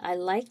 I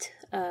liked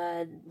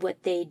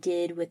what they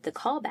did with the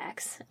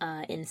callbacks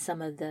in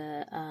some of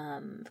the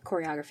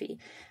choreography,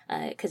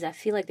 because I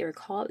feel like there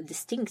were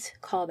distinct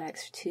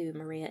callbacks to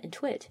Maria and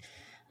Twit.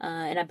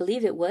 And I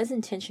believe it was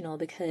intentional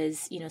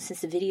because,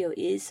 since the video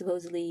is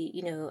supposedly,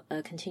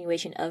 a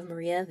continuation of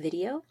Maria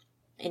video,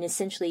 and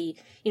essentially,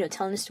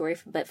 telling the story,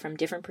 but from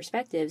different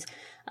perspectives,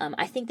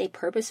 I think they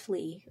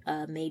purposefully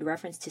made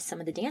reference to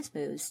some of the dance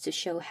moves to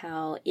show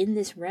how in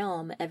this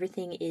realm,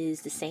 everything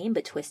is the same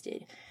but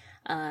twisted.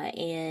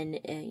 And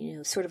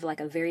sort of like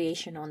a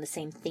variation on the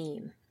same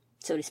theme,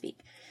 so to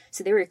speak.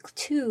 So there were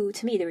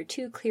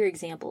two clear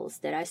examples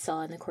that I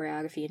saw in the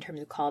choreography in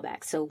terms of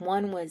callbacks. So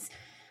one was,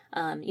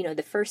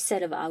 the first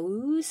set of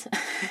aoos.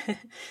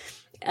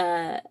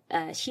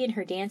 She and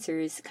her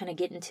dancers kind of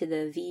get into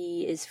the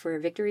V is for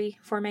victory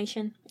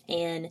formation,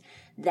 and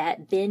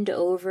that bend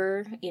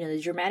over, the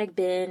dramatic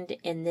bend,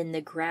 and then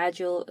the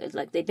gradual,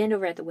 like they bend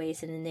over at the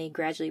waist and then they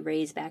gradually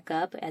raise back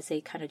up as they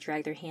kind of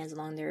drag their hands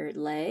along their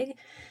leg.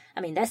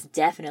 I mean, that's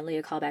definitely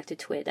a callback to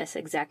Twit. That's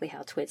exactly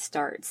how Twit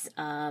starts.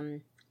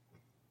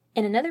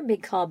 And another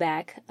big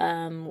callback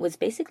was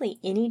basically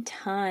any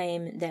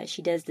time that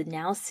she does the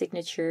now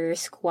signature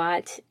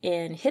squat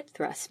and hip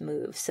thrust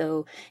move.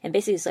 So, and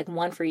basically it's like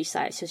one for each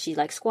side. So she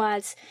like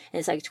squats and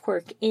it's like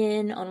twerk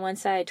in on one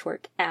side,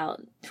 twerk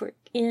out, twerk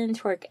in,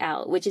 twerk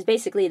out, which is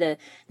basically the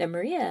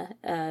Maria,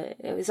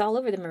 it was all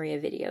over the Maria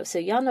video. So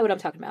y'all know what I'm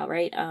talking about,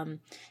 right? And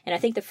I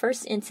think the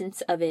first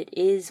instance of it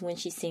is when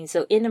she sings.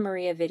 So in the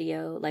Maria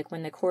video, like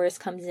when the chorus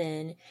comes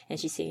in and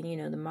she's singing,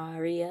 the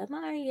Maria,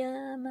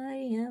 Maria,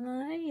 Maria,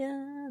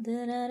 Maria,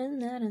 da, da, da,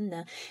 da, da,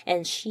 da.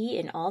 And she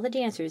and all the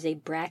dancers, they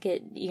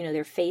bracket,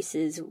 their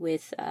faces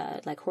with,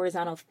 like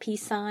horizontal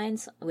peace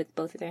signs with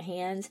both of their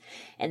hands.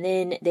 And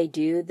then they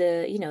do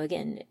the,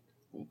 again,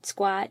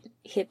 squat,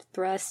 hip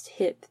thrust,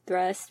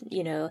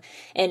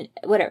 and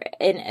whatever.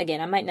 And again,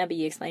 I might not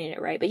be explaining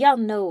it right, but y'all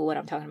know what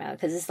I'm talking about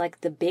because it's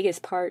like the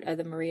biggest part of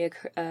the Maria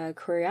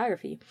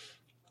choreography.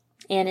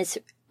 And it's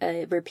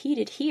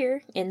repeated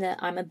here in the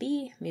I'm a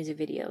Bee music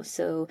video.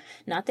 So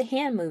not the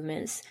hand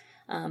movements,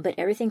 but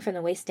everything from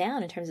the waist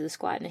down in terms of the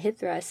squat and the hip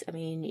thrust, I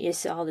mean,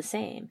 it's all the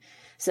same.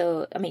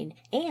 So, I mean,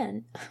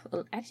 and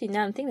actually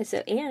now I'm thinking so,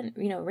 and,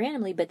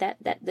 randomly, but that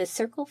the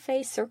circle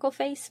face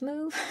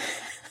move,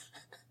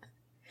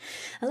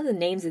 I love the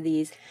names of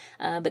these,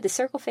 but the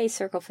circle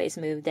face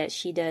move that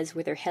she does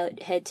with her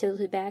head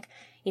tilted back,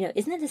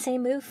 isn't it the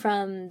same move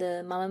from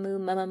the Mamamoo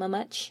Mama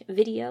Much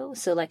video?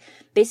 So, like,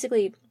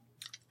 basically,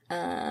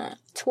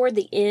 toward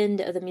the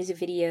end of the music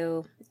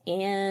video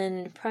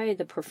and probably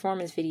the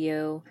performance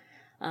video,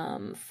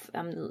 I'm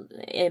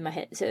in my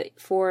head. So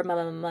for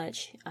Mama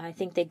Much, I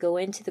think they go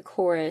into the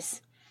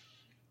chorus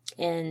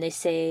and they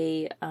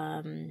say,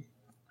 da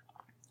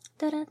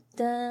da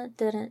da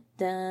da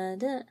da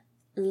da.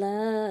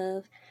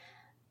 Love.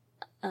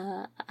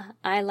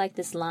 I like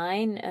this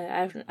line.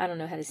 I don't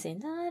know how to sing.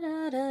 Da,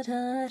 da, da,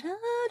 da, da,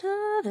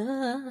 da,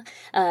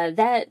 da.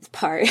 That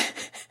part.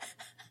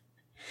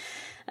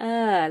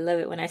 I love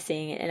it when I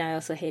sing it, and I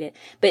also hate it.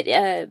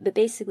 But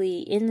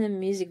basically, in the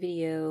music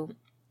video,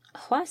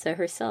 Hwasa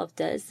herself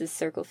does the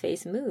circle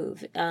face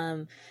move.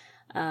 But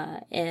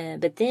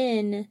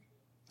then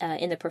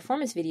in the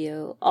performance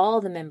video, all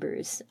the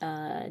members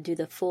do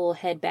the full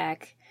head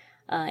back.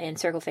 And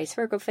circle face,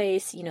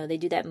 they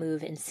do that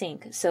move in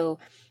sync. So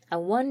I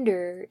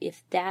wonder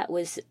if that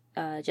was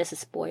just a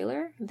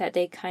spoiler that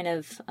they kind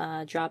of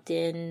dropped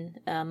in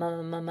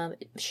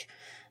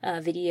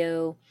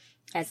video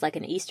as like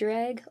an Easter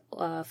egg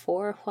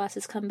for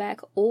Hwasa's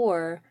comeback,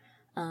 or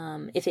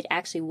if it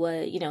actually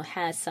was,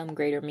 has some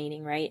greater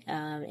meaning, right?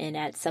 And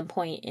at some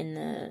point in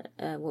the,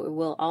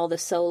 will all the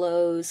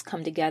solos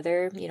come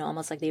together,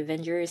 almost like the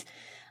Avengers?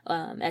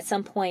 At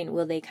some point,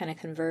 will they kind of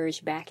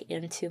converge back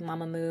into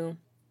Mamamoo,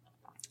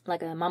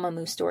 like a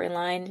Mamamoo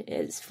storyline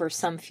is for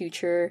some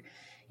future,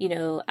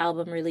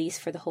 album release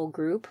for the whole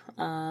group.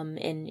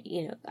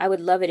 And, I would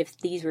love it if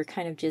these were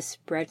kind of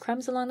just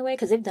breadcrumbs along the way,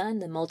 because they've done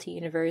the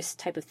multi-universe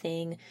type of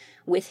thing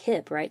with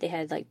HIP, right? They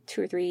had like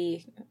 2 or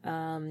 3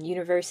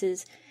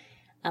 universes.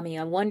 I mean,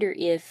 I wonder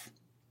if,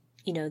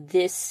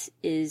 this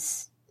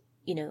is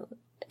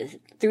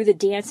through the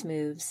dance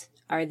moves,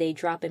 are they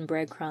dropping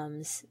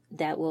breadcrumbs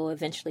that will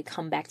eventually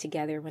come back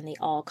together when they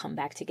all come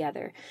back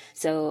together?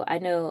 So I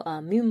know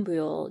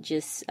Moonbyul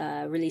just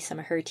released some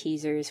of her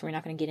teasers. We're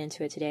not going to get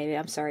into it today.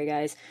 I'm sorry,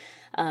 guys,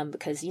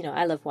 because,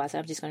 I love Hwasa.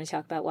 I'm just going to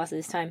talk about Hwasa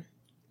this time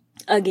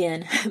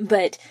again.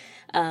 But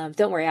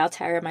don't worry, I'll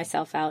tire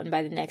myself out. And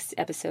by the next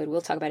episode,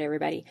 we'll talk about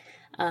everybody.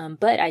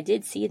 But I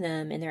did see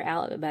them, and they're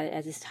out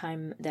at this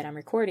time that I'm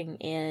recording.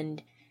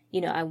 And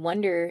I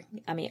wonder,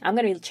 I'm going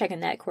to be checking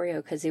that choreo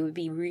because it would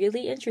be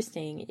really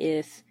interesting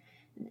if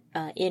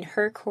in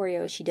her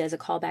choreo she does a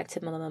callback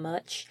to Mama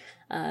Much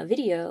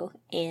video,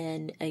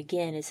 and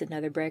again, it's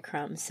another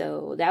breadcrumb.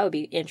 So that would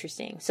be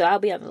interesting. So I'll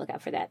be on the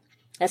lookout for that.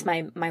 That's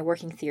my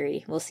working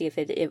theory. We'll see if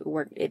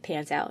it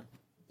pans out.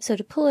 So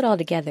to pull it all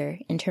together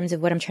in terms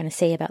of what I'm trying to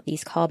say about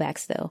these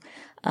callbacks, though,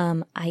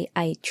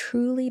 I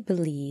truly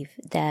believe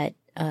that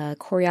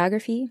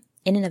choreography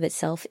in and of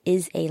itself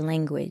is a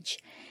language.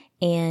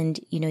 And,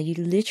 you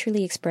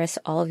literally express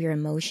all of your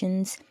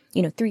emotions,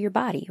 through your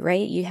body,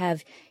 right? You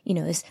have,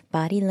 this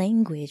body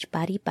language.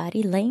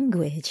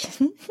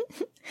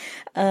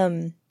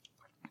 And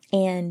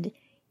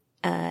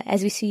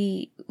as we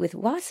see with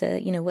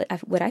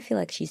Hwasa, what I feel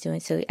like she's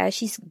doing. So as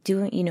she's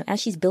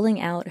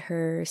building out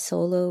her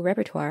solo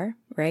repertoire,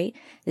 right?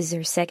 This is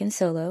her second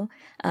solo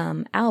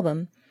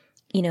album.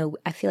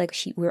 I feel like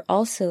we're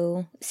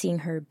also seeing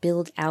her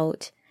build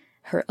out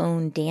her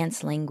own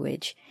dance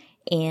language.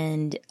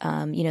 And,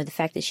 the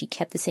fact that she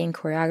kept the same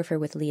choreographer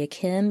with Leah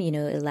Kim,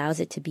 allows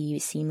it to be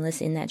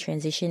seamless in that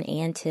transition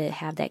and to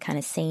have that kind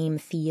of same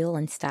feel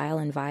and style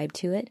and vibe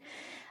to it.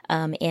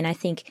 And I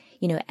think,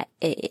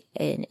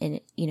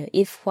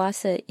 if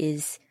Hwasa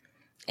is,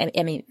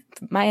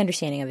 my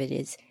understanding of it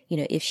is,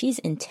 if she's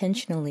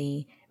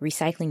intentionally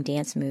recycling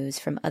dance moves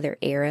from other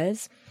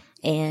eras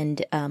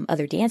and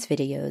other dance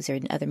videos or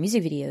other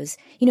music videos,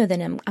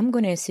 then I'm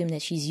going to assume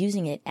that she's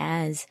using it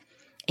as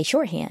a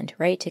shorthand,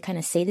 right? To kind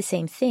of say the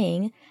same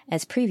thing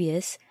as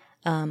previous,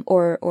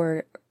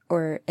 or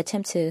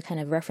attempt to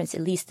kind of reference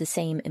at least the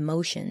same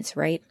emotions,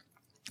 right?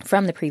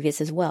 From the previous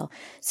as well.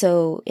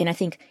 So, and I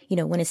think,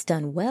 when it's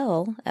done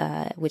well,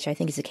 which I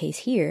think is the case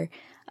here,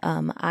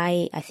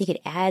 I think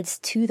it adds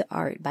to the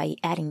art by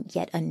adding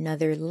yet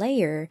another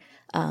layer,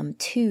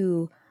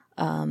 to,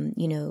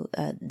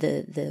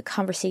 the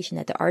conversation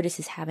that the artist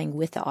is having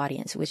with the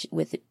audience, which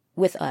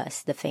with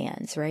us, the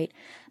fans, right?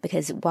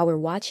 Because while we're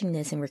watching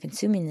this and we're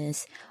consuming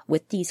this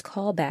with these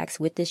callbacks,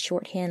 with this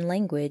shorthand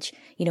language,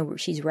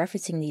 she's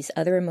referencing these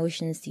other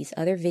emotions, these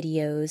other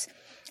videos.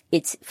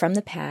 It's from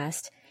the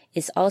past.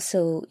 It's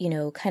also,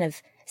 kind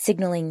of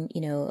signaling,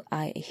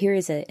 here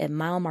is a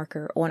mile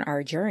marker on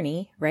our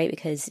journey, right?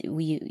 Because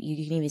you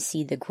can even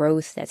see the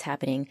growth that's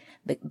happening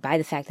by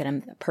the fact that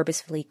I'm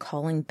purposefully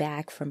calling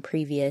back from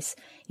previous,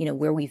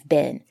 where we've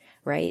been,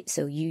 right?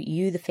 So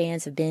you, the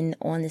fans, have been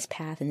on this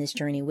path and this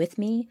journey with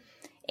me,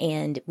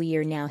 and we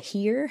are now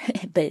here.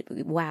 But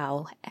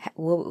wow,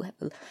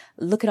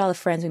 look at all the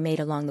friends we made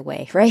along the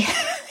way, right?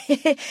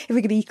 If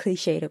we could be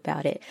cliched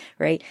about it,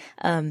 right?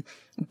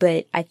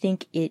 But I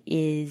think it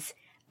is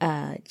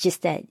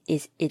just that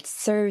it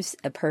serves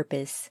a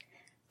purpose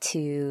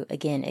to,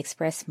 again,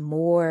 express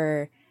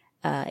more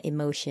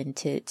emotion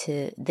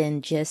to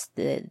than just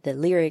the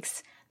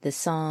lyrics, the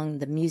song,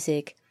 the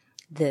music,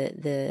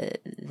 the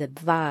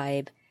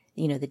vibe,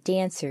 the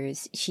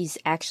dancers. She's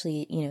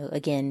actually,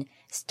 again,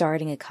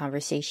 starting a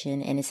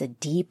conversation, and it's a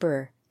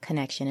deeper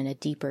connection and a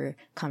deeper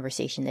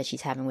conversation that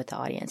she's having with the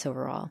audience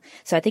overall.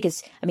 So I think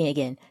it's,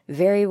 again,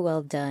 very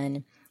well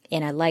done.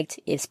 And I liked,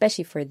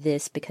 especially for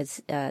this,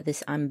 because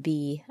this I'm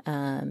B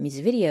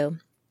music video,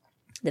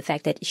 the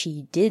fact that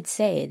she did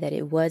say that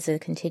it was a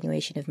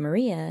continuation of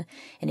Maria.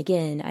 And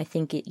again, I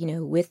think it,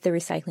 with the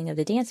recycling of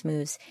the dance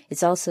moves,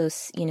 it's also,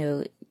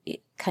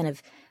 it kind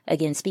of,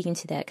 again, speaking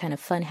to that kind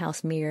of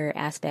funhouse mirror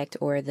aspect,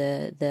 or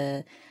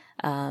the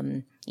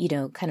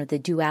kind of the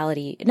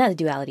duality, not the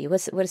duality,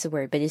 what is the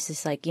word? But it's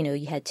just like,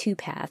 you had two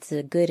paths,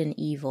 the good and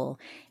evil.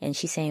 And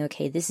she's saying,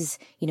 okay, this is,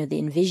 the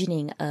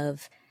envisioning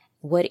of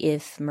what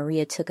if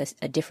Maria took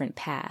a different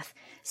path.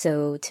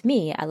 So to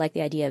me, I like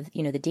the idea of,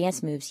 the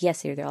dance moves.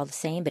 Yes, they're all the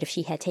same, but if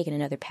she had taken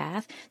another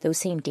path, those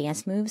same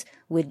dance moves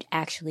would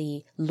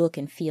actually look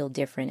and feel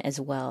different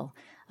as well.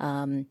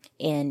 And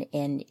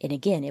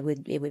again,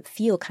 it would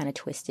feel kind of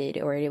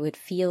twisted, or it would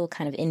feel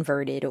kind of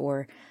inverted,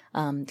 or,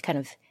 kind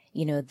of,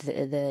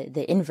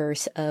 the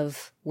inverse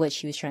of what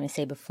she was trying to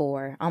say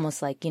before,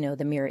 almost like,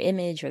 the mirror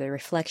image or the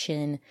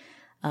reflection.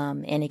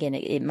 And again,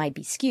 it might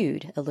be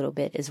skewed a little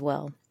bit as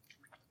well.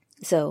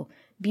 So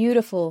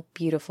beautiful,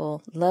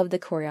 beautiful. Love the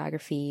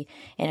choreography.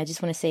 And I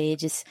just want to say, it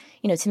just,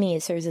 to me,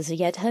 it serves as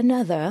yet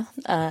another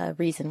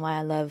reason why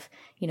I love,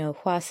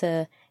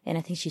 Hwasa. And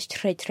I think she's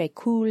très, très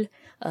cool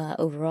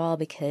overall,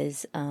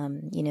 because,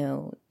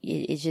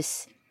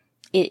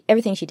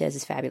 everything she does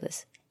is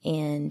fabulous.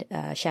 And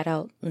shout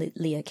out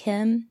Leah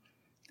Kim,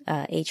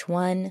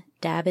 H1,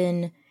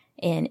 Dabin,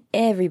 and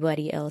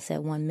everybody else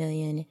at 1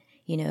 Million.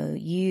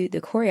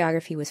 The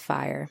choreography was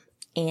fire.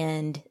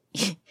 And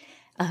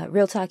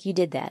Real talk, you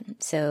did that.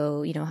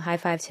 So, high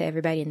five to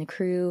everybody in the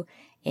crew.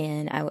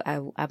 And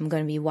I'm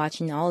going to be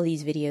watching all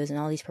these videos and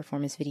all these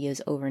performance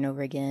videos over and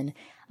over again,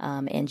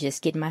 and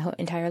just getting my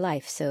entire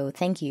life. So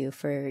thank you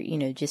for,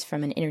 just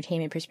from an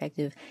entertainment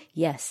perspective.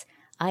 Yes,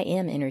 I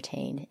am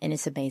entertained, and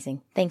it's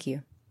amazing. Thank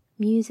you.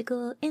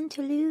 Musical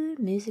interlude,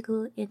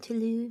 interlude.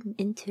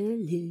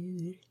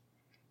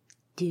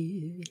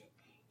 Dude,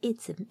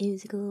 it's a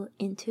musical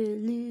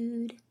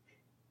interlude.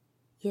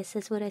 Yes,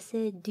 that's what I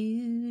said,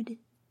 dude.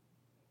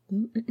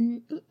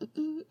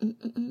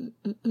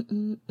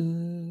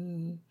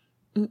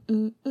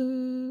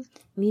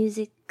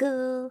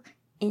 Musical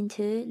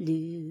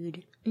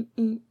interlude.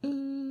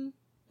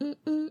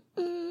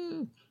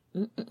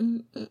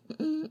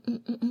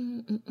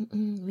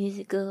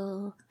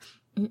 Musical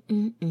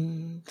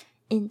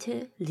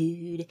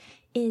interlude.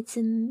 It's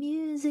a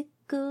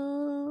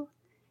musical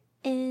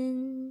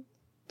interlude.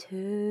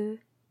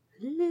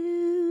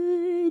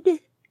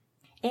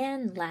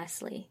 And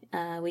lastly,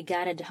 we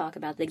gotta talk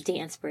about the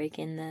dance break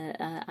in the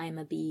I'm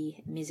a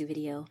Bee music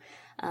video.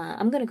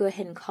 I'm gonna go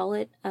ahead and call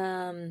it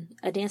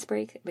a dance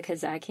break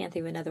because I can't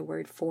think of another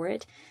word for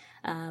it.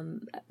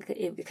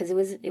 Because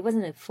it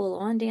wasn't a full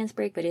on dance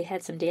break, but it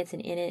had some dancing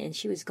in it, and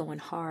she was going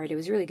hard. It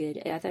was really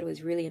good. I thought it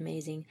was really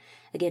amazing.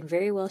 Again,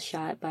 very well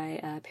shot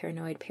by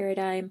Paranoid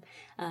Paradigm.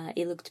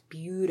 It looked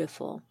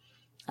beautiful.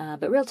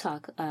 But real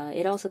talk,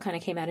 it also kind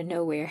of came out of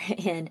nowhere,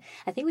 and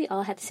I think we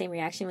all had the same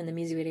reaction when the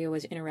music video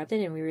was interrupted,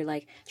 and we were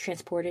like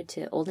transported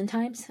to olden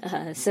times.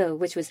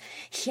 Which was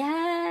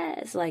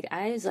yes, like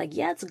I was like,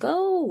 yeah, let's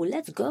go,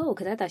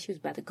 because I thought she was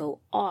about to go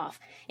off,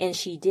 and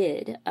she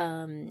did.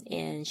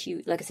 And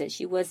she, like I said,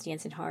 she was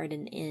dancing hard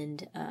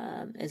and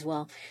as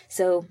well.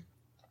 So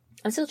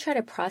I'm still trying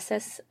to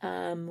process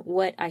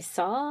what I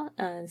saw.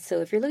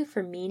 So if you're looking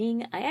for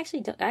meaning, I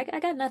actually don't.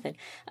 I got nothing,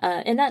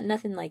 and not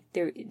nothing like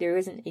there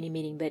isn't any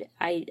meaning. But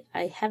I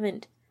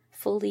haven't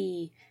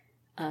fully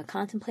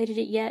contemplated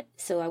it yet.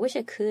 So I wish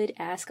I could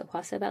ask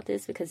Hwasa about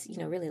this because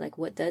really like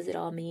what does it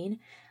all mean?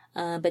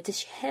 But to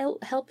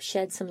help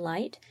shed some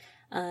light,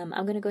 I'm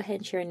going to go ahead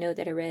and share a note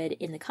that I read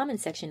in the comment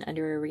section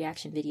under a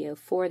reaction video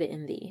for the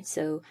MV.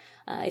 So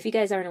if you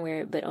guys aren't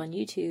aware, but on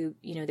YouTube,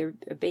 there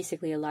are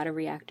basically a lot of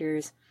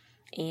reactors.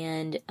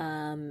 And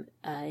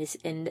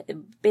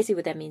basically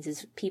what that means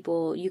is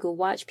you go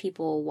watch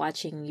people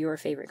watching your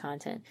favorite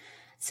content.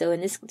 So in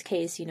this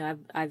case,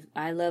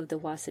 I love the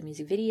Hwasa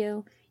music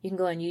video. You can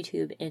go on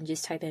YouTube and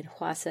just type in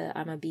Hwasa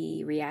I'm a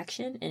Bee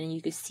reaction, and then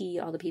you can see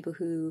all the people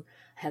who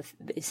have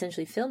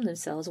essentially filmed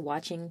themselves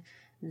watching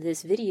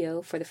this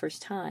video for the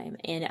first time,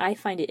 and I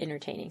find it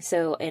entertaining.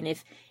 So, and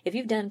if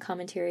you've done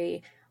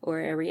commentary or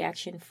a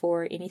reaction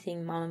for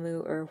anything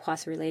Mamamoo or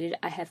Hwasa related,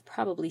 I have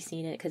probably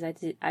seen it because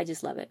I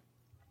just love it.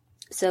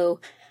 So,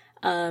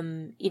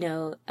 if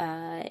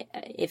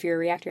you're a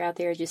reactor out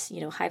there, just,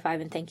 high five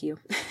and thank you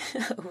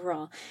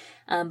overall.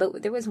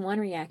 But there was one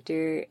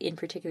reactor in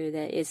particular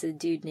that is a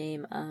dude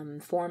named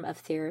Form of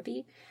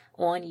Therapy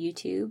on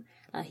YouTube.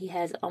 He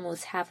has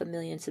almost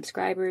 500,000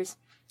 subscribers,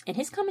 and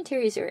his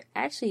commentaries are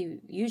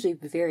actually usually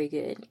very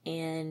good.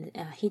 And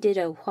he did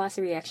a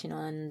Hwasa reaction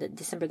on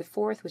December the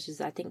 4th, which is,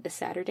 I think, the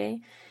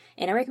Saturday.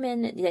 And I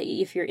recommend that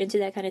if you're into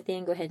that kind of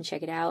thing, go ahead and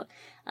check it out.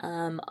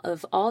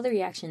 Of all the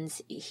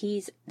reactions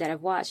that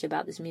I've watched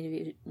about this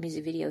music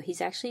video, he's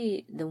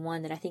actually the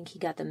one that I think he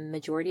got the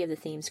majority of the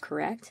themes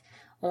correct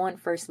on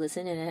first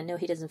listen. And I know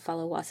he doesn't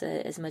follow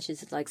Hwasa as much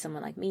as like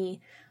someone like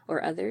me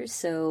or others.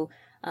 So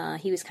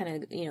he was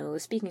kind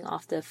of, speaking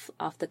off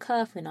the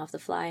cuff and off the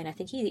fly. And I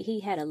think he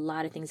had a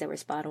lot of things that were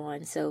spot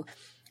on. So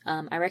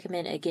I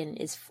recommend, again,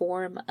 it's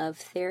Form of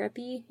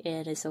Therapy,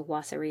 and it's a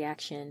Hwasa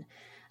reaction.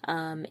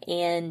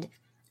 And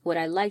what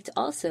I liked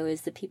also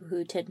is the people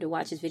who tend to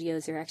watch his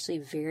videos are actually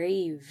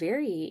very,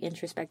 very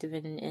introspective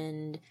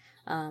and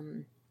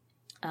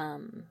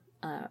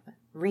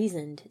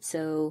reasoned.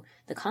 So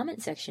the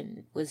comment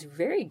section was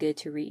very good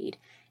to read.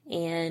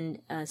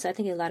 And so I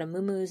think a lot of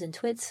moo-moos and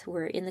twits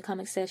were in the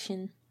comment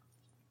section.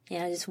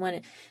 And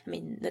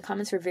the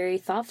comments were very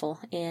thoughtful,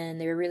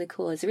 and they were really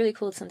cool. It's really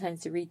cool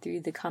sometimes to read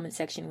through the comment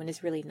section when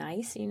it's really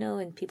nice,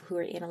 and people who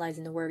are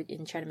analyzing the work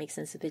and trying to make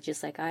sense of it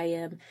just like I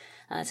am.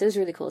 So it was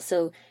really cool.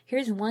 So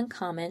here's one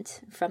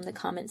comment from the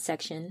comment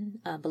section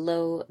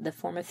below the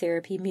Form of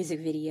Therapy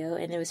music video,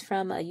 and it was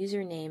from a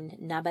user named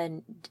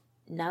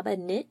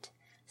Nabanit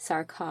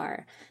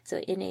Sarkar. So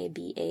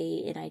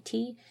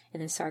Nabanit,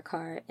 and then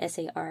Sarkar,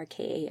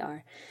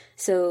 Sarkar.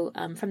 So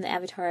from the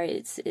avatar,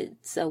 it's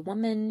a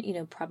woman,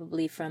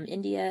 probably from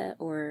India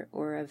or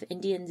of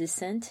Indian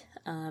descent.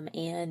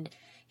 And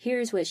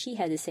here's what she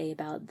had to say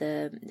about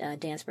the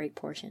dance break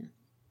portion.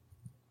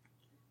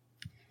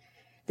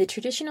 The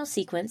traditional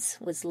sequence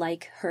was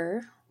like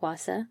her,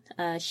 Hwasa,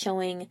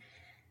 showing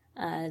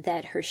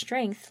that her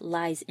strength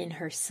lies in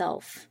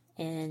herself,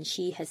 and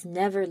she has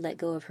never let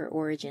go of her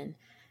origin.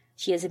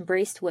 She has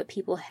embraced what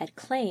people had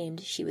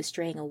claimed she was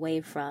straying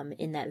away from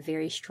in that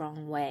very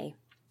strong way.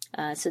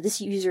 So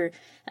this user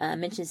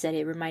mentions that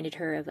it reminded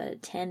her of a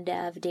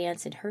Tandav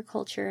dance in her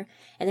culture,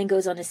 and then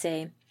goes on to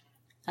say,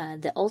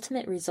 The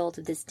ultimate result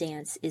of this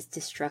dance is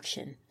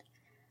destruction.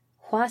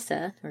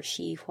 Hwasa, or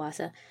she,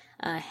 Hwasa,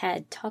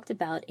 had talked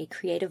about a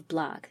creative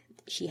block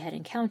she had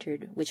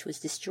encountered, which was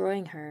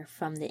destroying her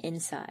from the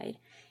inside.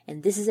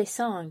 And this is a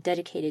song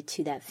dedicated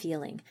to that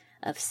feeling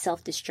of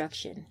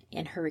self-destruction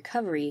and her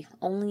recovery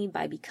only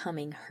by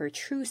becoming her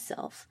true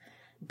self,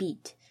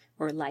 beat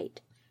or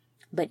light.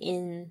 But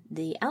in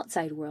the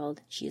outside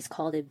world, she is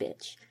called a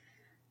bitch.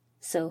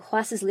 So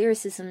Hwasa's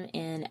lyricism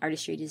and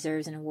artistry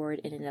deserves an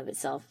award in and of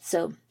itself.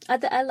 So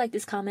I like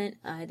this comment.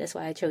 That's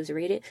why I chose to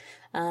read it.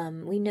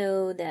 We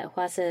know that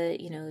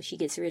Hwasa, she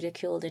gets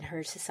ridiculed in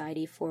her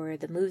society for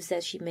the moves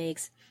that she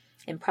makes.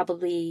 And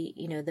probably,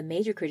 the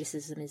major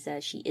criticism is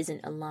that she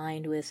isn't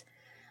aligned with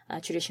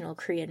traditional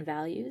Korean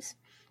values.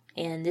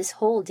 And this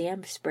whole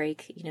dance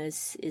break,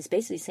 is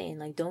basically saying,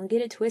 like, don't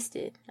get it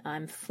twisted.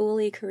 I'm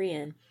fully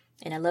Korean.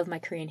 And I love my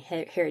Korean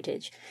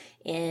heritage.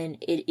 And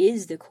it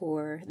is the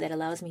core that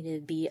allows me to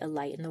be a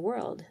light in the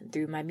world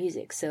through my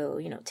music. So,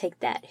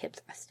 take that, hip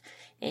thrust.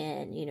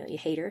 And, you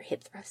hater,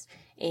 hip thrust.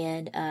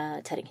 And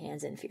tutting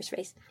hands and fierce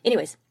face.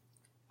 Anyways,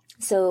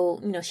 so,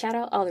 shout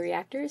out all the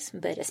reactors,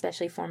 but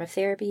especially Form of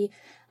Therapy.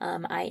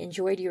 I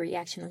enjoyed your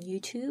reaction on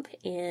YouTube.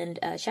 And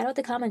shout out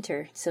the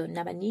commenter. So,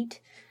 Nabanit,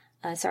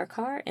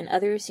 Sarkar, and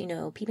others,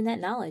 peeping that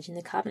knowledge in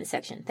the comment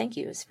section. Thank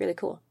you. It's really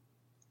cool.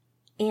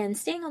 And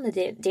staying on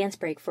the dance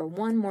break for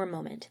one more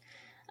moment,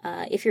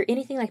 if you're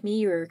anything like me,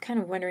 you're kind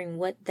of wondering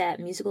what that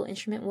musical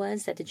instrument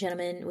was that the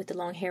gentleman with the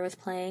long hair was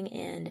playing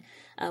and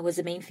was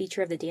the main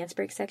feature of the dance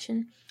break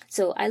section.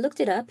 So I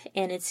looked it up,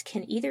 and it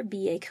can either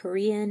be a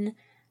Korean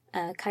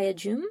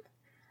kayajum,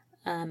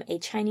 a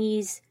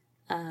Chinese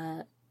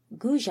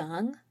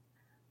guzheng,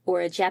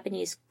 or a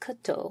Japanese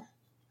koto.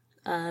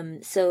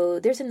 So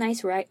there's a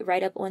nice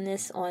write-up on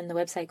this on the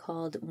website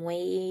called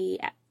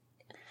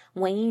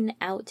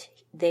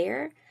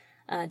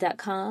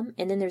WayneOutThere.com,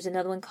 and then there's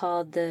another one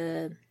called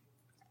the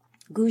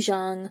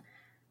Guzheng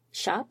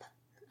Shop.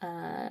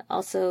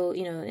 Also,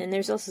 and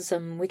there's also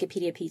some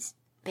Wikipedia pages,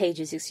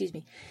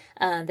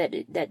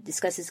 that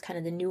discusses kind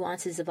of the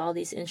nuances of all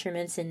these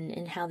instruments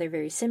and how they're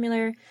very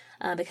similar,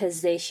 because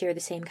they share the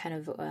same kind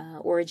of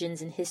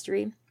origins and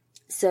history.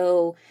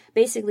 So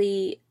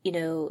basically,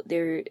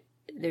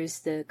 there's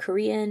the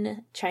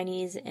Korean,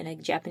 Chinese, and a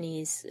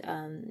Japanese,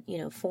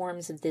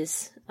 forms of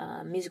this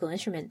musical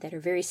instrument that are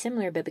very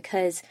similar, but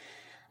because,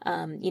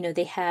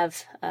 they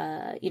have,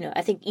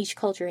 I think each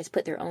culture has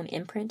put their own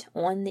imprint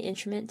on the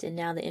instrument, and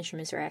now the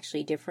instruments are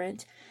actually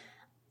different.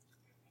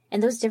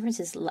 And those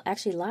differences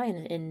actually lie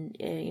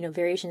in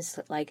variations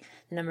like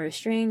the number of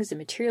strings, the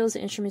materials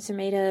the instruments are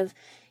made of,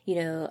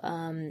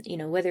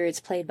 whether it's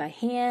played by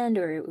hand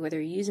or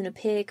whether you're using a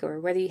pick or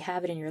whether you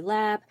have it in your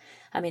lap.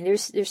 I mean,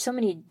 there's so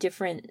many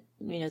different,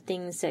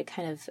 things that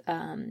kind of,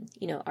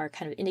 are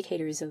kind of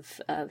indicators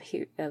of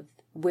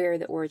where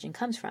the origin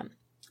comes from.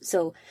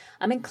 So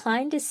I'm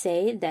inclined to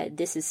say that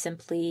this is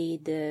simply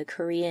the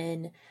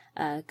Korean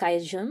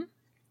kayajum,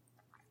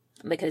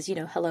 because,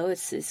 hello,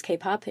 it's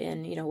K-pop,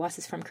 and, Hwasa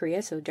is from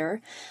Korea, so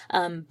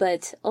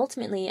but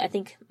ultimately, I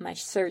think my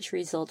search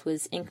result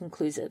was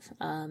inconclusive,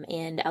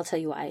 and I'll tell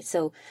you why.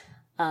 So,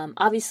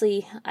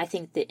 obviously, I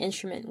think the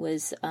instrument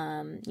was,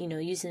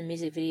 used in the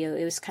music video,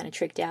 it was kind of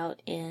tricked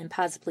out and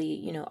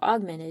possibly,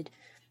 augmented,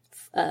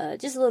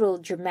 just a little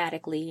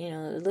dramatically,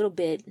 a little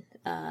bit,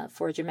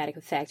 for a dramatic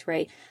effect,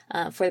 right,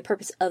 for the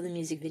purpose of the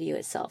music video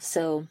itself.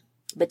 So,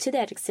 but to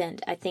that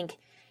extent, I think,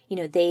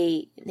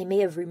 they may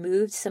have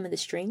removed some of the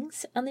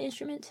strings on the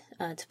instrument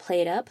to play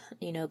it up,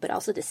 but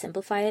also to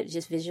simplify it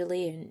just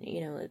visually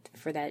and,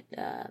 for that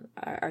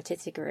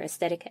artistic or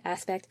aesthetic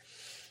aspect.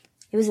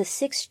 It was a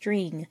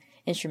 6-string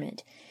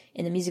instrument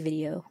in the music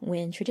video,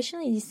 when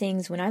traditionally these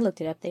things, when I looked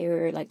it up, they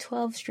were like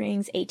 12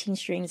 strings, 18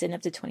 strings, and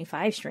up to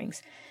 25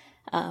 strings.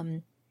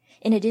 In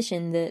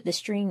addition, the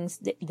strings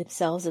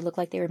themselves, it looked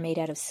like they were made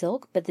out of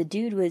silk, but the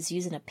dude was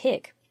using a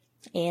pick.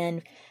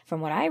 And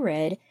from what I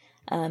read,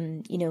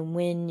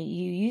 when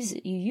you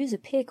use a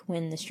pick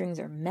when the strings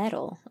are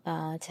metal,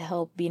 to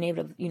help being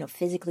able to,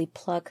 physically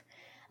pluck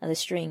the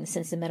strings,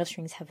 since the metal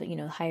strings have,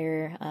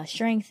 higher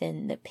strength,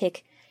 and the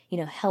pick,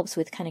 helps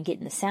with kind of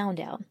getting the sound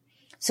out.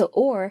 So,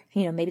 or,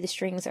 maybe the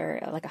strings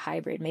are like a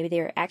hybrid. Maybe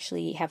they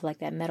actually have like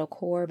that metal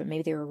core, but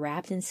maybe they were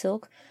wrapped in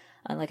silk,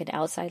 like an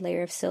outside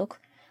layer of silk.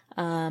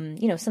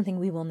 Something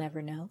we will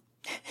never know.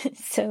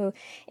 So,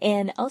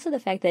 and also the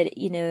fact that,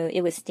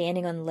 it was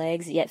standing on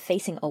legs, yet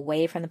facing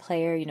away from the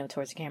player,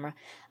 towards the camera.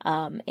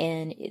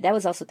 And that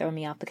was also throwing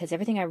me off, because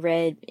everything I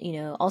read,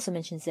 also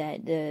mentions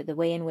that the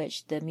way in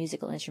which the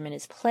musical instrument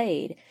is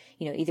played,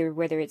 either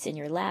whether it's in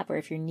your lap or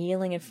if you're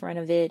kneeling in front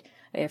of it,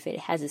 or if it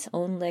has its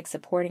own leg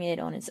supporting it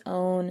on its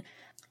own.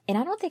 And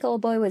I don't think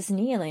old boy was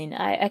kneeling.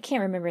 I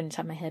can't remember in the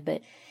top of my head,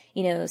 but,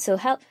 so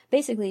how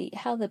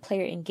the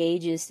player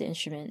engages the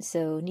instrument.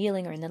 So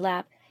kneeling or in the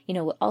lap,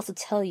 will also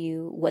tell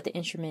you what the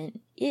instrument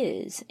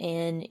is.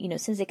 And,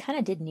 since they kind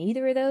of did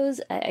neither of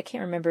those, I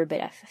can't remember, but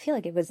I feel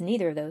like it was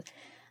neither of those.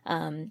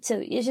 So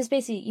it's just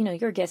basically,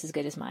 your guess is as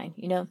good as mine,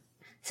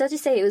 So I'll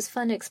just say it was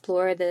fun to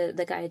explore the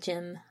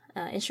Gaijim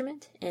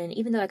instrument. And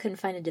even though I couldn't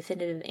find a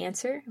definitive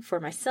answer for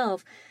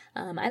myself,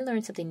 I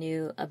learned something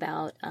new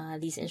about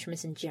these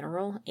instruments in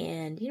general.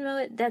 And you know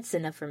what? That's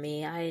enough for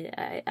me.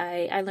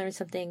 I learned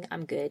something.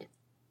 I'm good.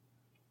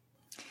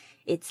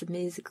 It's a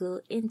musical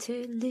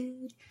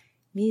interlude.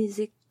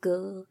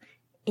 Musical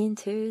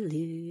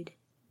interlude.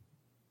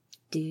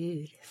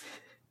 Dude.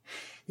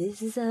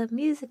 This is a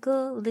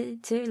musical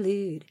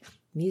interlude.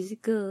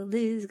 Musical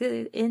is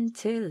good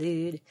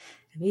interlude.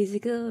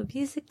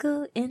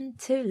 Musical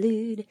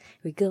interlude.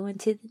 We're going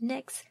to the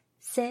next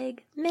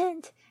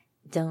segment.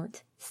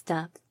 Don't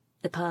stop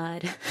the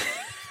pod.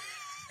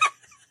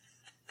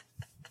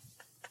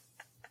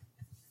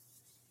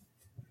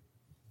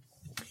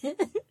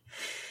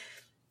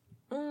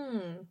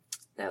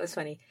 That was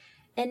funny.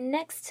 And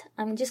next,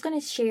 I'm just going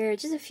to share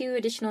just a few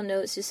additional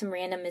notes, just some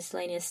random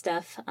miscellaneous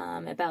stuff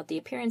about the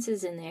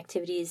appearances and the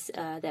activities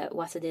that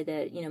Hwasa did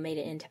that, you know, made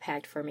an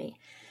impact for me.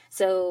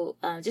 So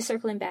just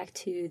circling back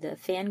to the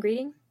fan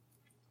greeting,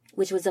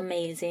 which was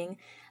amazing.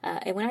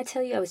 And when I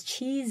tell you I was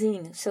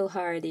cheesing so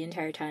hard the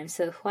entire time.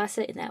 So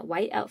Hwasa in that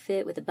white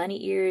outfit with the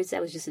bunny ears,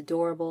 that was just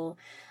adorable.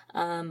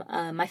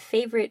 My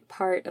favorite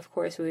part, of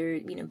course, were,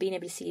 you know, being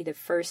able to see the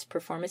first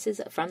performances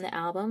from the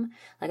album.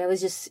 Like, it was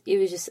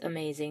just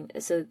amazing.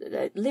 So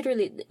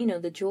literally, you know,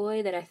 the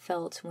joy that I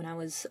felt when I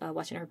was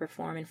watching her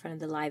perform in front of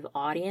the live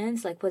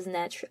audience, like, wasn't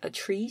that a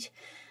treat?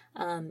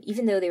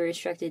 Even though they were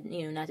instructed,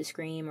 you know, not to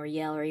scream or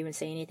yell or even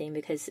say anything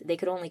because they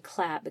could only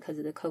clap because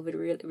of the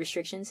COVID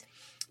restrictions.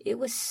 It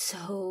was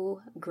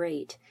so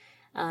great.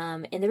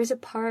 And there was a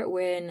part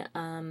when,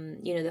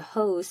 you know, the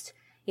host,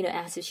 you know,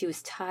 asked if she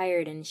was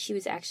tired, and she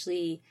was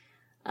actually,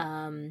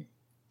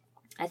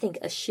 I think,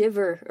 a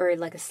shiver or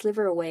like a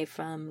sliver away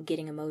from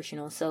getting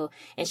emotional. So,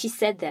 and she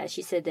said that,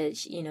 she,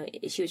 you know,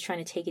 she was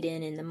trying to take it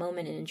in the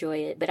moment and enjoy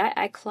it. But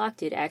I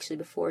clocked it actually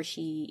before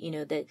she, you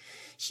know,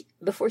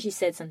 before she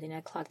said something,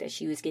 I clocked that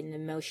she was getting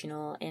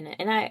emotional. And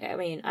I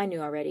mean, I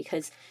knew already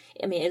because,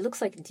 I mean, it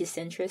looks like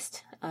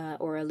disinterest,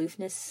 or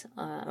aloofness,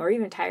 or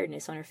even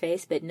tiredness on her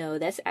face. But no,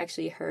 that's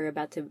actually her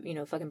about to, you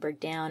know, fucking break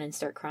down and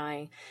start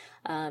crying.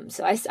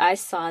 So I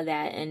saw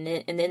that, and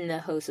then the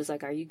host was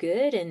like, "Are you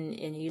good?"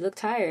 And you look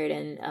tired,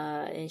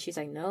 and she's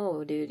like,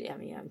 "No, dude." I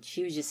mean,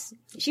 she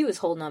was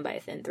holding on by a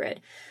thin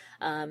thread.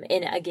 And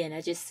again,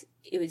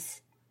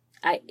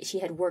 she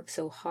had worked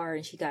so hard,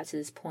 and she got to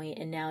this point,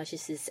 and now it's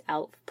just this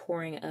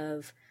outpouring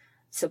of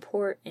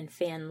support and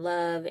fan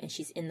love, and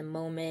she's in the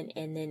moment,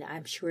 and then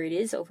I'm sure it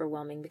is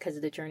overwhelming because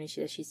of the journey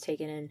that she's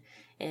taken,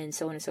 and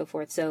so on and so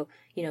forth. So,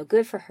 you know,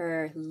 good for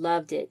her.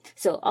 Loved it.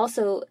 So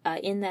also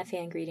in that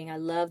fan greeting, I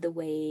love the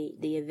way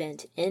the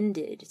event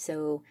ended.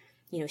 So,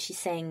 you know, she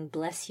sang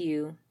 "Bless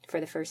You" for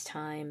the first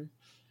time,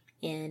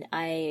 and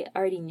I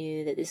already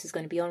knew that this was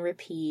going to be on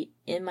repeat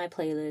in my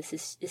playlist.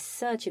 It's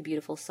such a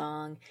beautiful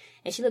song,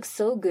 and she looks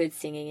so good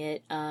singing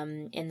it.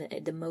 And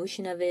the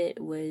motion of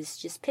it was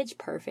just pitch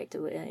perfect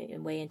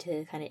way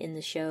into kind of in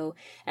the show.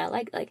 And I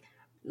like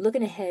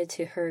looking ahead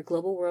to her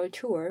global world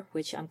tour,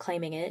 which I'm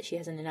claiming it. She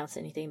hasn't announced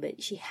anything,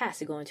 but she has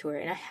to go on tour,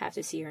 and I have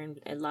to see her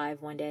in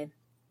live one day.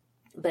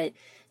 But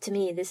to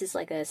me, this is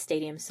like a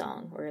stadium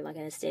song, or like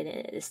a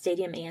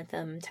stadium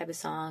anthem type of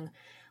song,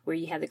 where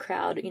you have the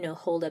crowd, you know,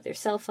 hold up their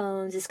cell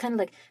phones. It's kind of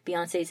like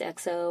Beyonce's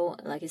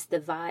EXO. Like, it's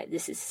the vibe.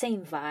 This is the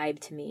same vibe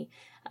to me.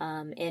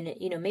 And,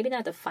 you know, maybe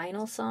not the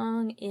final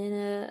song in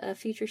a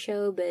future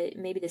show, but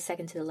maybe the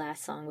second to the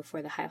last song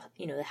before the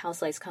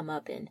house lights come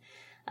up and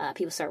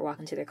people start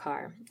walking to their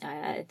car.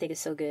 I think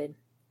it's so good.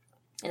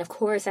 And, of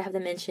course, I have to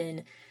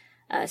mention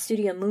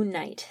Studio Moon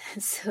Night.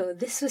 So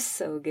this was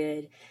so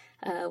good.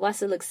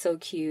 Hwasa looks so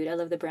cute. I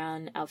love the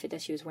brown outfit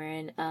that she was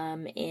wearing.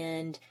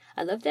 And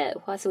I love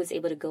that Hwasa was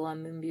able to go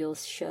on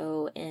Moonbyul's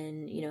show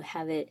and, you know,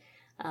 have it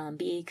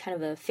be kind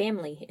of a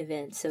family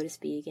event, so to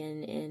speak,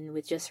 and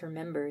with just her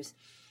members.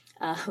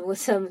 With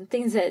some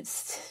things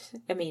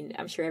I mean,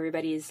 I'm sure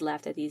everybody has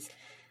laughed at these,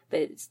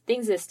 but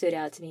things that stood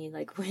out to me,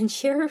 like when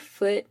Cher's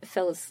foot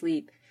fell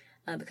asleep,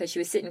 because she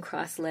was sitting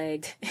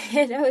cross-legged,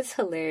 and that was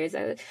hilarious.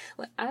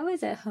 When I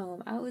was at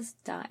home, I was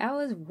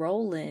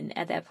rolling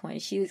at that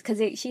point. She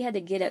had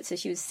to get up, so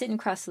she was sitting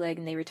cross-legged,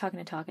 and they were talking,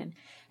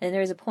 and there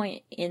was a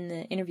point in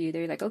the interview,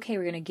 they were like, "Okay,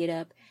 we're gonna get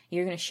up,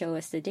 you're gonna show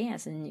us the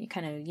dance, and you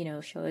kind of, you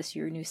know, show us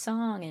your new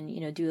song, and,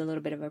 you know, do a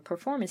little bit of a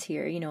performance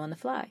here, you know, on the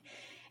fly."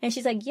 And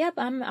she's like, "Yep,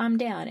 I'm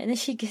down." And then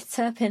she gets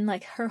up, and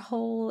like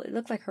it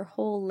looked like her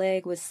whole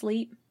leg was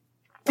asleep,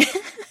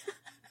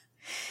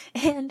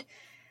 and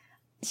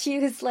she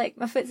was like,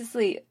 "My foot's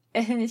asleep,"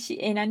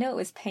 and I know it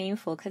was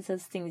painful because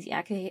those things.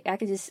 I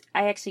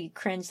actually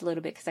cringed a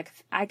little bit because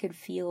I could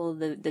feel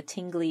the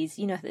tinglies,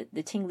 you know,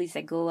 the tinglies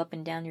that go up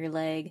and down your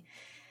leg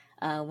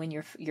when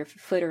your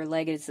foot or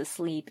leg is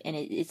asleep, and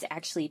it's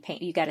actually pain.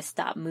 You got to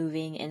stop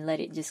moving and let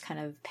it just kind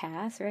of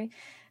pass, right?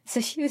 So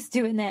she was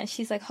doing that.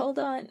 She's like, "Hold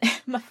on,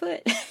 my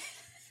foot."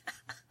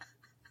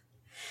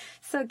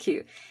 So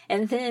cute.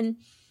 And then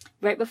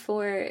right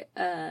before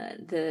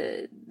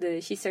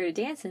she started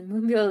dancing,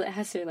 Moonbyul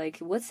asked her, like,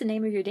 "What's the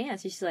name of your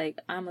dance?" And she's like,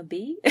 "I'm a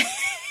bee."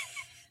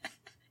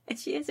 And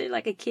she answered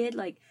like a kid,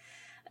 like,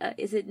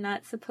 is it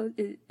not supposed,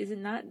 is it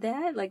not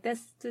that? Like,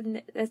 that's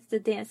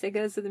the dance that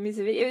goes with the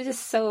music video. It was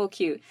just so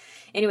cute.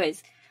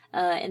 Anyways,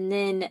 and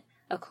then,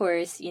 of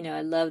course,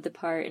 I love the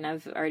part, and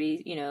I've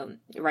already,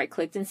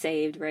 right-clicked and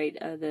saved, right,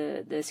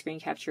 the screen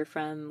capture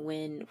from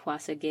when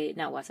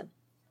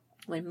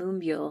when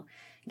Moonbyul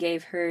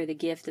gave her the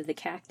gift of the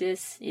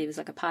cactus. It was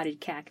like a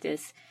potted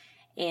cactus.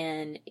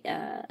 And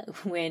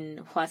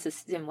when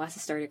Hwasa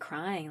started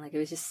crying, like, it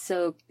was just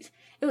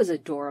it was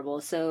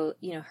adorable. So,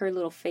 her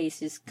little face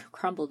just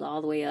crumbled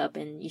all the way up,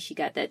 and she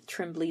got that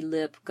trembly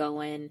lip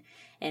going,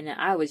 and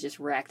I was just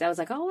wrecked. I was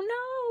like, oh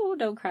no,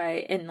 don't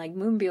cry. And like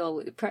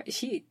Moonbyul,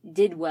 she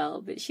did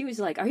well, but she was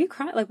like, are you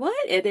crying? Like,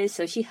 what? It is.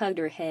 So she hugged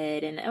her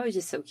head, and it was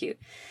just so cute.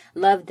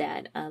 Love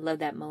that. Love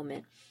that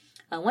moment.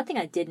 One thing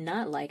I did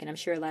not like, and I'm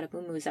sure a lot of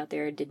Muumuus out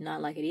there did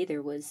not like it either,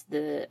 was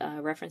the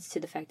reference to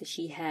the fact that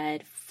she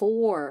had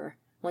 4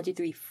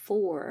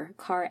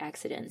 car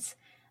accidents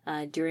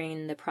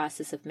during the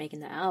process of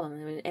making the album. I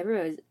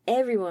mean,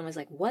 everyone was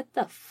like, what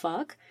the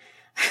fuck?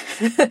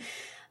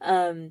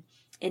 And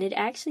it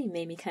actually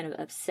made me kind of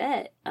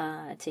upset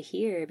to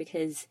hear,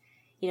 because,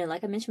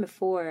 like I mentioned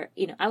before,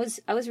 I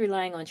was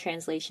relying on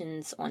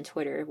translations on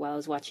Twitter while I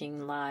was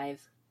watching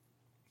live.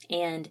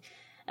 And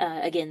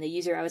again, the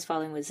user I was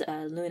following was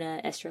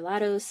Luna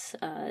Estrelados.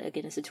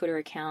 Again, it's a Twitter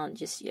account.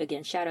 Just,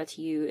 again, shout out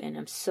to you. And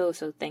I'm so,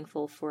 so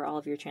thankful for all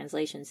of your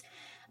translations.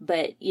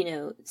 But,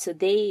 so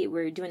they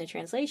were doing the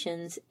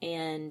translations,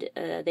 and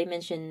they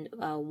mentioned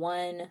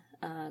 1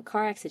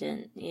 car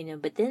accident,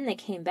 but then they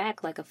came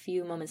back like a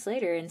few moments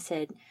later and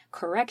said,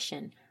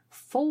 correction,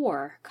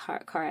 4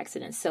 car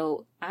accidents.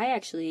 So that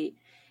actually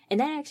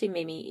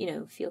made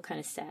me, feel kind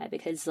of sad,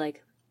 because,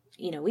 like,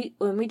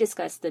 when we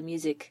discussed the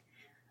music,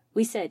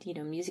 we said,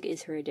 music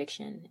is her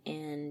addiction,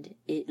 and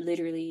it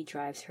literally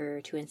drives her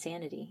to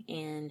insanity.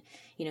 And,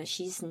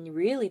 she's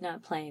really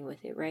not playing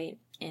with it, right?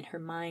 And her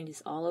mind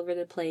is all over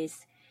the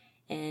place.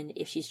 And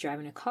if she's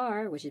driving a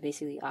car, which is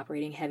basically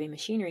operating heavy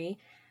machinery,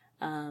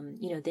 then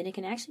it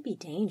can actually be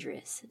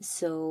dangerous.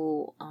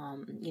 So,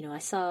 I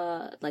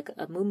saw like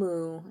a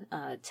Mumu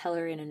tell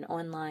her in an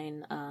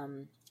online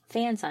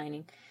fan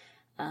signing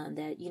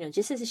that,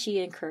 just as she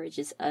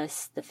encourages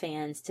us, the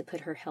fans, to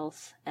put her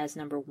health as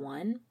number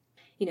 1,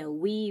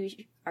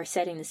 we are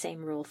setting the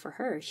same rule for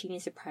her. She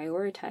needs to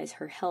prioritize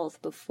her health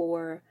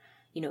before,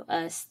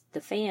 us,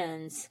 the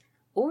fans,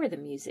 or the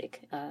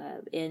music.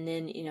 And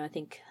then, I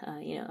think,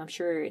 I'm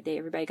sure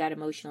everybody got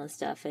emotional and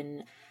stuff.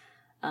 And,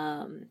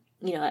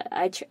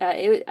 I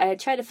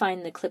tried to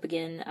find the clip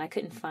again. I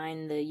couldn't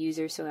find the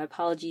user, so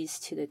apologies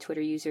to the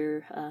Twitter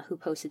user who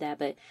posted that.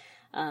 But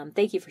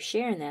thank you for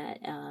sharing that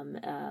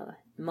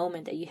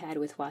moment that you had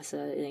with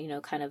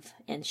Hwasa, kind of,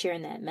 and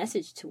sharing that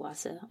message to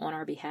Hwasa on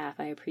our behalf.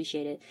 I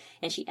appreciate it.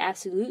 And she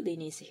absolutely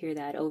needs to hear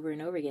that over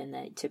and over again,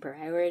 that to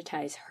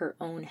prioritize her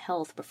own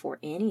health before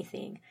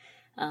anything.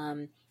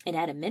 And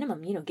at a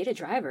minimum, get a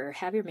driver,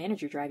 have your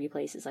manager drive you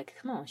places. Like,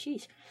 come on,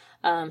 sheesh.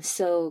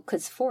 So,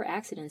 cause 4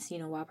 accidents,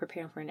 while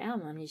preparing for an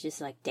album, it's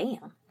just like,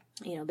 damn,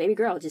 baby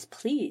girl, just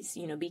please,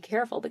 be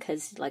careful,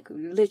 because, like,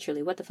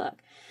 literally, what the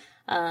fuck?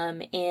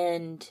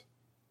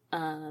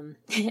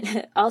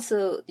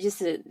 Also, I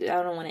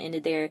don't want to end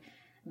it there,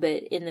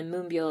 but in the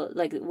Moonbyul,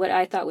 like, what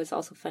I thought was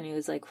also funny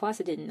was, like,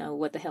 Hwasa didn't know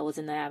what the hell was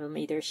in the album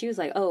either. She was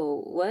like,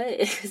 oh, what?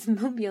 Because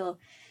Moonbyul,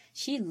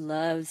 she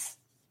loves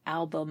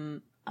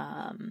album,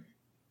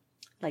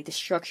 like the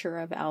structure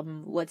of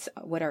album,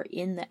 what are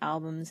in the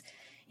albums.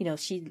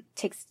 She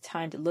takes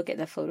time to look at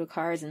the photo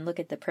cards and look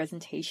at the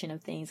presentation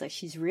of things. Like,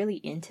 she's really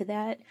into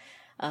that.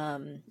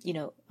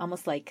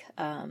 Almost like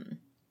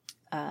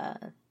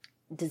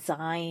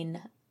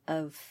design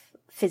of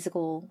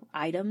physical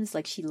items.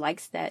 Like, she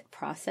likes that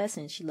process,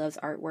 and she loves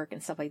artwork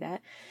and stuff like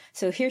that.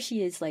 So here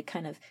she is, like,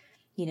 kind of,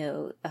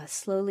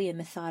 slowly and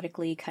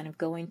methodically kind of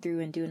going through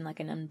and doing like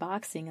an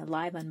unboxing, a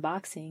live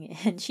unboxing,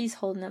 and she's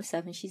holding up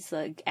stuff, and she's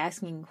like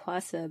asking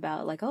Hwasa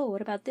about, like, oh,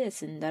 what about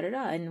this, and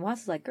da-da-da, and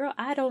Hwasa's like, girl,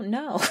 I don't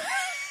know.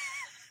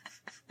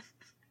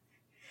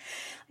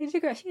 Like, the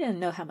girl, she didn't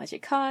know how much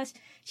it cost.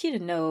 She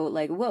didn't know,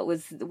 like, what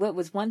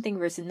was one thing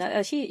versus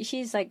another.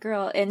 She's like,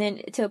 girl, and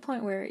then to a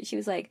point where she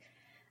was like,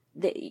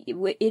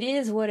 it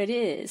is what it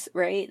is,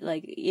 right?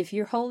 Like, if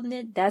you're holding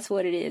it, that's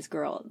what it is,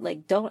 girl.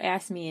 Like, don't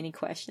ask me any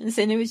questions.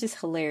 And it was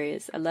just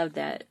hilarious. I love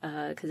that,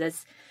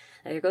 because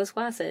there goes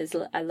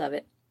Hwasa. I love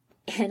it.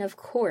 And of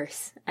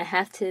course, I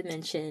have to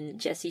mention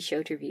Jesse's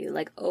show review.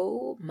 Like,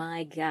 oh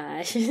my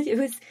gosh, it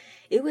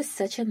was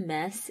such a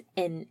mess,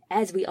 and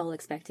as we all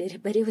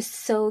expected, but it was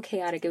so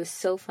chaotic. It was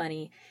so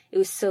funny. It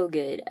was so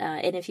good.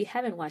 And if you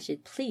haven't watched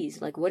it,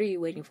 please, like, what are you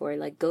waiting for?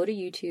 Like, go to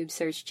YouTube,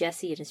 search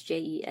Jessie, and it's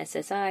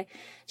Jessi,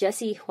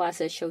 Jessie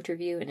Hwasa show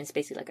review, and it's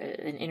basically like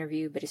an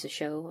interview, but it's a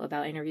show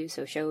about interviews,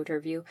 so show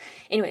review.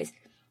 Anyways.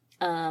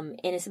 And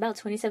it's about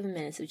 27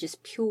 minutes of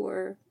just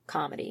pure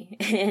comedy,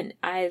 and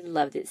I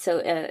loved it. So,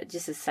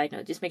 just a side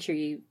note, just make sure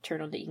you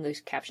turn on the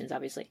English captions,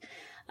 obviously.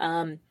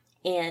 And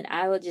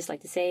I would just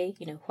like to say,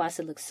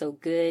 Hwasa looks so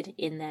good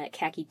in that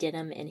khaki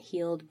denim and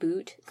heeled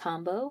boot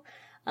combo.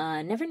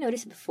 Never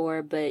noticed it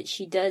before, but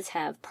she does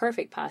have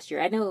perfect posture.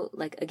 I know,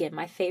 like, again,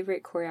 my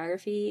favorite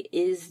choreography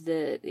is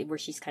where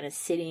she's kind of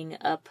sitting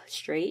up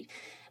straight,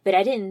 but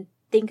I didn't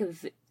think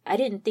of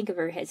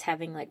her as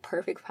having like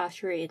perfect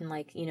posture in,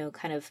 like, you know,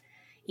 kind of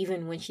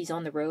even when she's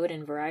on the road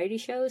in variety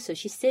shows. So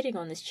she's sitting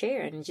on this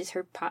chair, and just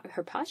her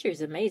posture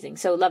is amazing.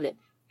 So loved it.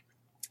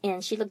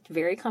 And she looked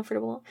very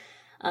comfortable.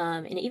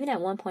 And even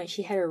at one point,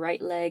 she had her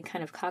right leg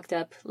kind of cocked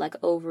up, like,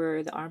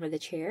 over the arm of the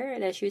chair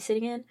that she was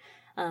sitting in.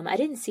 I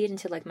didn't see it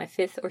until like my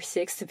 5th or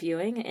 6th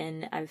viewing,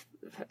 and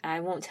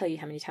I won't tell you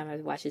how many times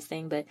I've watched this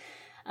thing, but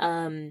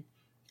I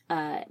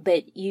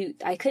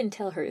couldn't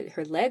tell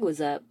her leg was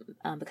up,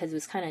 because it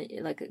was kind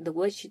of like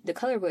the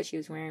color of what she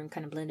was wearing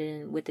kind of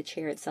blended in with the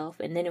chair itself,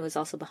 and then it was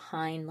also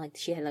behind, like,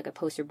 she had like a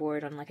poster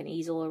board on like an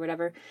easel or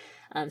whatever.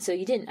 So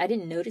I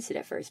didn't notice it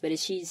at first, but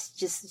she's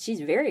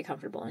very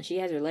comfortable, and she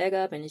has her leg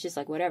up, and it's just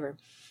like whatever,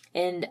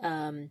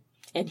 and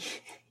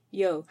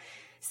yo,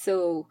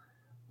 so.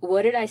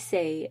 What did I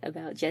say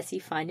about Jessie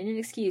finding an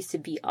excuse to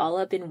be all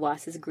up in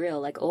Hwasa's grill?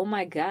 Like, oh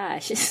my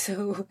gosh.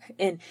 So,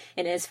 and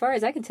as far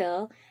as I can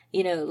tell,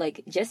 you know,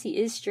 like, Jessie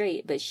is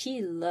straight, but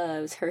she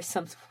loves her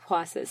some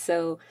Hwasa.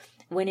 So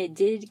when it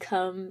did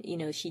come, you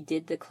know, she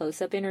did the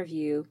close-up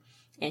interview,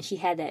 and she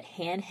had that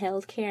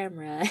handheld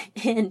camera,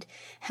 and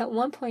at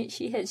one point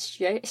she had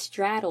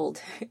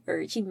straddled,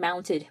 or she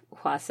mounted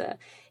Hwasa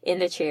in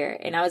the chair,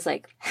 and I was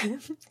like,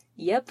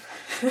 yep,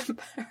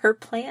 her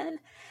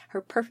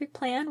perfect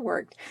plan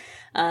worked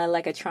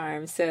like a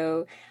charm.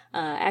 So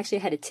actually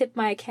I had to tip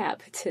my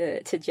cap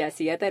to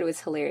Jessie. I thought it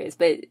was hilarious,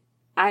 but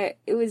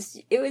it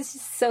was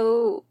just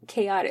so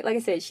chaotic. Like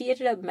I said, she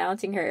ended up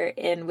mounting her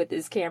in with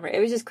this camera. It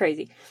was just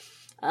crazy.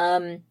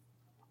 But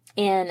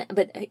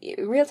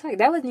real talk,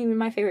 that wasn't even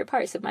my favorite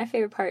part. So my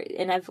favorite part,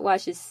 and I've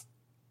watched this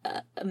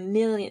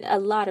a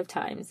lot of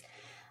times,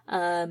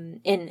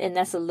 and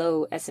that's a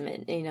low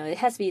estimate. You know, it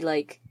has to be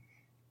like,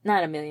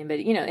 not a million,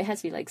 but, you know, it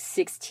has to be like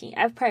 16.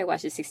 I've probably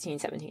watched it 16,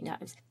 17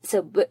 times.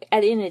 So, but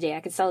at the end of the day, I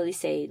can solidly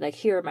say, like,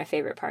 here are my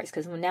favorite parts.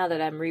 Because now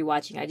that I'm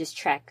rewatching, I just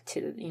track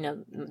to, you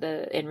know,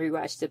 and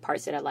rewatch the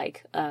parts that I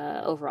like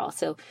overall.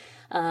 So,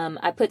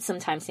 I put some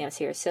timestamps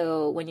here.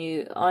 So when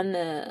you, on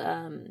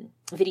the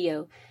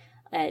video,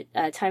 at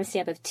a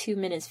timestamp of 2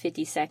 minutes,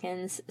 50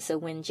 seconds. So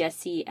when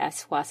Jessie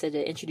asked Hwasa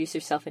to introduce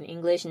herself in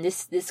English, and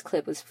this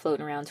clip was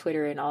floating around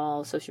Twitter and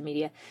all social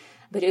media,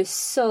 but it was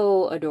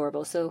so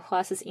adorable. So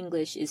Hwasa's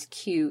English is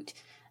cute.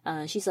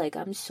 She's like,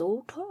 I'm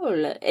so tall.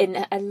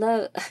 And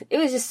it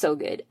was just so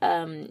good.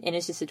 And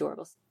it's just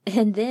adorable.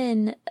 And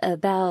then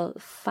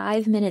about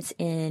 5 minutes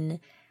in,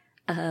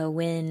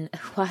 when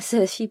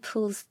Hwasa, she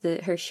pulls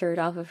her shirt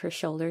off of her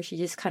shoulder, she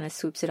just kind of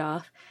swoops it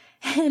off.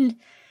 And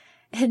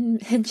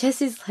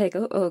Jessie's like,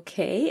 oh,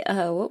 okay,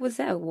 what was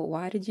that? Well,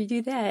 why did you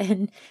do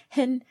that?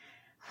 And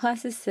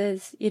Hwasa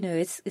says, you know,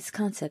 it's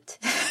concept.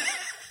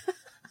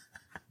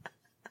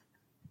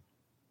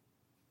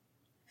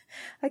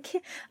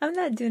 I'm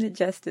not doing it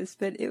justice,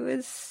 but it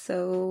was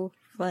so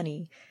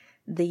funny.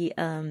 The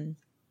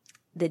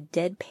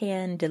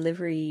deadpan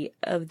delivery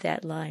of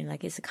that line,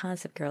 like, it's a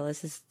concept, girl.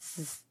 This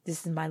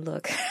is my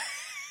look.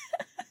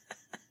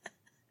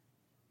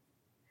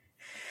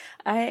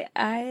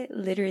 I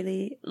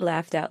literally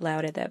laughed out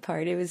loud at that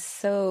part. It was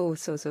so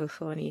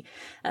funny,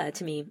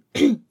 to me.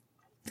 And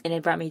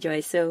it brought me joy.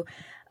 So,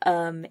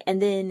 and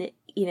then,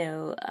 you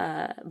know,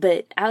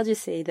 but I'll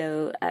just say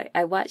though,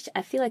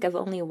 I feel like I've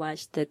only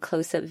watched the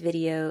close-up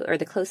video, or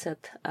the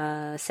close-up,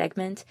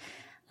 segment,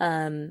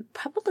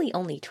 probably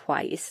only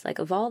twice. Like,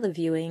 of all the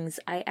viewings,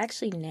 I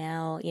actually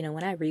now, you know,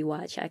 when I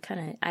rewatch,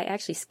 I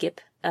actually skip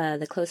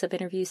the close-up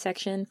interview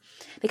section,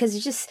 because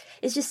it's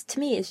just to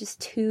me, it's just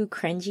too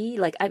cringy.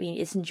 Like, I mean,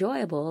 it's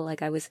enjoyable.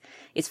 Like,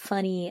 it's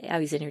funny. I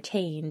was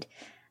entertained.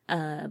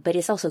 But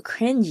it's also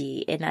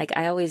cringy, and like,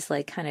 I always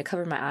like kind of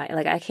cover my eye.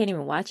 Like, I can't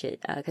even watch it,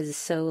 cause it's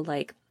so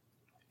like,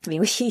 I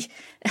mean,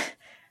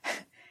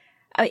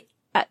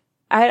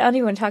 I don't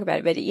even want to talk about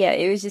it, but yeah,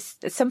 it was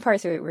just, some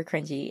parts were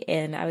cringy,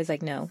 and I was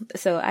like, no.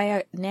 So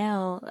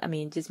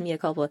just me a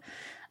couple,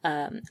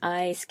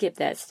 I skip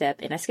that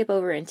step, and I skip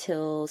over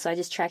so I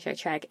just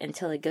track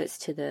until it goes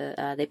to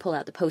they pull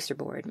out the poster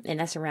board, and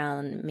that's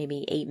around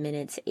maybe 8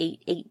 minutes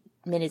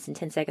and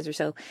 10 seconds or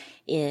so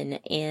in,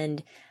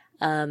 and,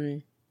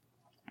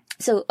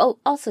 so,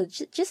 also,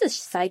 just a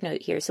side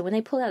note here. So when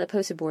they pull out the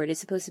poster board,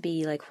 it's supposed to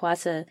be like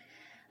Hwasa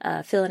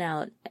filling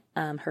out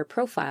her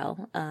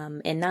profile,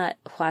 and not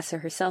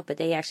Hwasa herself, but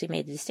they actually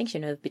made the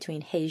distinction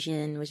between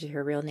Heijin, which is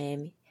her real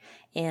name,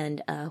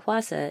 and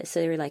Hwasa. So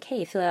they were like,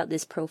 hey, fill out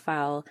this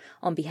profile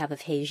on behalf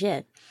of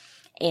Heijin.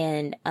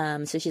 And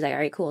so she's like, all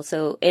right, cool.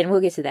 So, and we'll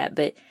get to that.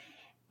 But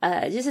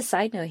just a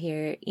side note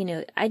here, you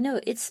know, I know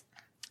it's,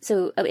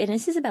 so, and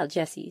this is about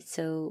Jessie.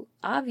 So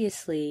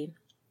obviously,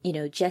 you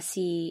know,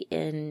 Jessie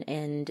and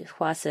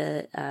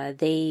Hwasa,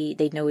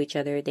 they know each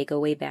other. They go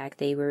way back.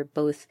 They were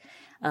both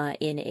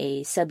in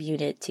a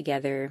subunit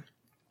together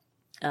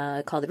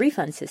called the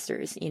Refund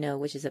Sisters,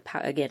 which is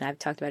again, I've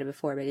talked about it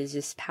before, but it's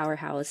just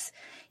powerhouse,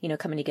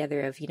 coming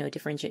together of,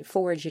 different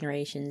four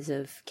generations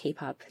of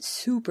K-pop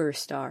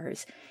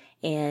superstars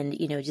and,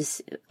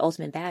 just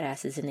ultimate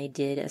badasses. And they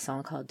did a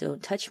song called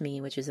Don't Touch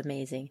Me, which was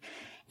amazing.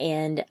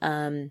 And,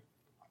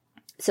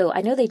 so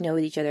I know they know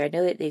each other. I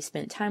know that they've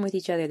spent time with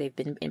each other. They've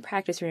been in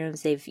practice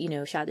rooms. They've,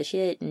 shot the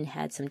shit and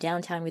had some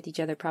downtime with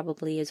each other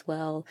probably as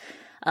well.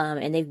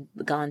 And they've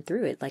gone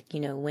through it. Like,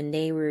 when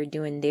they were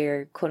doing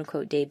their quote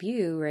unquote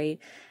debut, right?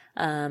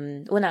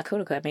 Well, not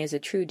quote unquote. I mean, it was a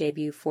true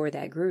debut for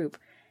that group.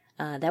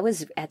 That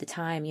was at the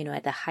time,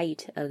 at the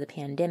height of the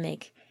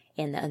pandemic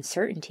and the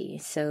uncertainty.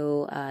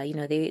 So,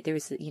 there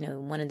was,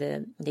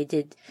 they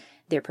did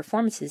their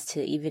performances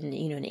to even,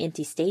 an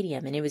empty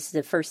stadium. And it was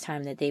the first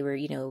time that they were,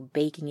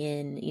 baking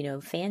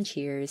in, fan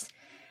cheers.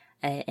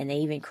 And they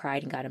even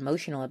cried and got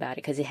emotional about it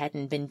because it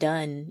hadn't been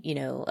done,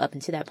 up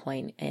until that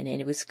point. And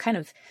it was kind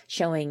of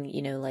showing,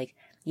 like,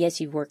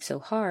 yes, you've worked so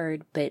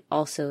hard, but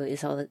also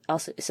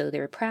so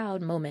they're a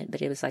proud moment,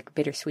 but it was like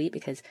bittersweet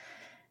because,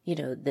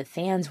 the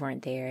fans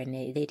weren't there and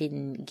they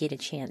didn't get a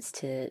chance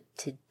to,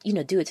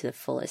 do it to the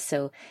fullest.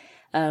 So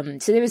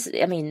there was,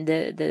 I mean,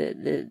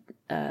 the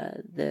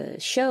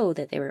show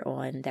that they were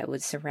on that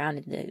was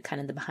surrounded the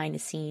kind of the behind the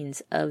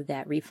scenes of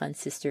that Refund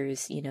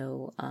Sisters,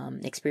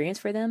 experience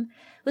for them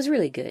was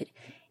really good.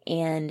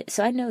 And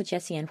so I know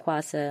Jessie and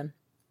Hwasa,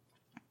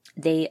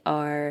 they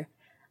are,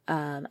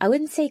 I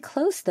wouldn't say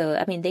close though.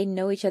 I mean, they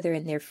know each other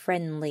and they're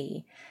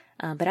friendly.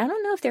 But I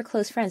don't know if they're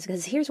close friends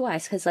because here's why.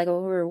 It's because like when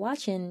we were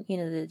watching,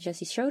 the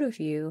Jessie Schroeder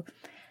review,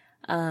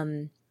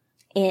 and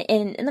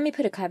let me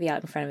put a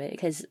caveat in front of it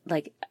because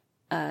like,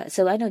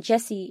 so I know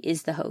Jessie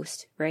is the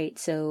host, right?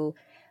 So,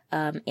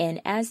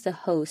 and as the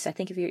host, I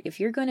think if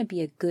you're going to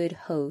be a good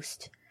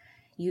host,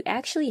 you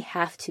actually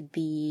have to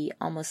be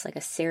almost like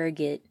a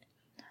surrogate,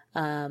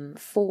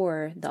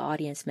 for the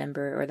audience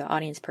member or the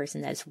audience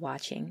person that's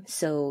watching.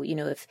 So,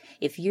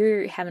 if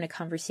you're having a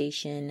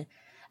conversation,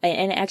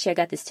 and actually I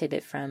got this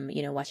tidbit from,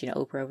 watching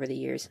Oprah over the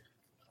years.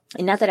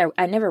 And not that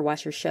I never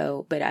watch her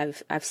show, but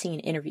I've seen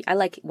interviews. I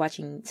like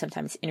watching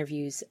sometimes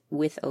interviews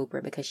with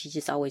Oprah because she's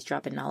just always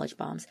dropping knowledge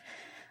bombs.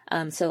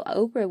 So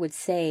Oprah would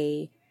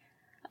say,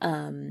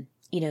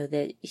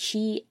 that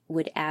she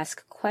would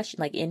ask questions,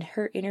 like in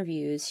her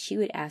interviews, she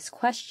would ask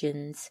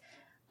questions,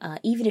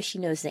 even if she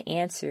knows the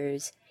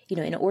answers,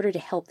 in order to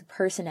help the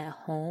person at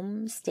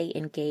home stay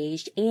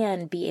engaged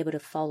and be able to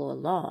follow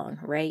along,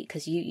 right?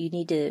 Because you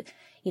need to,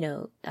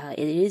 it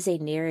is a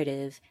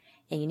narrative.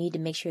 And you need to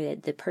make sure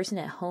that the person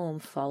at home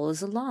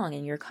follows along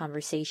in your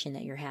conversation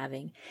that you're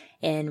having.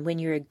 And when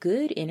you're a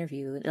good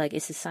interviewer, like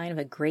it's a sign of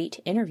a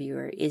great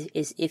interviewer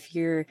is if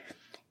you're,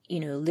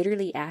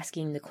 literally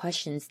asking the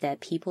questions that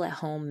people at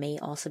home may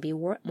also be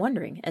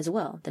wondering as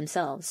well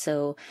themselves.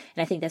 So,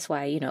 and I think that's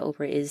why,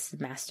 Oprah is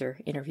the master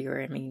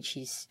interviewer. I mean,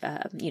 she's,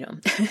 kind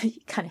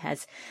of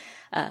has,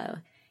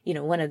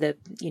 one of the,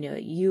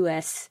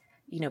 U.S.,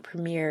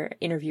 premier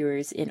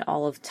interviewers in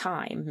all of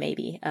time,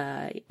 maybe.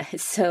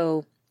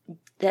 So,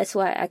 that's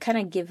why I kind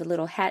of give a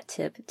little hat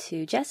tip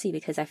to Jessie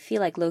because I feel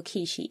like low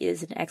key she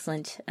is an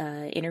excellent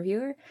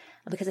interviewer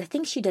because I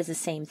think she does the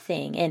same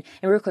thing. And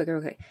real quick,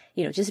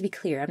 just to be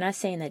clear, I'm not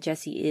saying that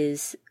Jessie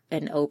is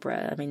an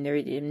Oprah. I mean,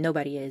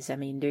 nobody is. I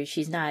mean,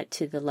 she's not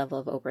to the level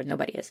of Oprah.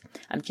 Nobody is.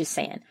 I'm just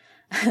saying,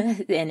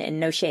 and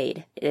no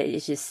shade.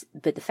 It's just,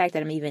 but the fact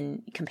that I'm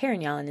even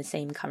comparing y'all in the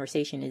same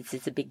conversation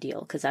is a big deal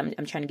because I'm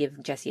trying to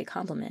give Jessie a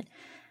compliment.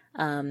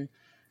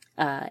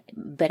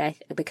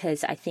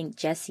 Because I think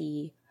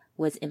Jessie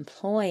was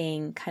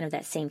employing kind of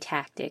that same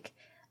tactic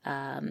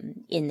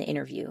in the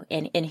interview.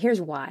 And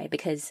here's why.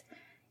 Because,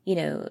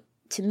 to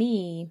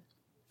me,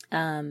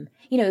 it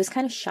was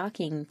kind of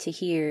shocking to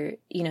hear,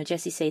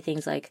 Jessie say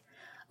things like,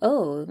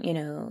 oh,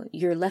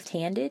 you're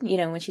left-handed.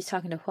 When she's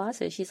talking to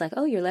Hwasa, she's like,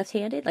 oh, you're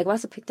left-handed? Like,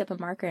 Hwasa picked up a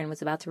marker and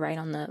was about to write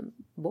on the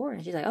board.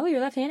 And she's like, oh, you're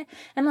left-handed?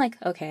 I'm like,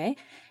 okay.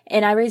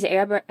 And I raised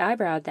an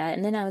eyebrow at that.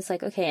 And then I was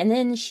like, okay. And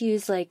then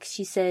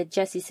Jessie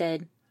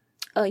said,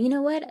 oh, you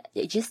know what?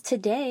 Just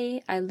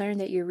today, I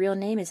learned that your real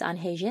name is An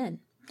Hye-jin.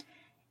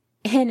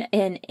 And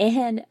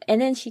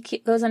then she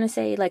goes on to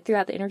say, like,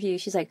 throughout the interview,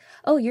 she's like,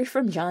 oh, you're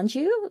from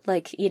Jeonju?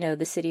 Like,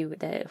 the city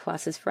that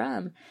Hwasa's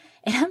from.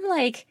 And I'm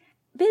like,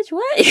 bitch,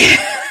 what?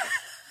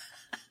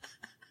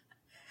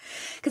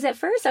 Because at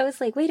first I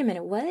was like, wait a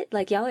minute, what?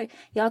 Like, y'all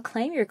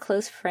claim you're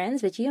close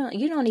friends, but you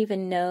don't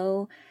even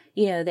know,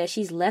 that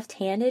she's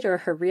left-handed or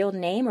her real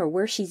name or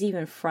where she's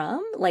even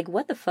from. Like,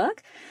 what the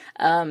fuck?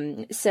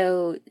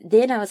 So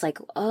then I was like,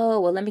 oh,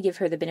 well, let me give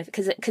her the benefit.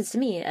 Cause to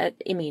me, I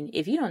mean,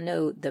 if you don't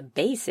know the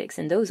basics,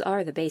 and those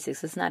are the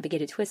basics, let's not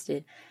get it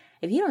twisted.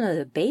 If you don't know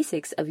the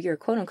basics of your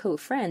quote unquote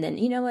friend, then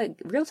you know what?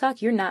 Real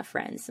talk, you're not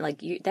friends.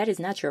 Like, that is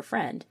not your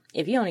friend.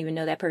 If you don't even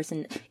know that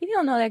person, if you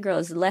don't know that girl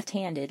is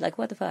left-handed, like,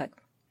 what the fuck?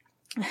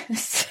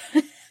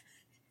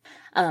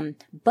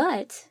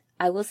 But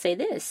I will say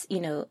this,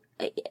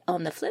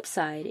 on the flip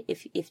side,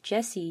 if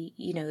Jessie,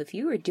 if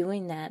you were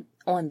doing that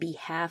on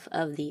behalf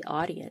of the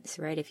audience,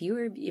 right? If you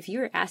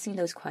were asking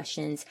those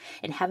questions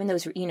and having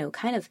those,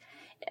 kind of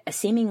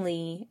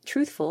seemingly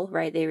truthful,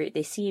 right?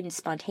 They seemed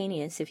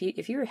spontaneous. If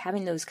you were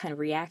having those kind of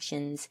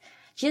reactions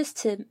just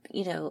to,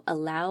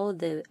 allow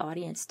the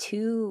audience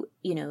to,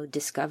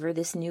 discover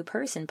this new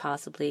person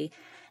possibly,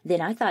 then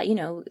I thought,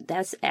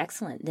 that's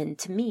excellent. Then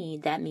to me,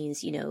 that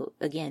means,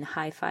 again,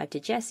 high five to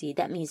Jessie.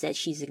 That means that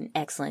she's an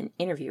excellent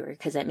interviewer,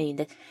 because that means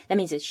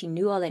that she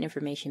knew all that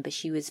information, but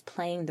she was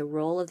playing the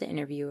role of the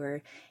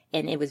interviewer,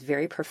 and it was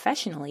very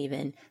professional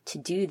even to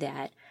do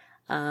that.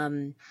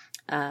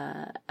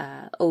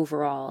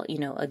 Overall,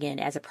 again,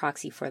 as a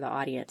proxy for the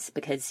audience,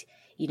 because,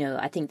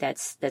 I think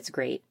that's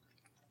great.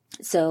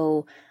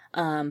 So,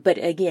 but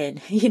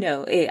again,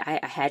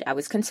 I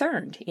was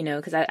concerned,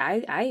 because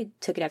I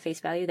took it at face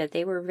value that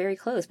they were very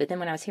close. But then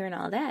when I was hearing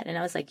all that, and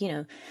I was like,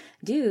 dude,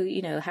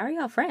 how are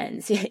y'all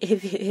friends?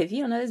 if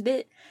you don't know this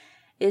bit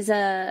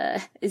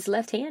is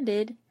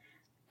left-handed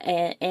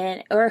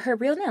and, or her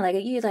real name, like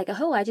you're like,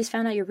 oh, I just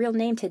found out your real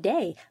name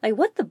today. Like,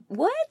 what?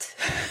 What?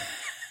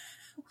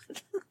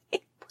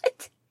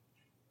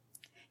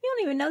 You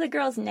don't even know the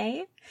girl's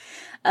name?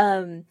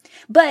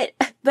 But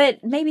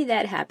maybe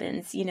that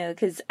happens,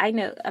 because I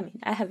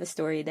have a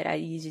story that I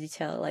usually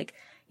tell, like,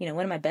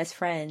 one of my best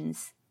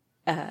friends,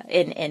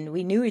 and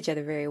we knew each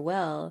other very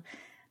well,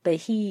 but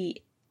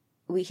he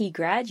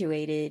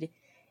graduated,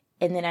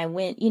 and then I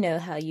went,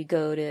 how you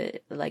go to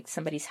like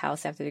somebody's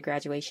house after the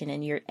graduation,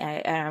 and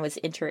I was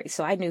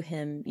so I knew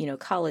him,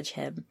 college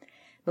him,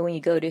 but when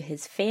you go to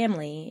his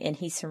family and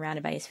he's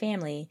surrounded by his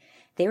family,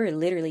 they were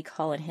literally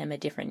calling him a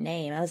different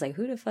name. I was like,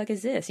 who the fuck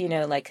is this?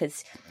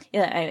 Because,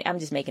 I'm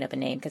just making up a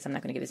name because I'm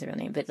not going to give his real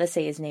name. But let's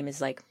say his name is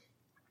like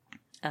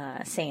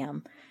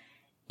Sam.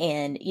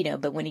 And,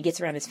 but when he gets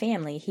around his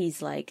family,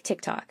 he's like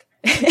TikTok.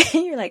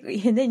 You're like,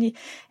 and then,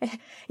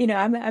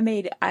 I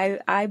made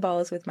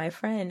eyeballs with my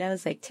friend. I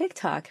was like,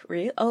 TikTok?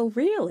 Oh,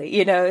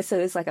 really? So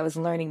it's like I was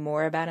learning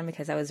more about him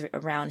because I was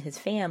around his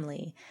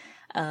family.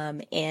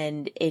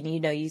 And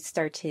you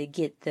start to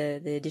get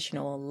the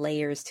additional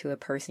layers to a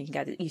person.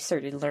 You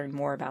start to learn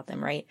more about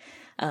them, right?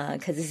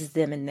 Cause this is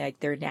them in like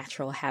their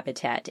natural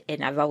habitat.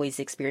 And I've always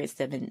experienced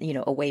them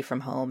in, away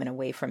from home and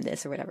away from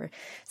this or whatever.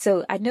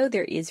 So I know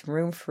there is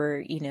room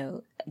for,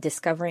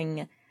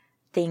 discovering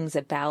things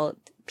about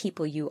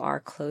people you are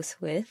close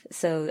with.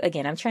 So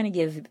again, I'm trying to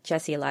give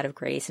Jessie a lot of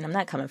grace, and I'm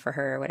not coming for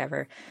her or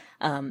whatever.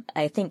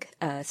 I think,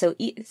 so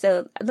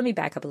let me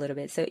back up a little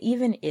bit. So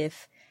even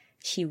if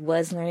she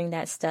was learning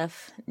that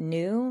stuff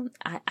new,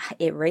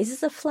 it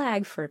raises a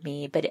flag for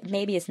me, but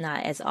maybe it's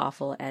not as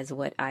awful as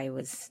what I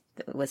was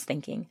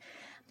thinking.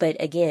 But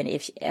again,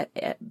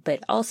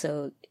 but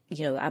also,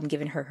 I'm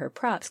giving her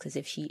props, because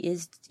if she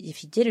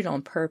did it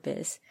on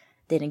purpose,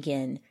 then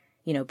again,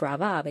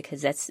 brava,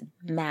 because that's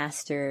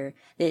master.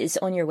 It's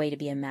on your way to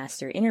be a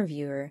master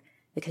interviewer,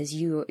 because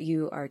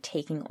you are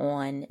taking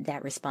on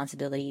that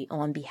responsibility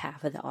on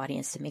behalf of the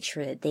audience to make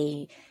sure that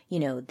they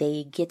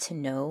get to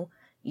know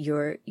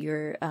your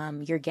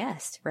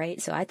guest,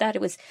 right? So I thought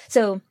it was,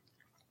 so,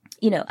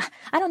 I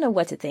don't know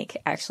what to think,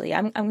 actually.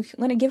 I'm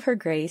going to give her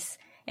grace,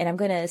 and I'm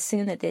going to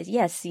assume that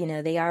yes,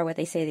 they are what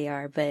they say they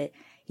are, but,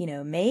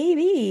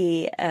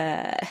 maybe,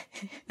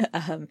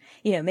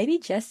 maybe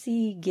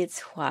Jessie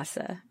gets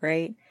Hwasa,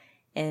 right?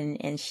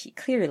 And she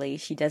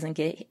doesn't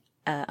get,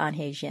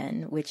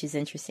 Anhejian, which is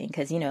interesting,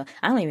 because, I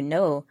don't even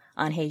know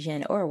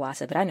Anhejian or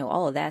Hwasa, but I know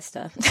all of that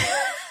stuff.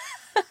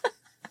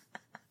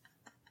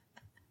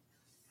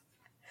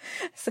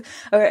 So,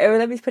 or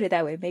let me put it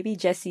that way. Maybe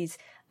Jessie's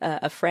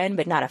a friend,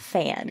 but not a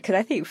fan. Because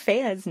I think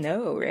fans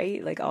know,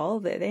 right? Like all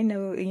that they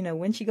know,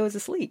 when she goes to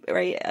sleep,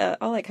 right?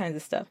 All that kinds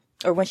of stuff.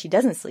 Or when she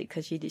doesn't sleep,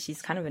 because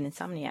she's kind of an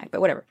insomniac.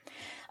 But whatever.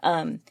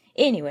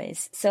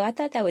 Anyways, so I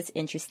thought that was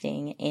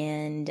interesting,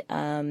 and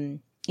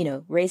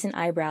raise an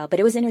eyebrow, but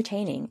it was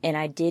entertaining, and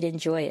I did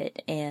enjoy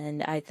it,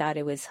 and I thought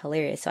it was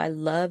hilarious. So I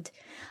loved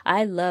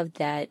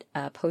that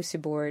poster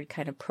board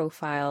kind of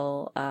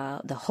profile,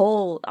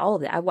 all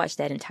of it. I watched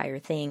that entire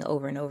thing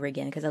over and over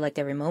again because I liked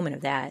every moment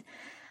of that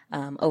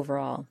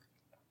overall.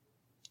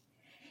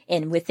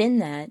 And within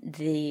that,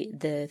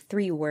 the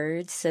 3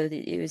 words, so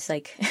that it was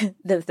like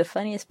the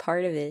funniest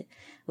part of it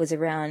was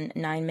around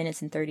 9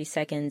 minutes and 30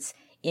 seconds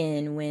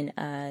in, when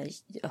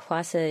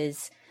Hwasa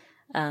is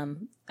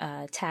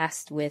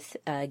tasked with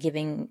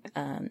giving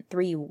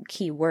 3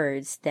 key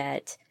words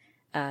that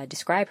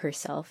describe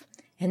herself.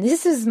 And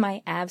this is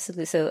my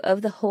absolute, so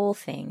of the whole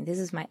thing, this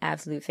is my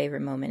absolute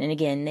favorite moment. And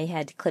again, they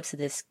had clips of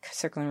this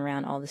circling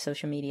around all the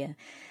social media.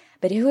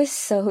 But it was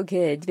so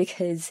good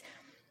because,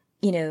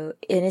 and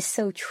it's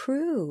so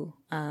true,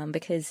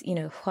 because,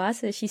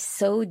 Hwasa, she's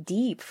so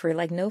deep for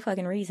like no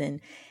fucking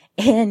reason.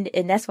 And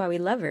that's why we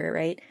love her,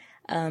 right?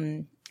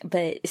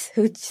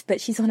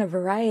 But she's on a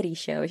variety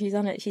show. She's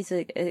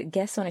a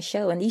guest on a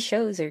show, and these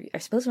shows are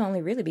supposed to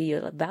only really be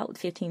about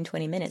 15,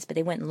 20 minutes, but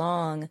they went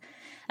long.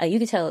 You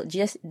could tell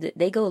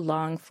they go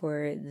long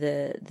for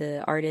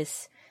the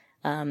artists,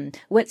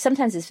 What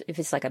sometimes is, if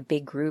it's like a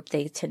big group,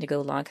 they tend to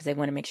go long because they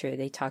want to make sure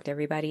they talk to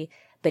everybody.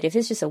 But if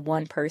it's just a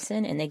one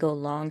person and they go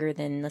longer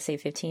than, let's say,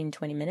 15,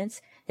 20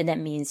 minutes, then that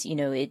means,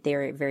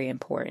 they're very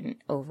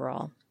important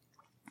overall.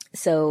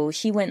 So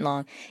she went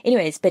long.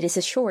 Anyways, but it's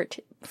a short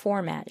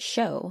format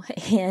show.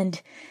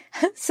 And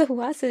so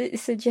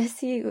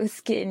Jessie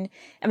was getting,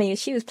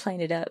 she was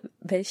playing it up,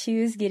 but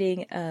she was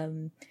getting,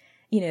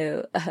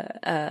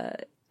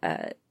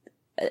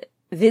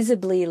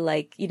 visibly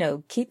like,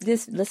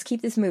 let's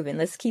keep this moving.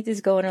 Let's keep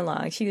this going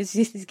along. She was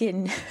just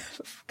getting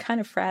kind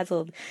of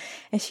frazzled,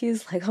 and she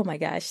was like, oh my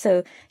gosh.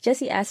 So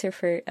Jessie asked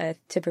her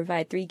to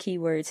provide 3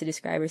 keywords to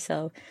describe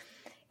herself.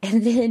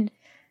 And then,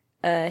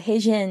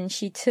 Hye-jin,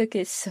 she took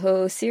it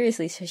so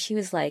seriously. So she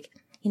was like,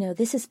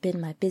 this has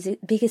been my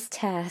biggest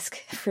task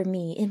for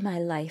me in my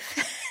life,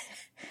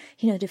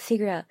 to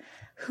figure out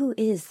who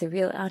is the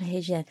real An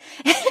Hye-jin.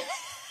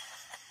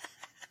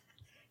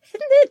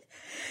 And then,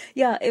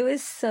 yeah, it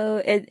was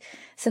so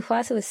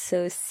Hwasa was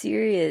so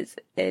serious,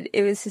 and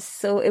it was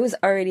it was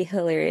already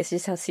hilarious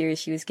just how serious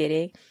she was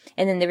getting.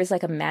 And then there was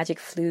like a magic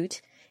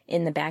flute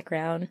in the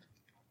background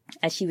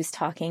as she was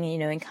talking,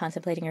 and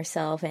contemplating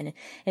herself, and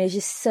it was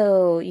just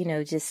so,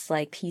 just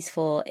like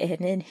peaceful. And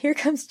then here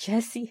comes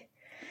Jessie.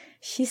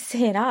 She's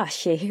saying,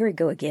 shit, here we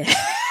go again.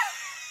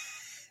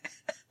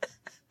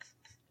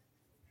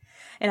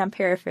 And I'm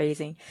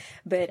paraphrasing,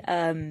 but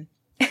then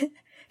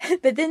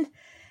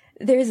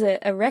there's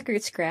a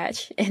record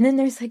scratch, and then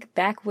there's like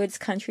backwoods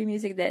country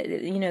music that,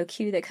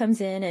 cue that comes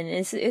in, and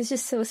it's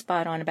just so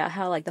spot on about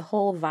how like the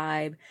whole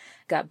vibe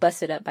got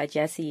busted up by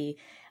Jessie.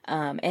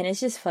 And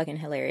it's just fucking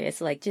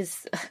hilarious. Like,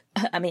 just,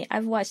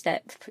 I've watched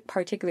that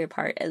particular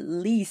part at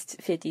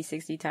least 50,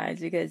 60 times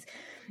because,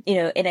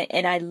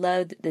 and I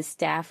loved the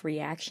staff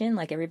reaction.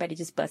 Like, everybody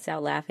just busts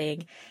out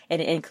laughing, and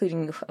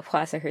including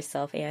Hwasa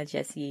herself and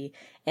Jessie.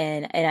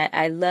 And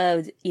I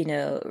loved,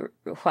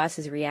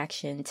 Hwasa's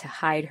reaction to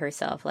hide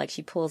herself. Like,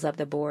 she pulls up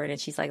the board and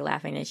she's like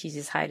laughing, and she's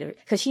just hiding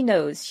because she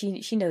knows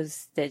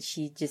that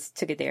she just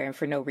took it there and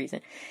for no reason.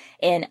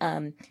 And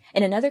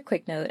another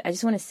quick note, I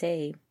just want to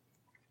say,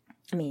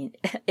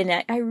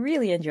 and I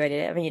really enjoyed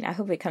it. I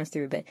hope it comes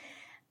through, but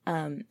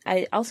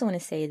I also want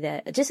to say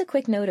that just a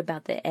quick note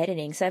about the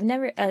editing. So I've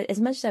never,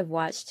 as much as I've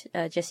watched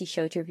Jessie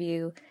Show's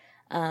review,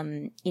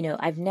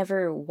 I've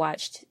never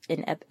watched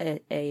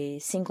a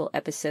single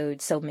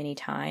episode so many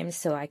times.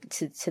 So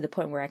to the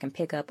point where I can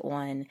pick up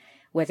on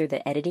whether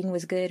the editing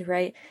was good,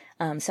 right?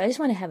 So I just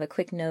want to have a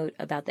quick note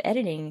about the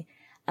editing.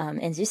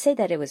 And just say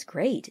that it was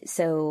great.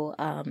 So,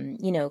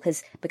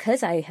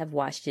 because I have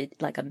watched it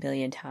like a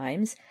million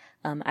times,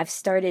 I've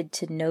started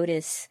to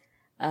notice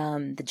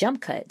the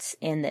jump cuts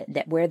and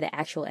that where the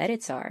actual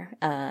edits are.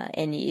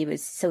 And it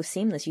was so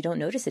seamless, you don't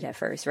notice it at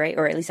first, right?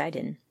 Or at least I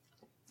didn't.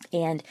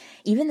 And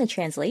even the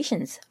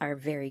translations are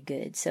very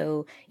good.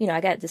 So, I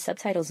got the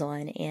subtitles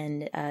on,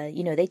 and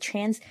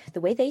the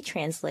way they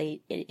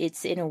translate,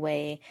 it's in a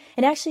way,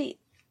 and actually,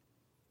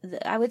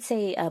 I would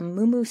say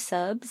Mumu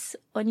Subs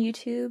on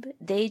YouTube,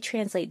 they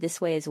translate this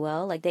way as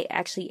well. Like, they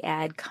actually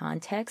add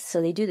context.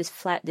 So they do this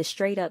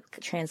straight up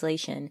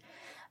translation.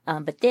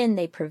 But then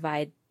they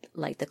provide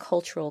like the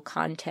cultural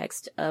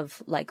context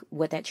of like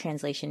what that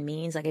translation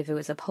means. Like if it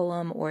was a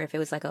poem or if it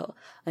was like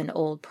an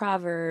old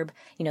proverb,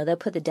 they'll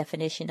put the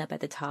definition up at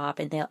the top,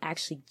 and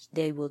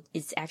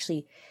it's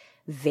actually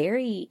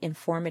very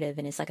informative,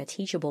 and it's like a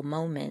teachable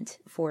moment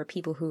for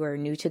people who are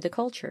new to the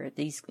culture.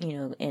 These,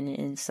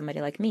 and somebody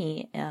like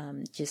me,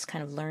 just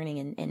kind of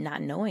learning and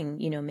not knowing,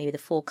 maybe the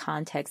full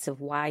context of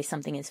why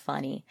something is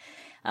funny,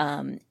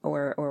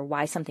 or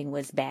why something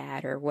was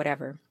bad or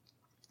whatever.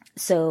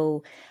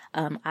 So,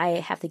 I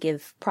have to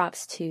give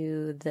props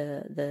to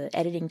the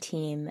editing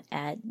team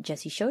at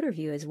Jessie Showed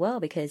Review as well,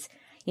 because,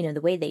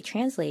 the way they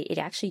translate, it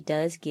actually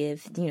does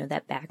give,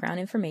 that background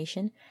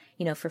information,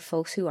 for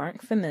folks who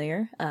aren't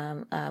familiar,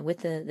 with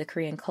the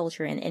Korean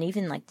culture and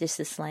even like just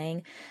the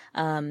slang.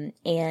 Like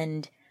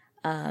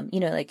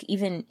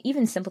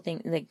even simple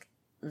things like,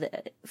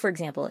 for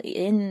example,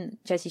 in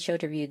Jessie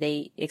Showed Review,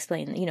 they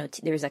explain,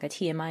 there's like a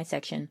TMI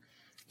section.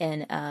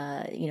 And,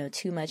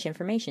 too much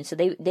information. So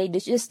they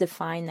just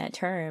define that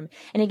term.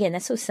 And again,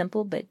 that's so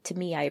simple, but to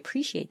me, I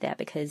appreciate that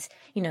because,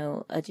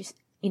 as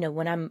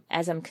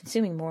I'm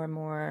consuming more and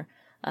more,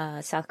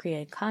 South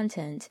Korean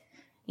content,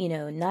 you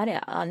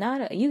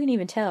can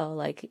even tell,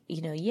 like,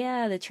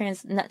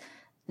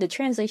 the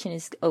translation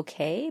is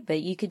okay,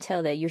 but you could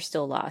tell that you're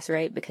still lost,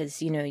 right?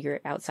 Because, you're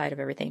outside of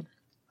everything.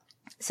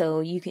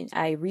 So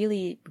I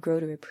really grow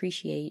to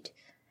appreciate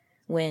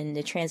when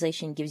the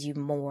translation gives you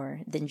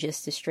more than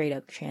just a straight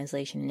up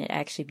translation. And it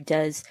actually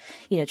does,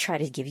 try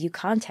to give you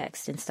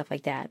context and stuff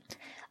like that.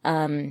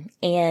 And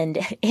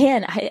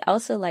I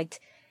also liked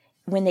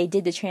when they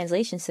did the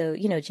translation. So,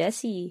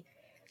 Jessie,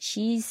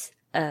 she's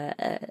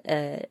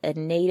a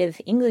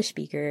native English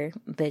speaker,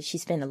 but she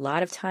spent a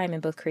lot of time in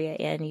both Korea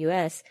and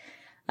US.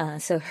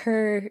 So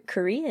her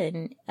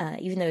Korean,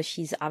 even though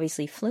she's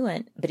obviously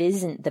fluent, but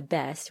isn't the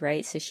best,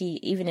 right? So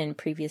even in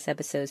previous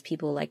episodes,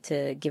 people like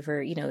to give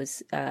her,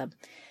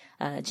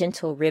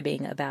 gentle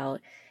ribbing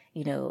about,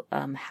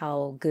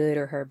 how good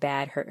or her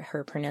bad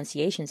her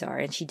pronunciations are.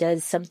 And she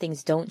does, some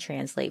things don't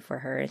translate for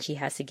her, and she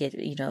has to get,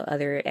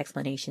 other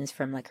explanations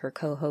from like her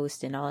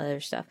co-host and all other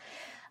stuff.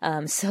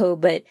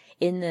 But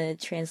in the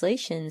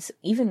translations,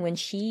 even when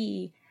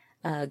she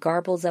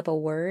garbles up a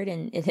word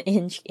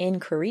in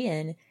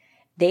Korean,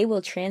 they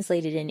will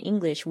translate it in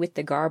English with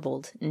the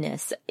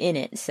garbledness in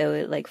it.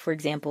 So like, for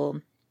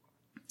example,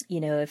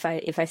 if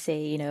I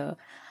say,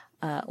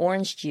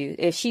 orange juice,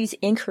 if she's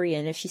in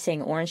Korean, if she's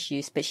saying orange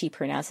juice, but she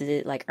pronounces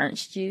it like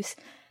orange juice,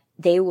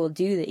 they will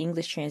do the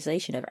English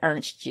translation of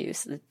orange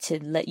juice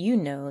to let you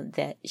know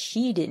that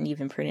she didn't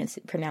even pronounce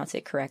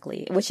it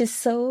correctly, which is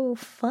so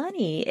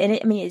funny. And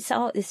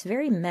it's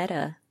very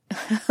meta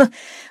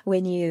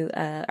when you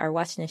are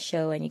watching a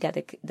show and you got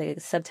the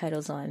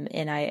subtitles on.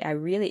 And I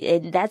really,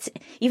 and that's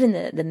even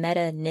the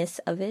meta-ness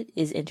of it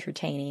is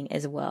entertaining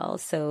as well.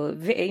 So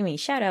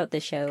shout out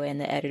the show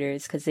and the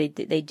editors, because they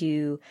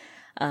do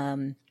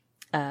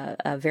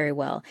very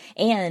well.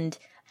 And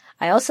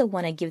I also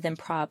want to give them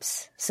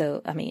props.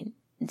 So,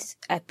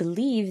 I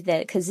believe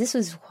that, because this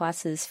was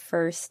Hwasa's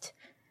first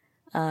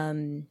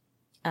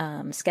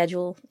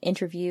schedule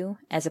interview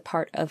as a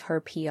part of her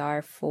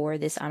PR for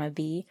this I'm a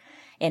Bee.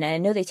 And I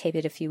know they taped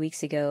it a few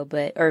weeks ago,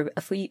 or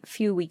a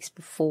few weeks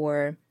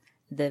before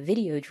the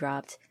video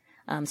dropped.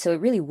 So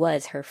it really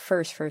was her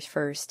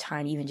first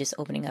time even just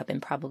opening up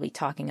and probably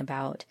talking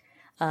about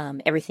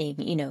everything,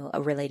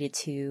 related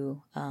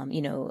to,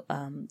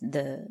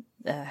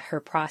 her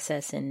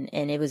process. And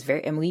it was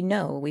and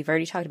we've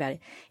already talked about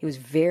it. It was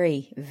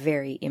very,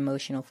 very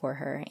emotional for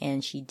her.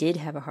 And she did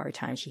have a hard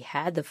time. She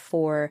had the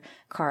 4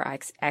 car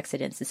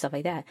accidents and stuff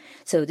like that.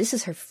 So this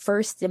is her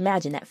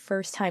imagine that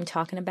first time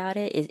talking about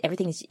it.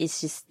 Everything's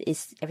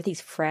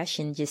fresh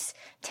and just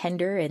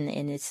tender.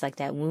 And it's like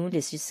that wound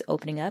is just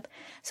opening up.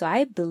 So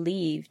I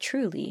believe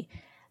truly,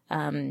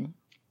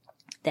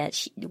 that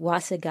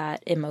Hwasa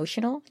got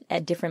emotional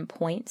at different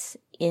points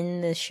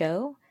in the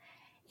show.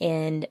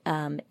 But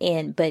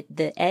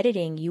the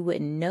editing, you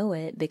wouldn't know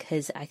it,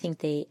 because I think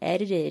they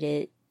edited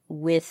it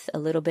with a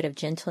little bit of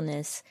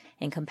gentleness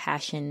and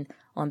compassion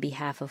on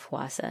behalf of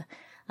Hwasa.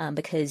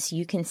 Because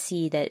you can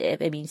see that,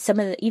 some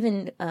of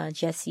even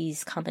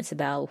Jesse's comments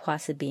about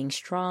Hwasa being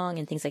strong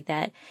and things like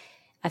that,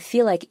 I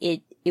feel like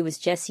it was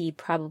Jesse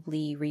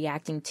probably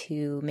reacting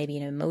to maybe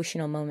an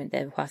emotional moment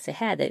that Hwasa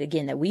had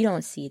that we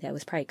don't see, that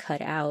was probably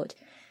cut out.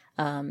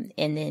 And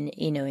then,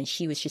 and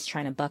she was just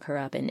trying to buck her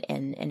up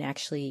and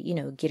actually,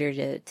 get her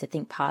to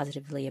think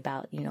positively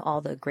about,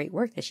 all the great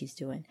work that she's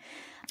doing.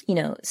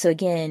 So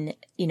again,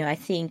 I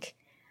think,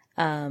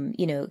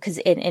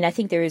 and I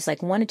think there was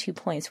like 1 or 2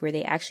 points where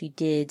they actually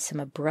did some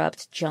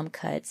abrupt jump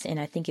cuts. And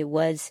I think it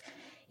was,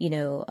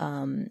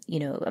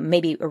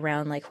 maybe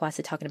around like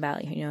Hwasa talking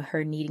about,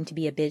 her needing to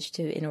be a bitch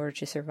in order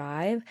to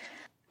survive.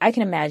 I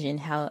can imagine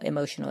how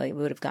emotional it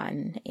would have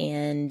gotten.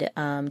 And,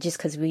 just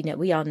cause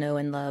we all know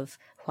and love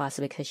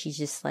Hwasa, because she's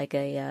just like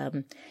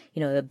a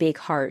big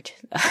heart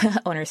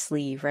on her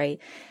sleeve. Right.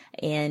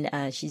 And,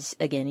 she's,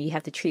 again, you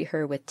have to treat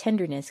her with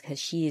tenderness, cause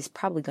she is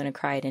probably going to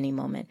cry at any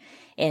moment.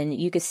 And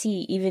you could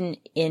see even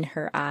in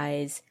her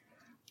eyes,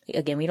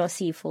 again, we don't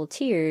see full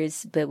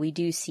tears, but we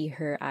do see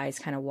her eyes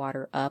kind of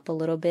water up a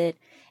little bit,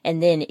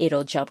 and then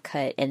it'll jump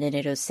cut, and then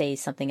it'll say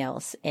something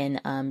else. And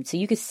so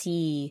you could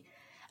see,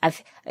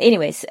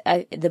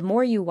 the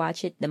more you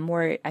watch it, the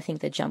more I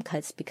think the jump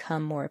cuts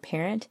become more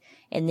apparent,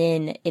 and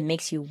then it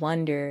makes you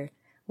wonder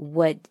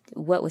what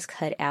was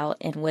cut out,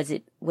 and was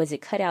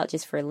it cut out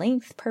just for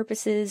length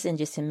purposes and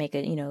just to make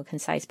a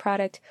concise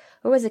product,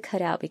 or was it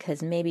cut out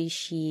because maybe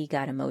she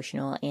got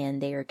emotional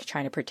and they were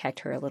trying to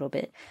protect her a little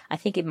bit? I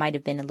think it might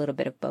have been a little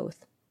bit of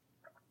both,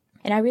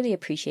 and I really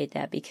appreciate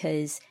that,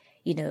 because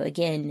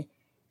again,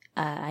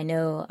 I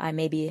know I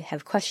maybe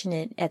have questioned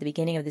it at the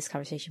beginning of this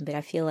conversation, but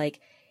I feel like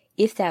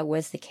if that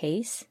was the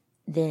case,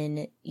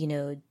 then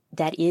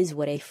that is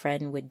what a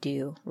friend would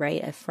do,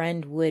 right? A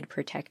friend would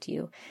protect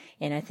you.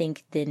 And I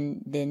think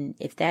then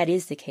if that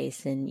is the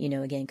case, then,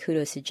 again,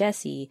 kudos to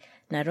Jesse.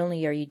 Not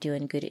only are you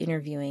doing good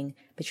interviewing,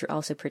 but you're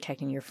also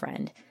protecting your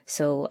friend.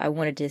 So I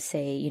wanted to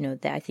say,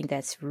 that I think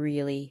that's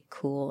really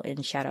cool,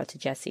 and shout out to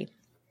Jesse.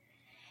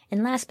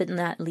 And last but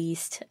not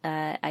least,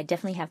 I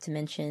definitely have to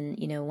mention,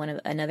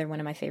 another one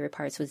of my favorite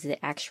parts was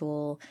the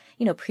actual,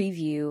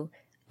 preview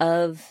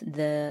of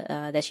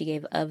that she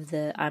gave of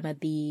the I'm a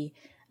Bee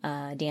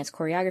dance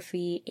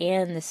choreography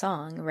and the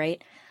song,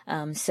 right?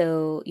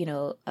 So,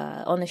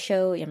 on the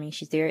show,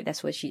 she's there.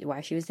 That's why she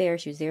was there.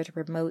 She was there to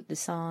promote the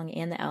song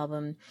and the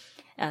album.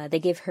 They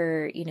give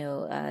her,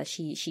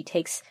 she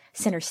takes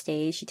center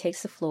stage. She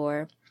takes the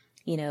floor.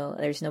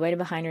 There's nobody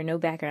behind her, no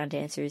background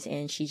dancers.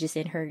 And she's just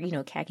in her,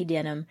 khaki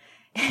denim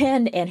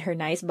and her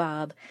nice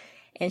bob.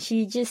 And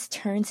she just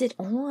turns it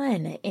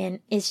on. And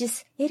it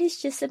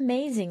is just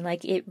amazing.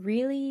 Like, it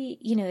really,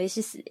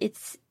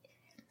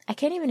 I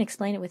can't even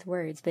explain it with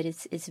words, but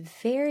it's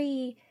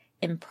very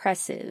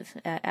impressive.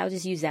 I'll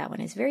just use that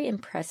one. It's very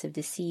impressive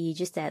to see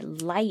just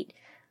that light.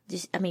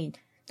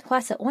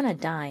 Hwasa on a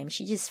dime,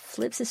 she just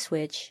flips a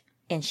switch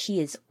and she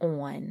is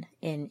on,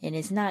 and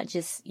it's not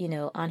just,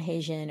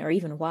 Anheijin or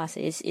even Hwasa,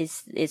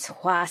 it's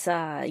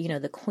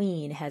Hwasa, the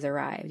queen has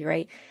arrived,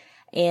 right?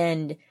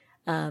 And,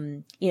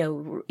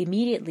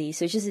 immediately,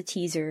 so it's just a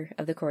teaser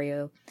of the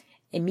choreo.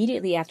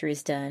 Immediately after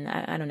it's done,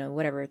 I don't know,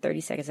 whatever,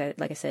 30 seconds,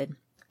 like I said,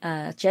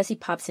 Jessie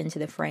pops into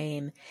the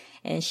frame,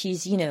 and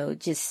she's,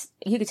 just,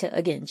 you could tell,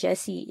 again,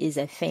 Jessie is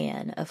a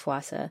fan of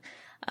Hwasa.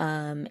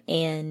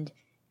 And,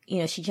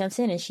 she jumps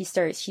in and she's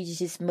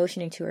just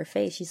motioning to her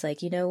face. She's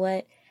like, you know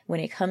what? When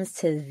it comes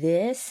to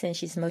this, and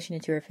she's motioning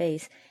to her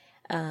face,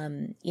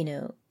 when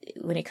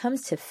it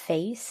comes to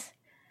face,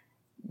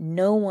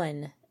 no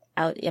one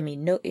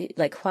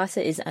like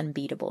Hwasa is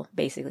unbeatable,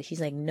 basically.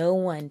 She's like, no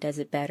one does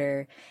it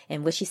better.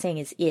 And what she's saying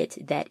is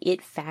that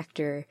it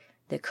factor,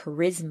 the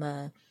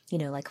charisma,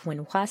 like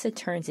when Hwasa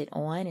turns it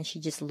on and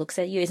she just looks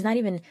at you, it's not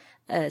even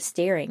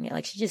staring,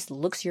 like she just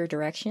looks your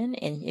direction.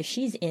 And if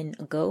she's in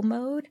go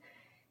mode,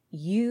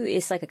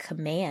 it's like a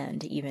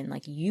command, even,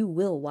 like, you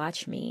will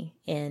watch me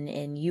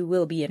and you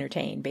will be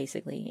entertained,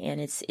 basically. And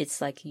it's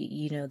like,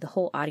 the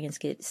whole audience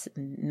gets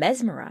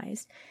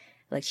mesmerized.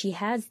 Like, she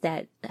has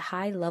that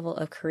high level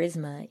of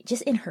charisma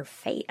just in her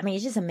face. I mean,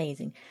 it's just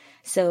amazing.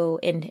 So,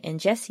 and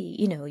Jessie,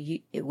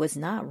 it was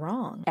not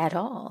wrong at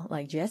all.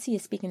 Like, Jessie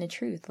is speaking the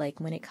truth. Like,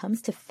 when it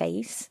comes to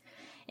face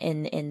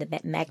and the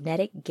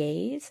magnetic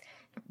gaze,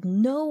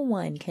 no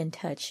one can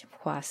touch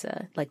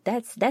Hwasa. Like,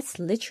 that's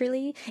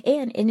literally,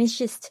 and it's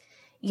just,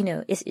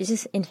 it's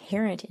just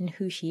inherent in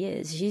who she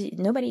is.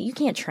 You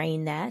can't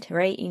train that,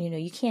 right?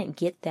 You can't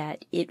get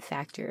that it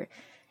factor.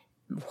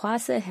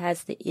 Hwasa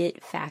has the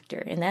it factor,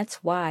 and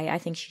that's why I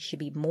think she should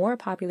be more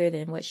popular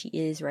than what she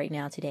is right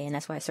now today. And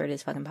that's why I started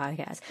this fucking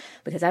podcast,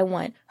 because I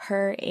want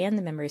her and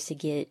the members to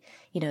get,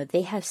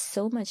 they have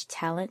so much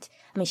talent.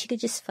 I mean, she could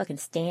just fucking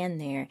stand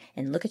there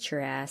and look at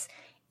your ass,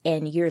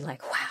 and you're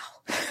like,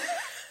 wow.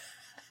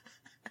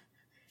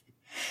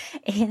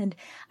 And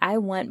I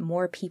want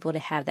more people to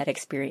have that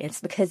experience,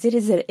 because it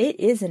is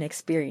an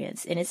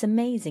experience, and it's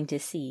amazing to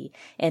see.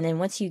 And then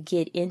once you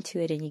get into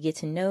it and you get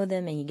to know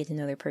them and you get to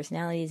know their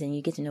personalities and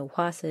you get to know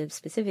Hwasa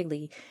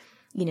specifically,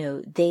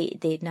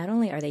 they not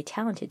only are they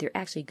talented, they're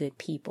actually good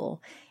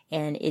people.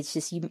 And it's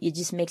just, it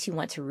just makes you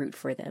want to root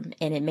for them.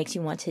 And it makes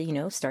you want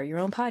to, start your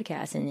own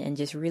podcast and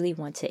just really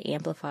want to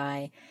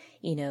amplify,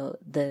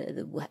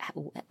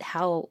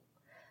 how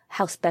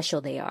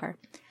special they are.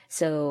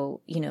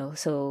 So,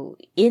 so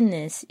in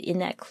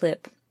that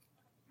clip,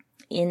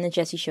 in the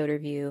Jessie Showed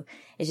review,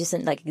 it's just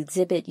like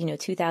exhibit,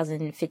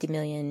 2,050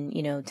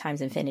 million,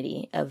 times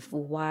infinity of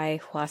why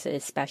Hwasa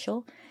is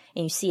special.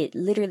 And you see it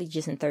literally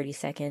just in 30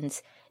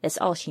 seconds. That's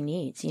all she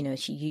needs.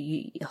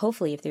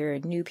 Hopefully, if there are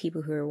new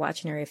people who are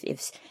watching her,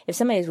 if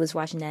somebody was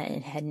watching that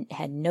and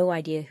had no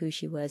idea who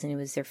she was, and it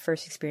was their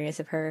first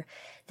experience of her,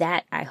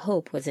 that I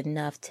hope was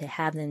enough to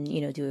have them,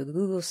 do a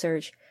Google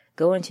search,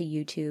 go into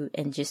YouTube,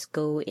 and just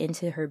go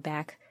into her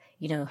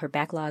her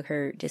backlog,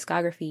 her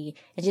discography,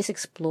 and just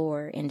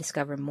explore and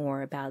discover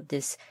more about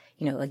this,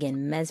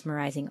 again,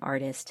 mesmerizing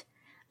artist,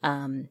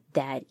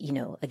 that,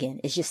 again,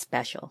 is just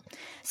special.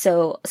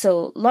 So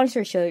long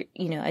story short,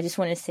 I just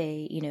want to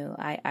say,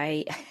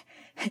 I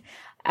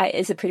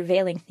it's a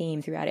prevailing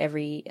theme throughout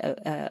every,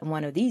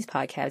 one of these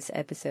podcast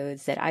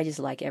episodes that I just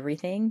like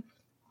everything.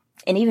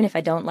 And even if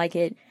I don't like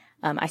it,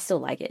 I still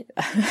like it,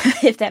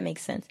 if that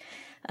makes sense.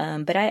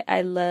 But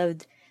I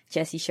loved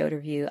Jessie Showed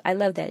review. I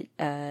love that,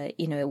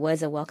 it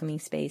was a welcoming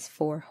space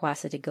for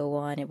Hwasa to go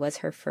on. It was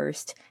her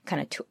first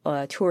kind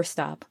of tour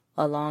stop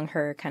along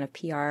her kind of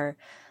PR,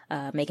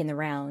 making the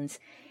rounds.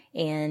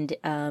 And,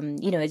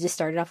 it just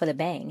started off with a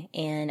bang.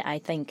 And I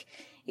think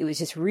it was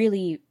just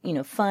really,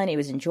 fun. It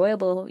was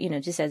enjoyable,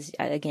 just as,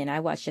 again,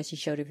 I watched Jessie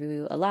Showed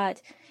review a lot.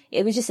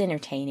 It was just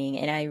entertaining,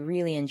 and I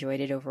really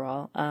enjoyed it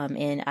overall.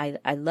 And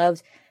I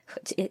loved,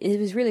 it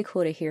was really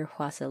cool to hear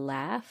Hwasa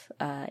laugh,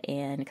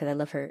 and because I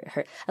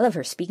love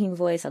her speaking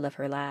voice. I love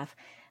her laugh.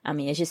 I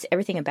mean, it's just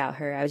everything about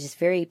her. I was just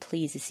very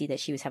pleased to see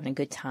that she was having a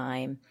good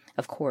time,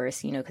 of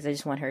course, because I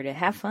just want her to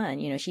have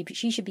fun.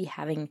 She should be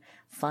having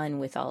fun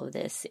with all of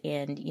this.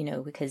 And,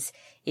 because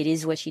it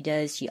is what she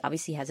does. She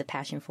obviously has a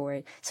passion for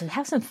it. So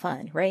have some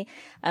fun, right?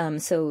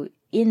 So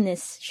in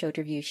this show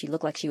review, she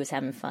looked like she was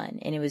having fun.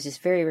 And it was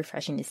just very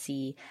refreshing to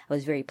see. I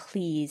was very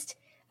pleased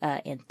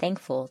and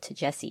thankful to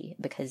Jessie,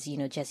 because,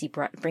 Jessie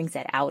brings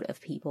that out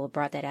of people,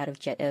 brought that out of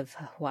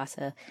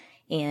Hwasa.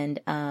 And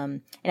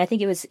I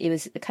think it was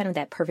kind of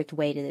that perfect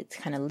way to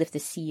kind of lift the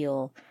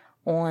seal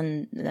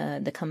on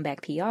the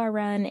comeback PR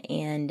run,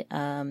 and,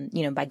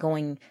 by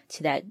going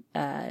to that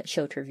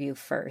show to review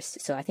first.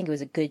 So I think it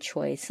was a good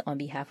choice on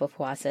behalf of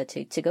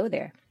Hwasa to go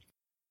there.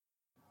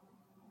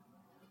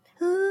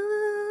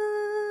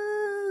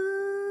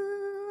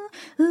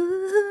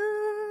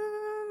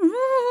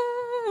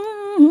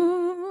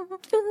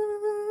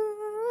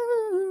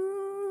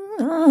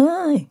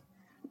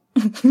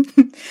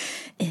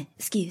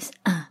 Excuse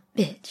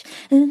bitch.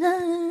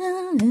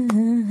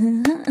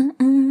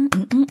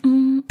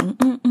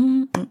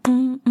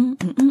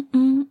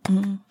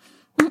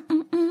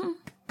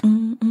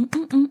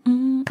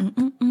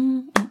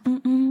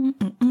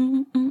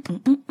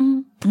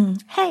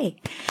 Hey,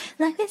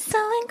 life is so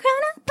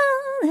incredible.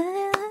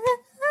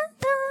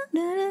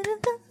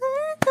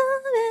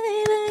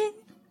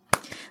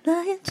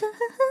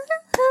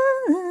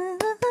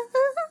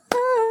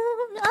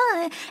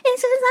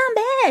 It's cause I'm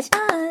best.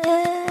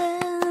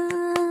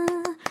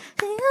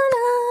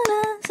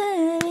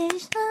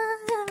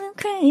 I'm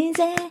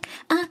crazy.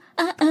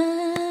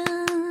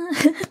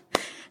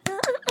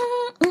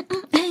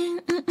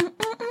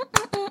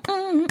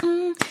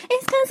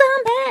 It's cause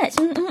I'm best.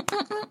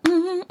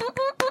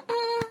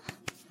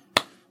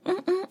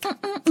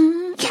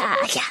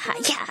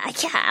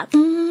 Yeah.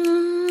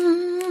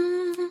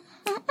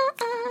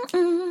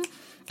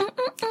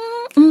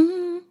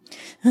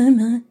 I'm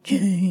a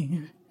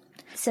dream.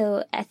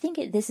 So I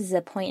think this is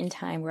a point in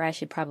time where I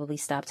should probably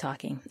stop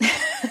talking.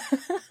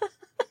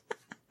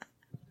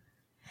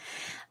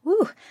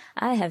 Woo!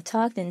 I have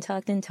talked and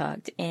talked and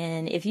talked.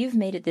 And if you've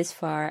made it this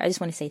far, I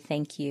just want to say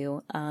thank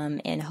you.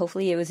 And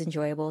hopefully it was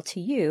enjoyable to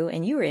you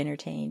and you were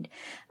entertained.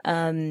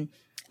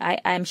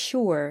 I'm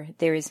sure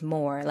there is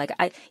more. Like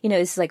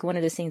it's like one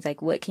of those things,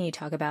 like what can you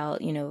talk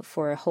about,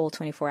 for a whole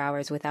 24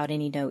 hours without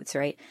any notes,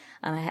 right?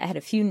 I had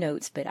a few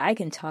notes, but I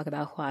can talk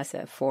about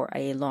Hwasa for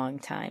a long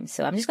time.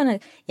 So I'm just going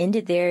to end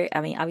it there.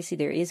 I mean, obviously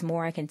there is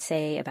more I can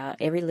say about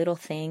every little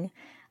thing.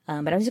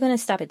 But I'm just going to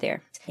stop it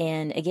there.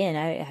 And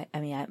again,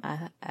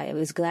 I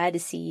was glad to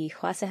see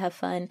Hwasa have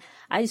fun.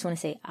 I just want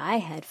to say I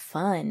had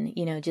fun,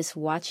 just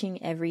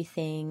watching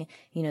everything.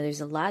 There's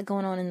a lot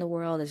going on in the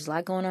world. There's a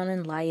lot going on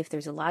in life.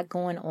 There's a lot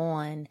going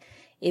on.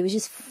 It was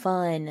just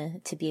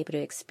fun to be able to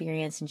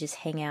experience and just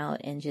hang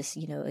out and just,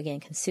 again,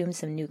 consume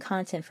some new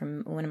content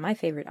from one of my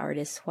favorite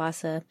artists,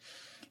 Hwasa.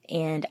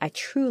 And I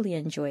truly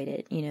enjoyed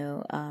it.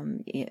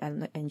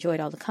 I enjoyed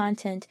all the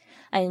content.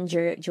 I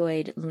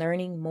enjoyed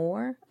learning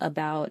more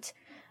about,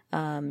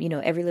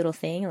 every little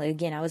thing. Like,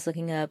 again, I was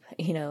looking up,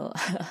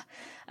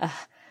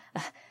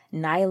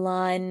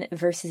 nylon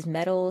versus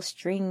metal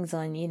strings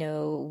on,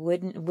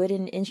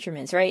 wooden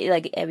instruments, right?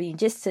 Like, I mean,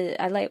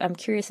 I'm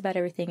curious about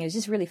everything. It was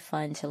just really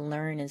fun to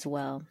learn as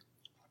well.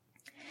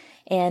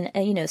 And,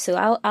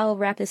 so I'll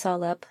wrap this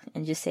all up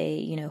and just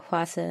say,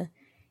 Hwasa,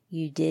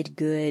 you did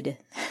good.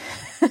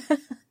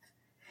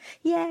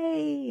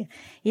 Yay!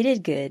 You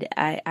did good.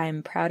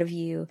 I'm proud of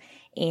you.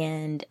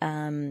 And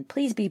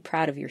please be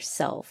proud of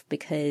yourself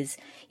because,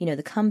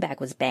 the comeback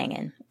was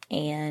banging.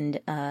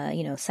 And,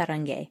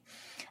 sarange.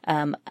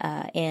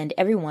 And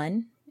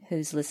everyone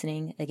who's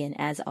listening, again,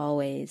 as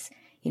always,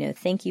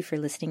 thank you for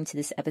listening to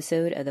this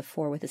episode of the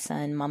Four with the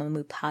Sun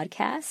Mamamoo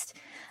podcast.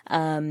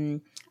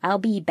 I'll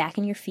be back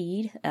in your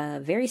feed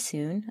very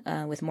soon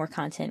with more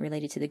content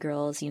related to the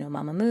girls,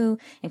 Mamamoo,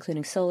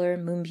 including Solar,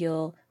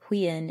 Moonbyul,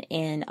 Huyen,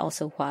 and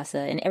also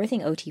Hwasa, and everything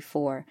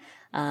OT4.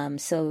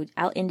 So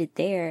I'll end it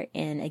there.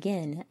 And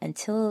again,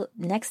 until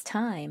next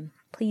time,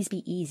 please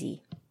be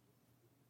easy.